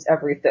basically owns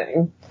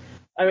everything.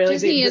 I mean,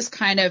 Disney is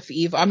kind of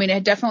evil. I mean,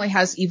 it definitely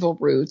has evil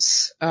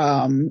roots,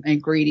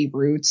 and greedy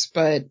roots,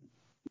 but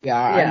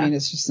I mean,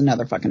 it's just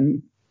another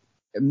fucking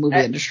movie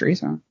industry,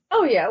 so.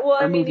 Oh yeah, well,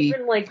 I mean,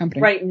 even like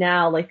company. Right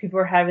now, like people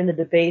are having the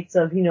debates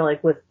of, you know,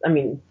 like with, I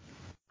mean,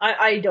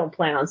 I don't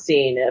plan on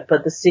seeing it,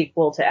 but the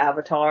sequel to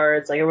Avatar,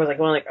 it's like everyone's like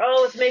going like,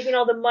 oh, it's making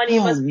all the money, it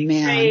must be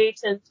great,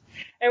 and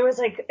everyone's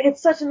like,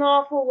 it's such an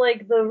awful,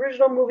 like the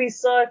original movies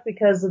suck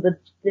because of the,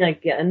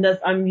 like, yeah, and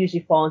I'm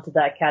usually fall into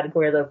that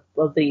category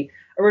of the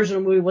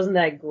original movie wasn't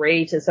that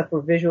great, except for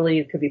visually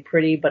it could be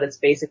pretty, but it's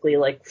basically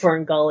like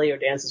Fern Gully or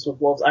Dances with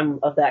Wolves. I'm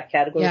of that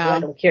category, so I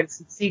don't care to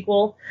see the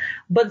sequel.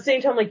 But at the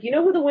same time, like, you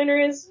know who the winner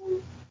is?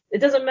 It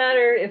doesn't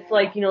matter if,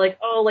 like, you know, like,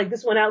 oh, like,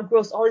 this one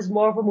outgrossed all these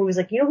Marvel movies.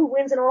 Like, you know who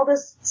wins in all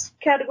this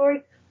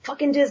category?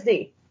 Fucking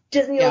Disney.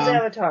 Disney owns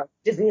Avatar.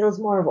 Disney owns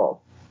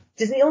Marvel.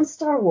 Disney owns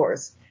Star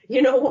Wars.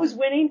 You know who's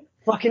winning?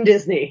 Fucking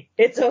Disney.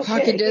 It's okay.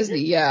 Fucking Disney,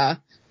 yeah.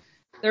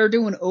 They're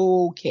doing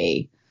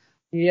okay.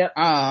 Yep.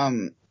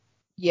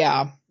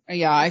 Yeah,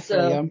 I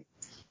feel you.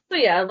 So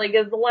yeah, like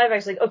the live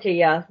action, like, okay,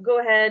 yeah,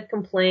 go ahead,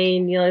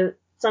 complain, you know,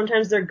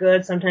 sometimes they're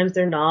good, sometimes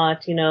they're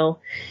not, you know.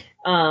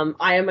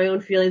 I have my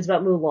own feelings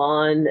about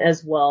Mulan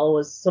as well,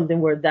 was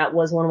something where that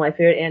was one of my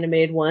favorite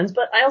animated ones,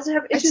 but I also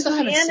have issues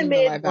with the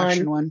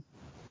animated one.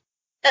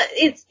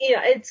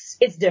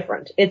 It's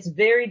different. It's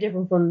very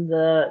different from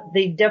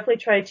they definitely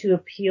try to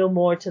appeal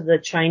more to the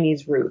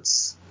Chinese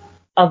roots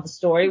of the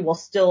story while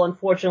still,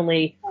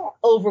 unfortunately,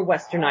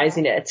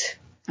 over-westernizing it.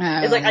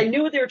 It's like, I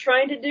knew what they were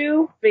trying to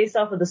do based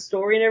off of the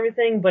story and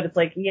everything, but it's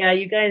like, yeah,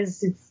 you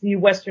guys, you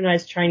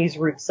westernized Chinese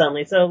roots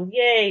suddenly, so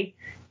yay,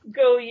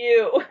 go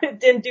you. It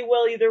didn't do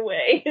well either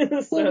way.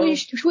 So. Well,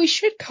 we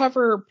should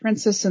cover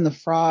Princess and the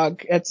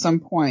Frog at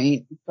some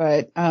point,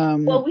 but,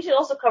 Well, we should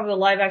also cover the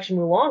live action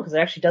Mulan, because it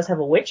actually does have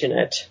a witch in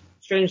it,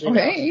 strangely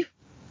enough.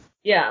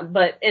 Yeah,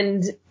 but,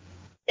 and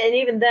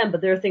even then,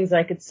 but there are things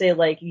I could say,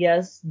 like,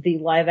 yes, the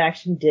live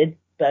action did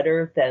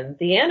better than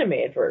the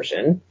animated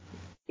version.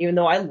 even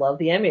though I love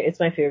the anime, it's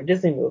my favorite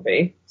Disney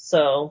movie.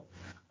 So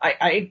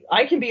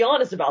I can be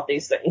honest about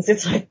these things.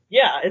 It's like,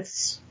 yeah,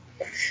 it's,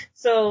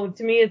 so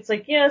to me, it's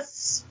like,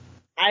 yes,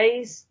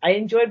 I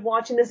enjoyed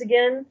watching this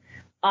again.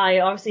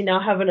 I obviously now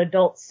have an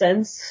adult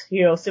sense,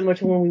 you know, similar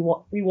to when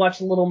we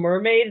watched Little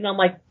Mermaid, and I'm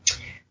like,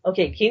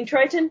 okay, King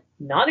Triton,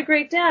 not a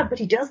great dad, but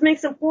he does make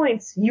some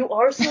points. You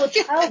are still a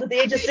child at the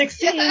age of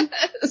 16.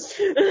 Yes.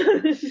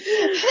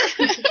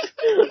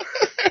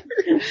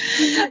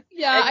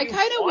 Yeah, I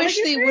kind of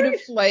wish they would have,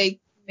 like,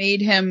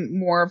 made him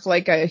more of,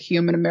 like, a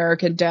human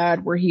American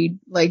dad, where he,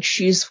 like,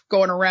 she's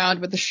going around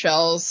with the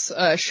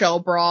shell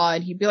bra,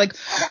 and he'd be like,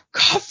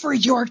 cover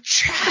your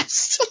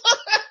chest.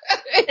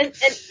 and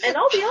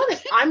I'll be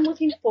honest, I'm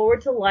looking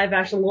forward to live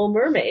action Little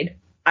Mermaid.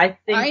 I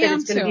think that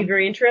it's going to be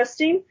very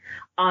interesting.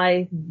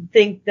 I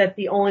think that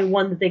the only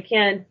one that they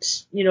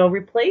can't, you know,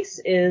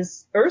 replace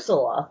is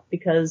Ursula,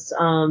 because,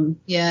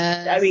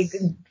 yes. I mean,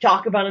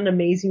 talk about an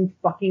amazing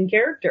fucking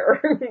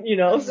character, you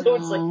know, so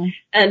it's like,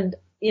 and,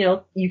 you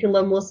know, you can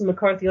love Melissa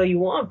McCarthy all you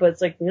want, but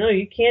it's like, no,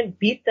 you can't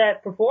beat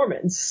that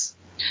performance.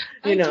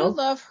 You know? I do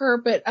love her,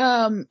 but,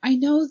 I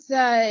know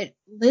that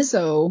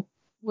Lizzo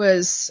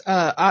was,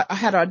 I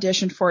had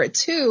auditioned for it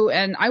too,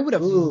 and I would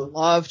have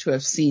loved to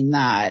have seen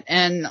that.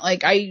 And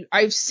like,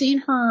 I've seen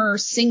her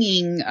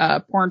singing,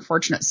 Poor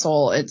Unfortunate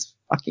Soul. It's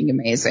fucking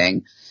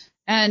amazing.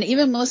 And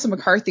even Melissa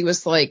McCarthy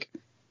was like,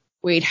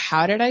 wait,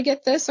 how did I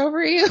get this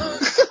over you?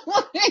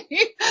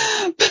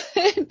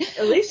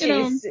 At least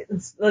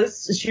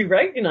she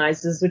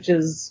recognizes, which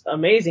is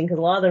amazing, because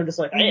a lot of them are just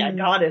like, hey, I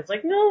got it. It's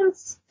like, no,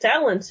 it's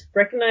talent.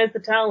 Recognize the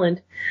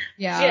talent.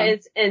 Yeah.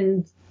 It's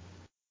going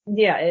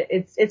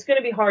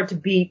to be hard to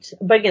beat,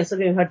 but again, it's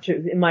going to be hard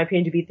to, in my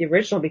opinion, to beat the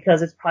original,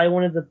 because it's probably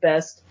one of the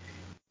best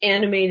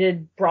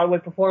animated Broadway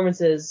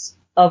performances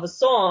of a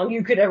song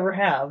you could ever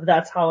have.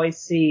 That's how I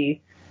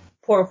see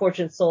Poor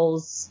Unfortunate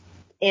Soul's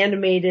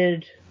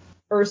animated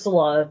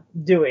Ursula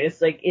do it.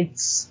 It's like,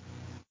 it's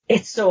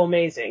so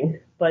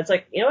amazing. But it's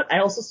like, you know what? I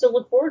also still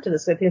look forward to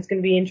this. I think it's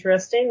going to be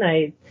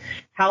interesting.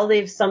 How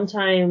they've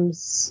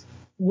sometimes,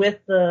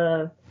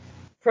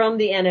 from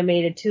the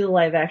animated to the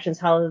live actions,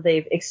 how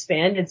they've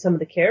expanded some of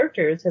the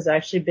characters has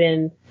actually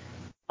been,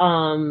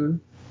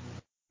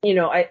 you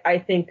know,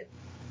 I think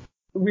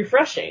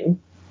refreshing.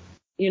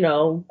 You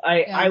know,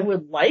 I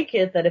would like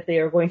it that if they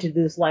are going to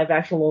do this live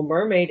action Little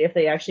Mermaid, if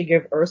they actually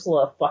give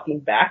Ursula a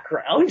fucking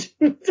background.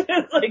 It's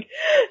like,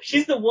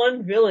 she's the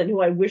one villain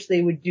who I wish they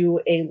would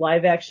do a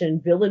live action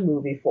villain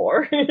movie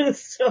for.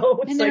 So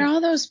it's, and there are all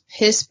those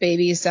piss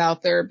babies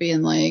out there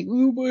being like,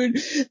 oh, but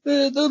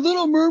the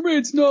Little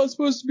Mermaid's not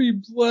supposed to be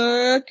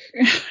black.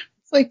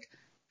 It's like,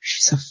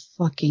 she's a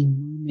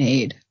fucking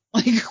mermaid.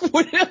 Like,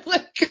 what?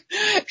 Like,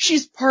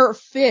 she's part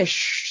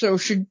fish, so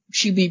should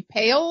she be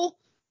pale?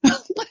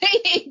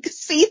 Like,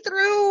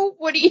 see-through?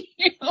 What do you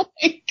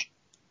like?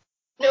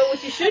 No,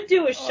 what you should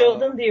do is show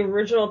them the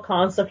original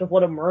concept of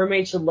what a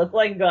mermaid should look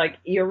like, and go like,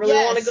 you really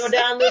want to go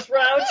down this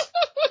route?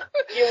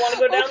 You want to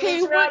go down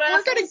this route?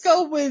 We're gonna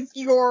go with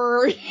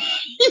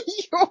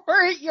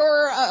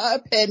your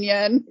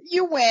opinion.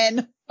 You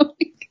win.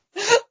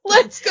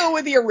 Let's go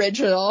with the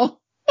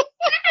original.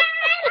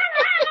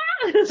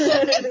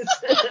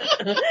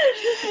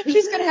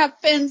 She's gonna have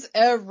fins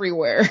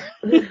everywhere.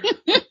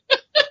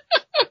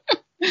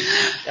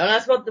 Don't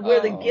ask about where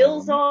the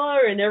gills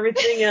are and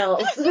everything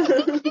else.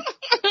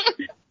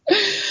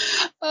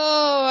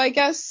 Oh, I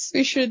guess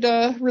we should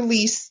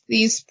release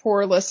these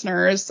poor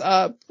listeners.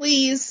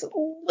 Please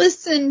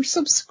listen,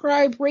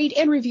 subscribe, rate,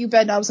 and review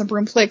Bedknobs and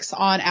Broomsticks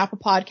on Apple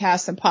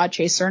Podcasts and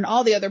Podchaser and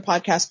all the other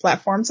podcast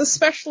platforms,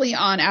 especially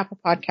on Apple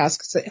Podcasts,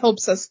 because it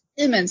helps us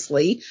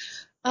immensely.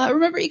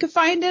 Remember, you can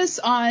find us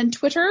on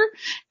Twitter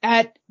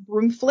at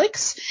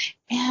Broomflix,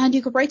 and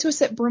you can write to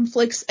us at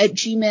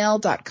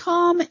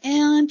broomflix@gmail.com,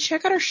 and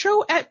check out our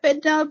show at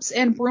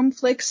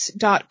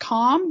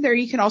bedknobsandbroomflix.com. There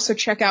you can also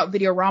check out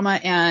Videorama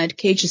and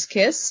Cage's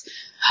Kiss.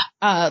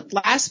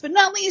 Last but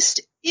not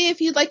least, if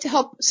you'd like to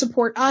help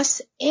support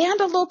us and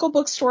a local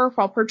bookstore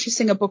while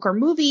purchasing a book or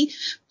movie,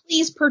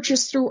 please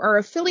purchase through our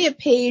affiliate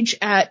page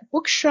at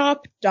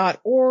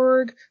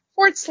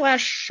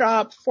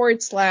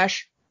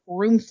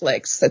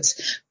bookshop.org/shop/Broomflix.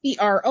 That's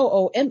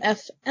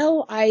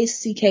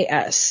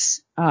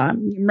BROOMFLICKS.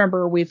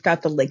 Remember, we've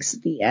got the links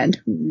at the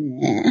end.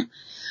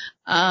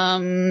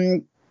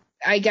 I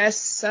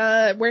guess,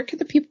 where can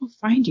the people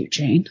find you,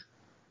 Jane?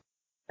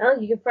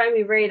 Well, you can find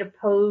me ready to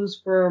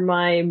pose for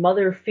my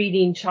mother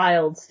feeding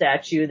child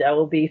statue that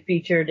will be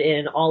featured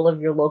in all of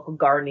your local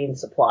gardening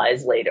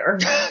supplies later.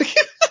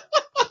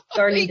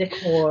 Gardening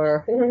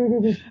decor.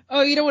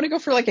 Oh, you don't want to go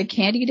for like a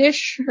candy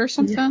dish or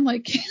something? Yeah.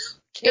 Like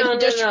No,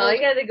 I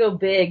gotta go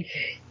big.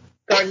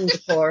 Garden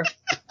decor.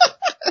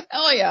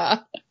 Oh yeah.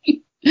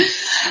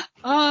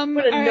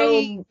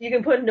 Gnome. You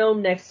can put a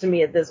gnome next to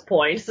me at this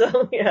point,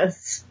 so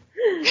yes.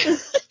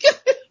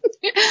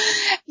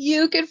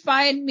 You can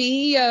find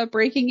me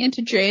breaking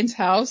into Jane's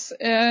house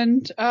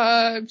and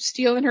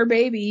stealing her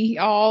baby,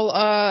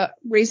 all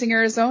raising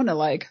Arizona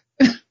like.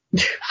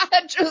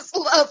 I just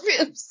love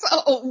him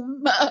so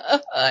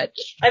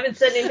much. I've been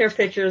sending her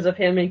pictures of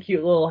him in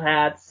cute little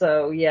hats,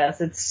 so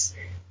yes, it's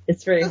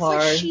very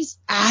hard. Like she's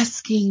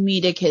asking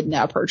me to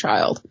kidnap her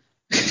child.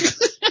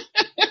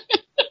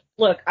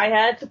 Look, I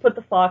had to put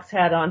the fox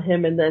hat on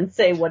him and then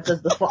say, what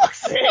does the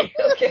fox say?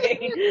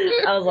 Okay.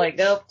 I was like,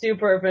 nope, too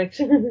perfect.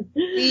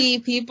 See,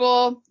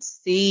 people,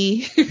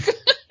 see.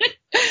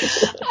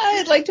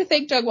 I'd like to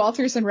thank Doug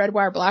Walters and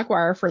Redwire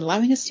Blackwire for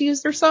allowing us to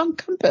use their song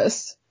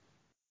Compass.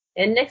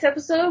 And next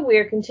episode, we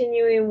are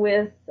continuing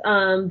with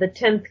the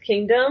 10th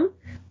Kingdom,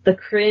 the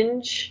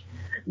cringening.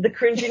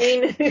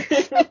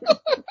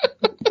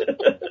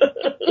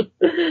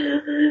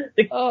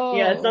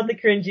 Yeah, it's not the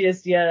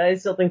cringiest yet. I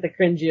still think the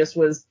cringiest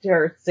was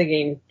her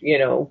singing,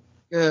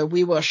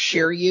 we will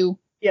shear you.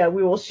 Yeah,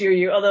 we will shear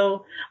you.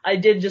 Although I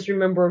did just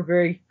remember a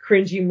very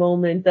cringy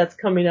moment that's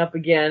coming up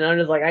again. I'm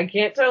just like, I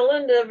can't tell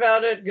Linda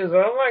about it because,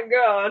 oh my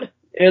god,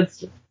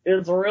 it's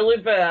really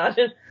bad.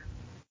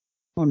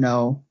 Oh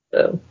no.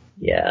 So,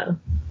 yeah.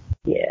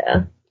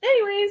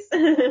 Anyways.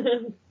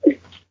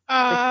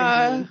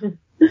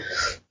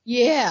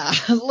 Yeah,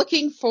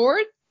 looking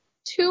forward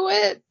to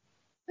it.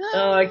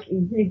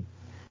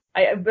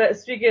 But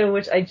speaking of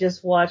which, I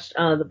just watched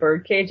The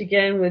Birdcage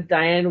again with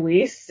Diane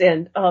Weiss,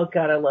 and oh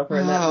god, I love her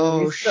in that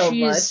movie so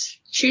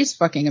much. She's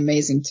fucking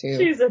amazing too.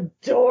 She's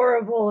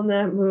adorable in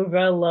that movie.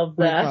 I love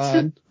that. Oh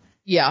God.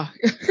 Yeah.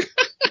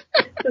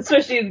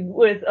 Especially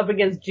up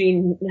against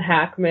Gene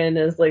Hackman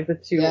as like the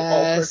two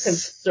ultra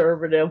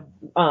conservative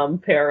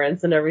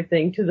parents and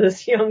everything to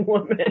this young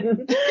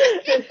woman.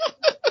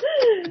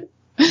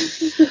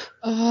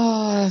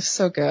 Oh,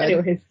 so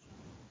good.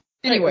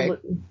 Anyway.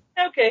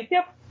 Okay,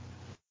 yep.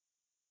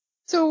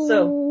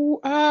 So,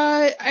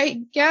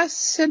 I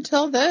guess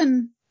until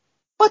then,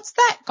 what's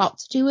that got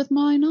to do with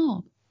my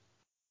knob?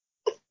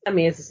 I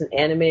mean, is this an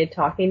animated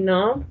talking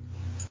knob?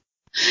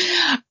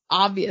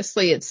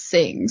 Obviously, it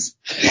sings.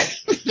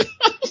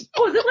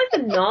 Oh, is it like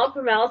the knob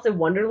from Alice in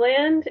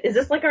Wonderland? Is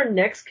this like our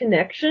next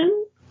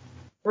connection?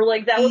 Or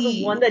like that was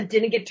the one that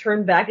didn't get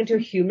turned back into a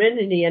human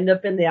and he ended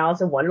up in the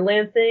Alice in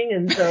Wonderland thing,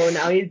 and so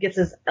now he gets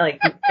his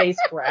like face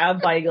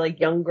grabbed by like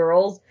young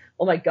girls.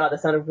 Oh my god, that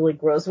sounded really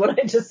gross what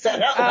I just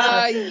said out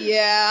loud.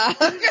 Yeah.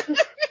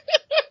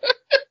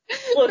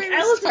 Look,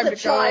 Alice is a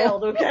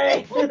child,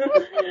 okay?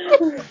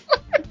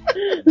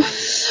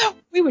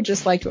 We would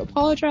just like to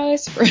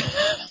apologize for...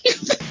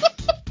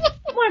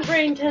 My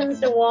brain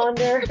tends to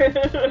wander.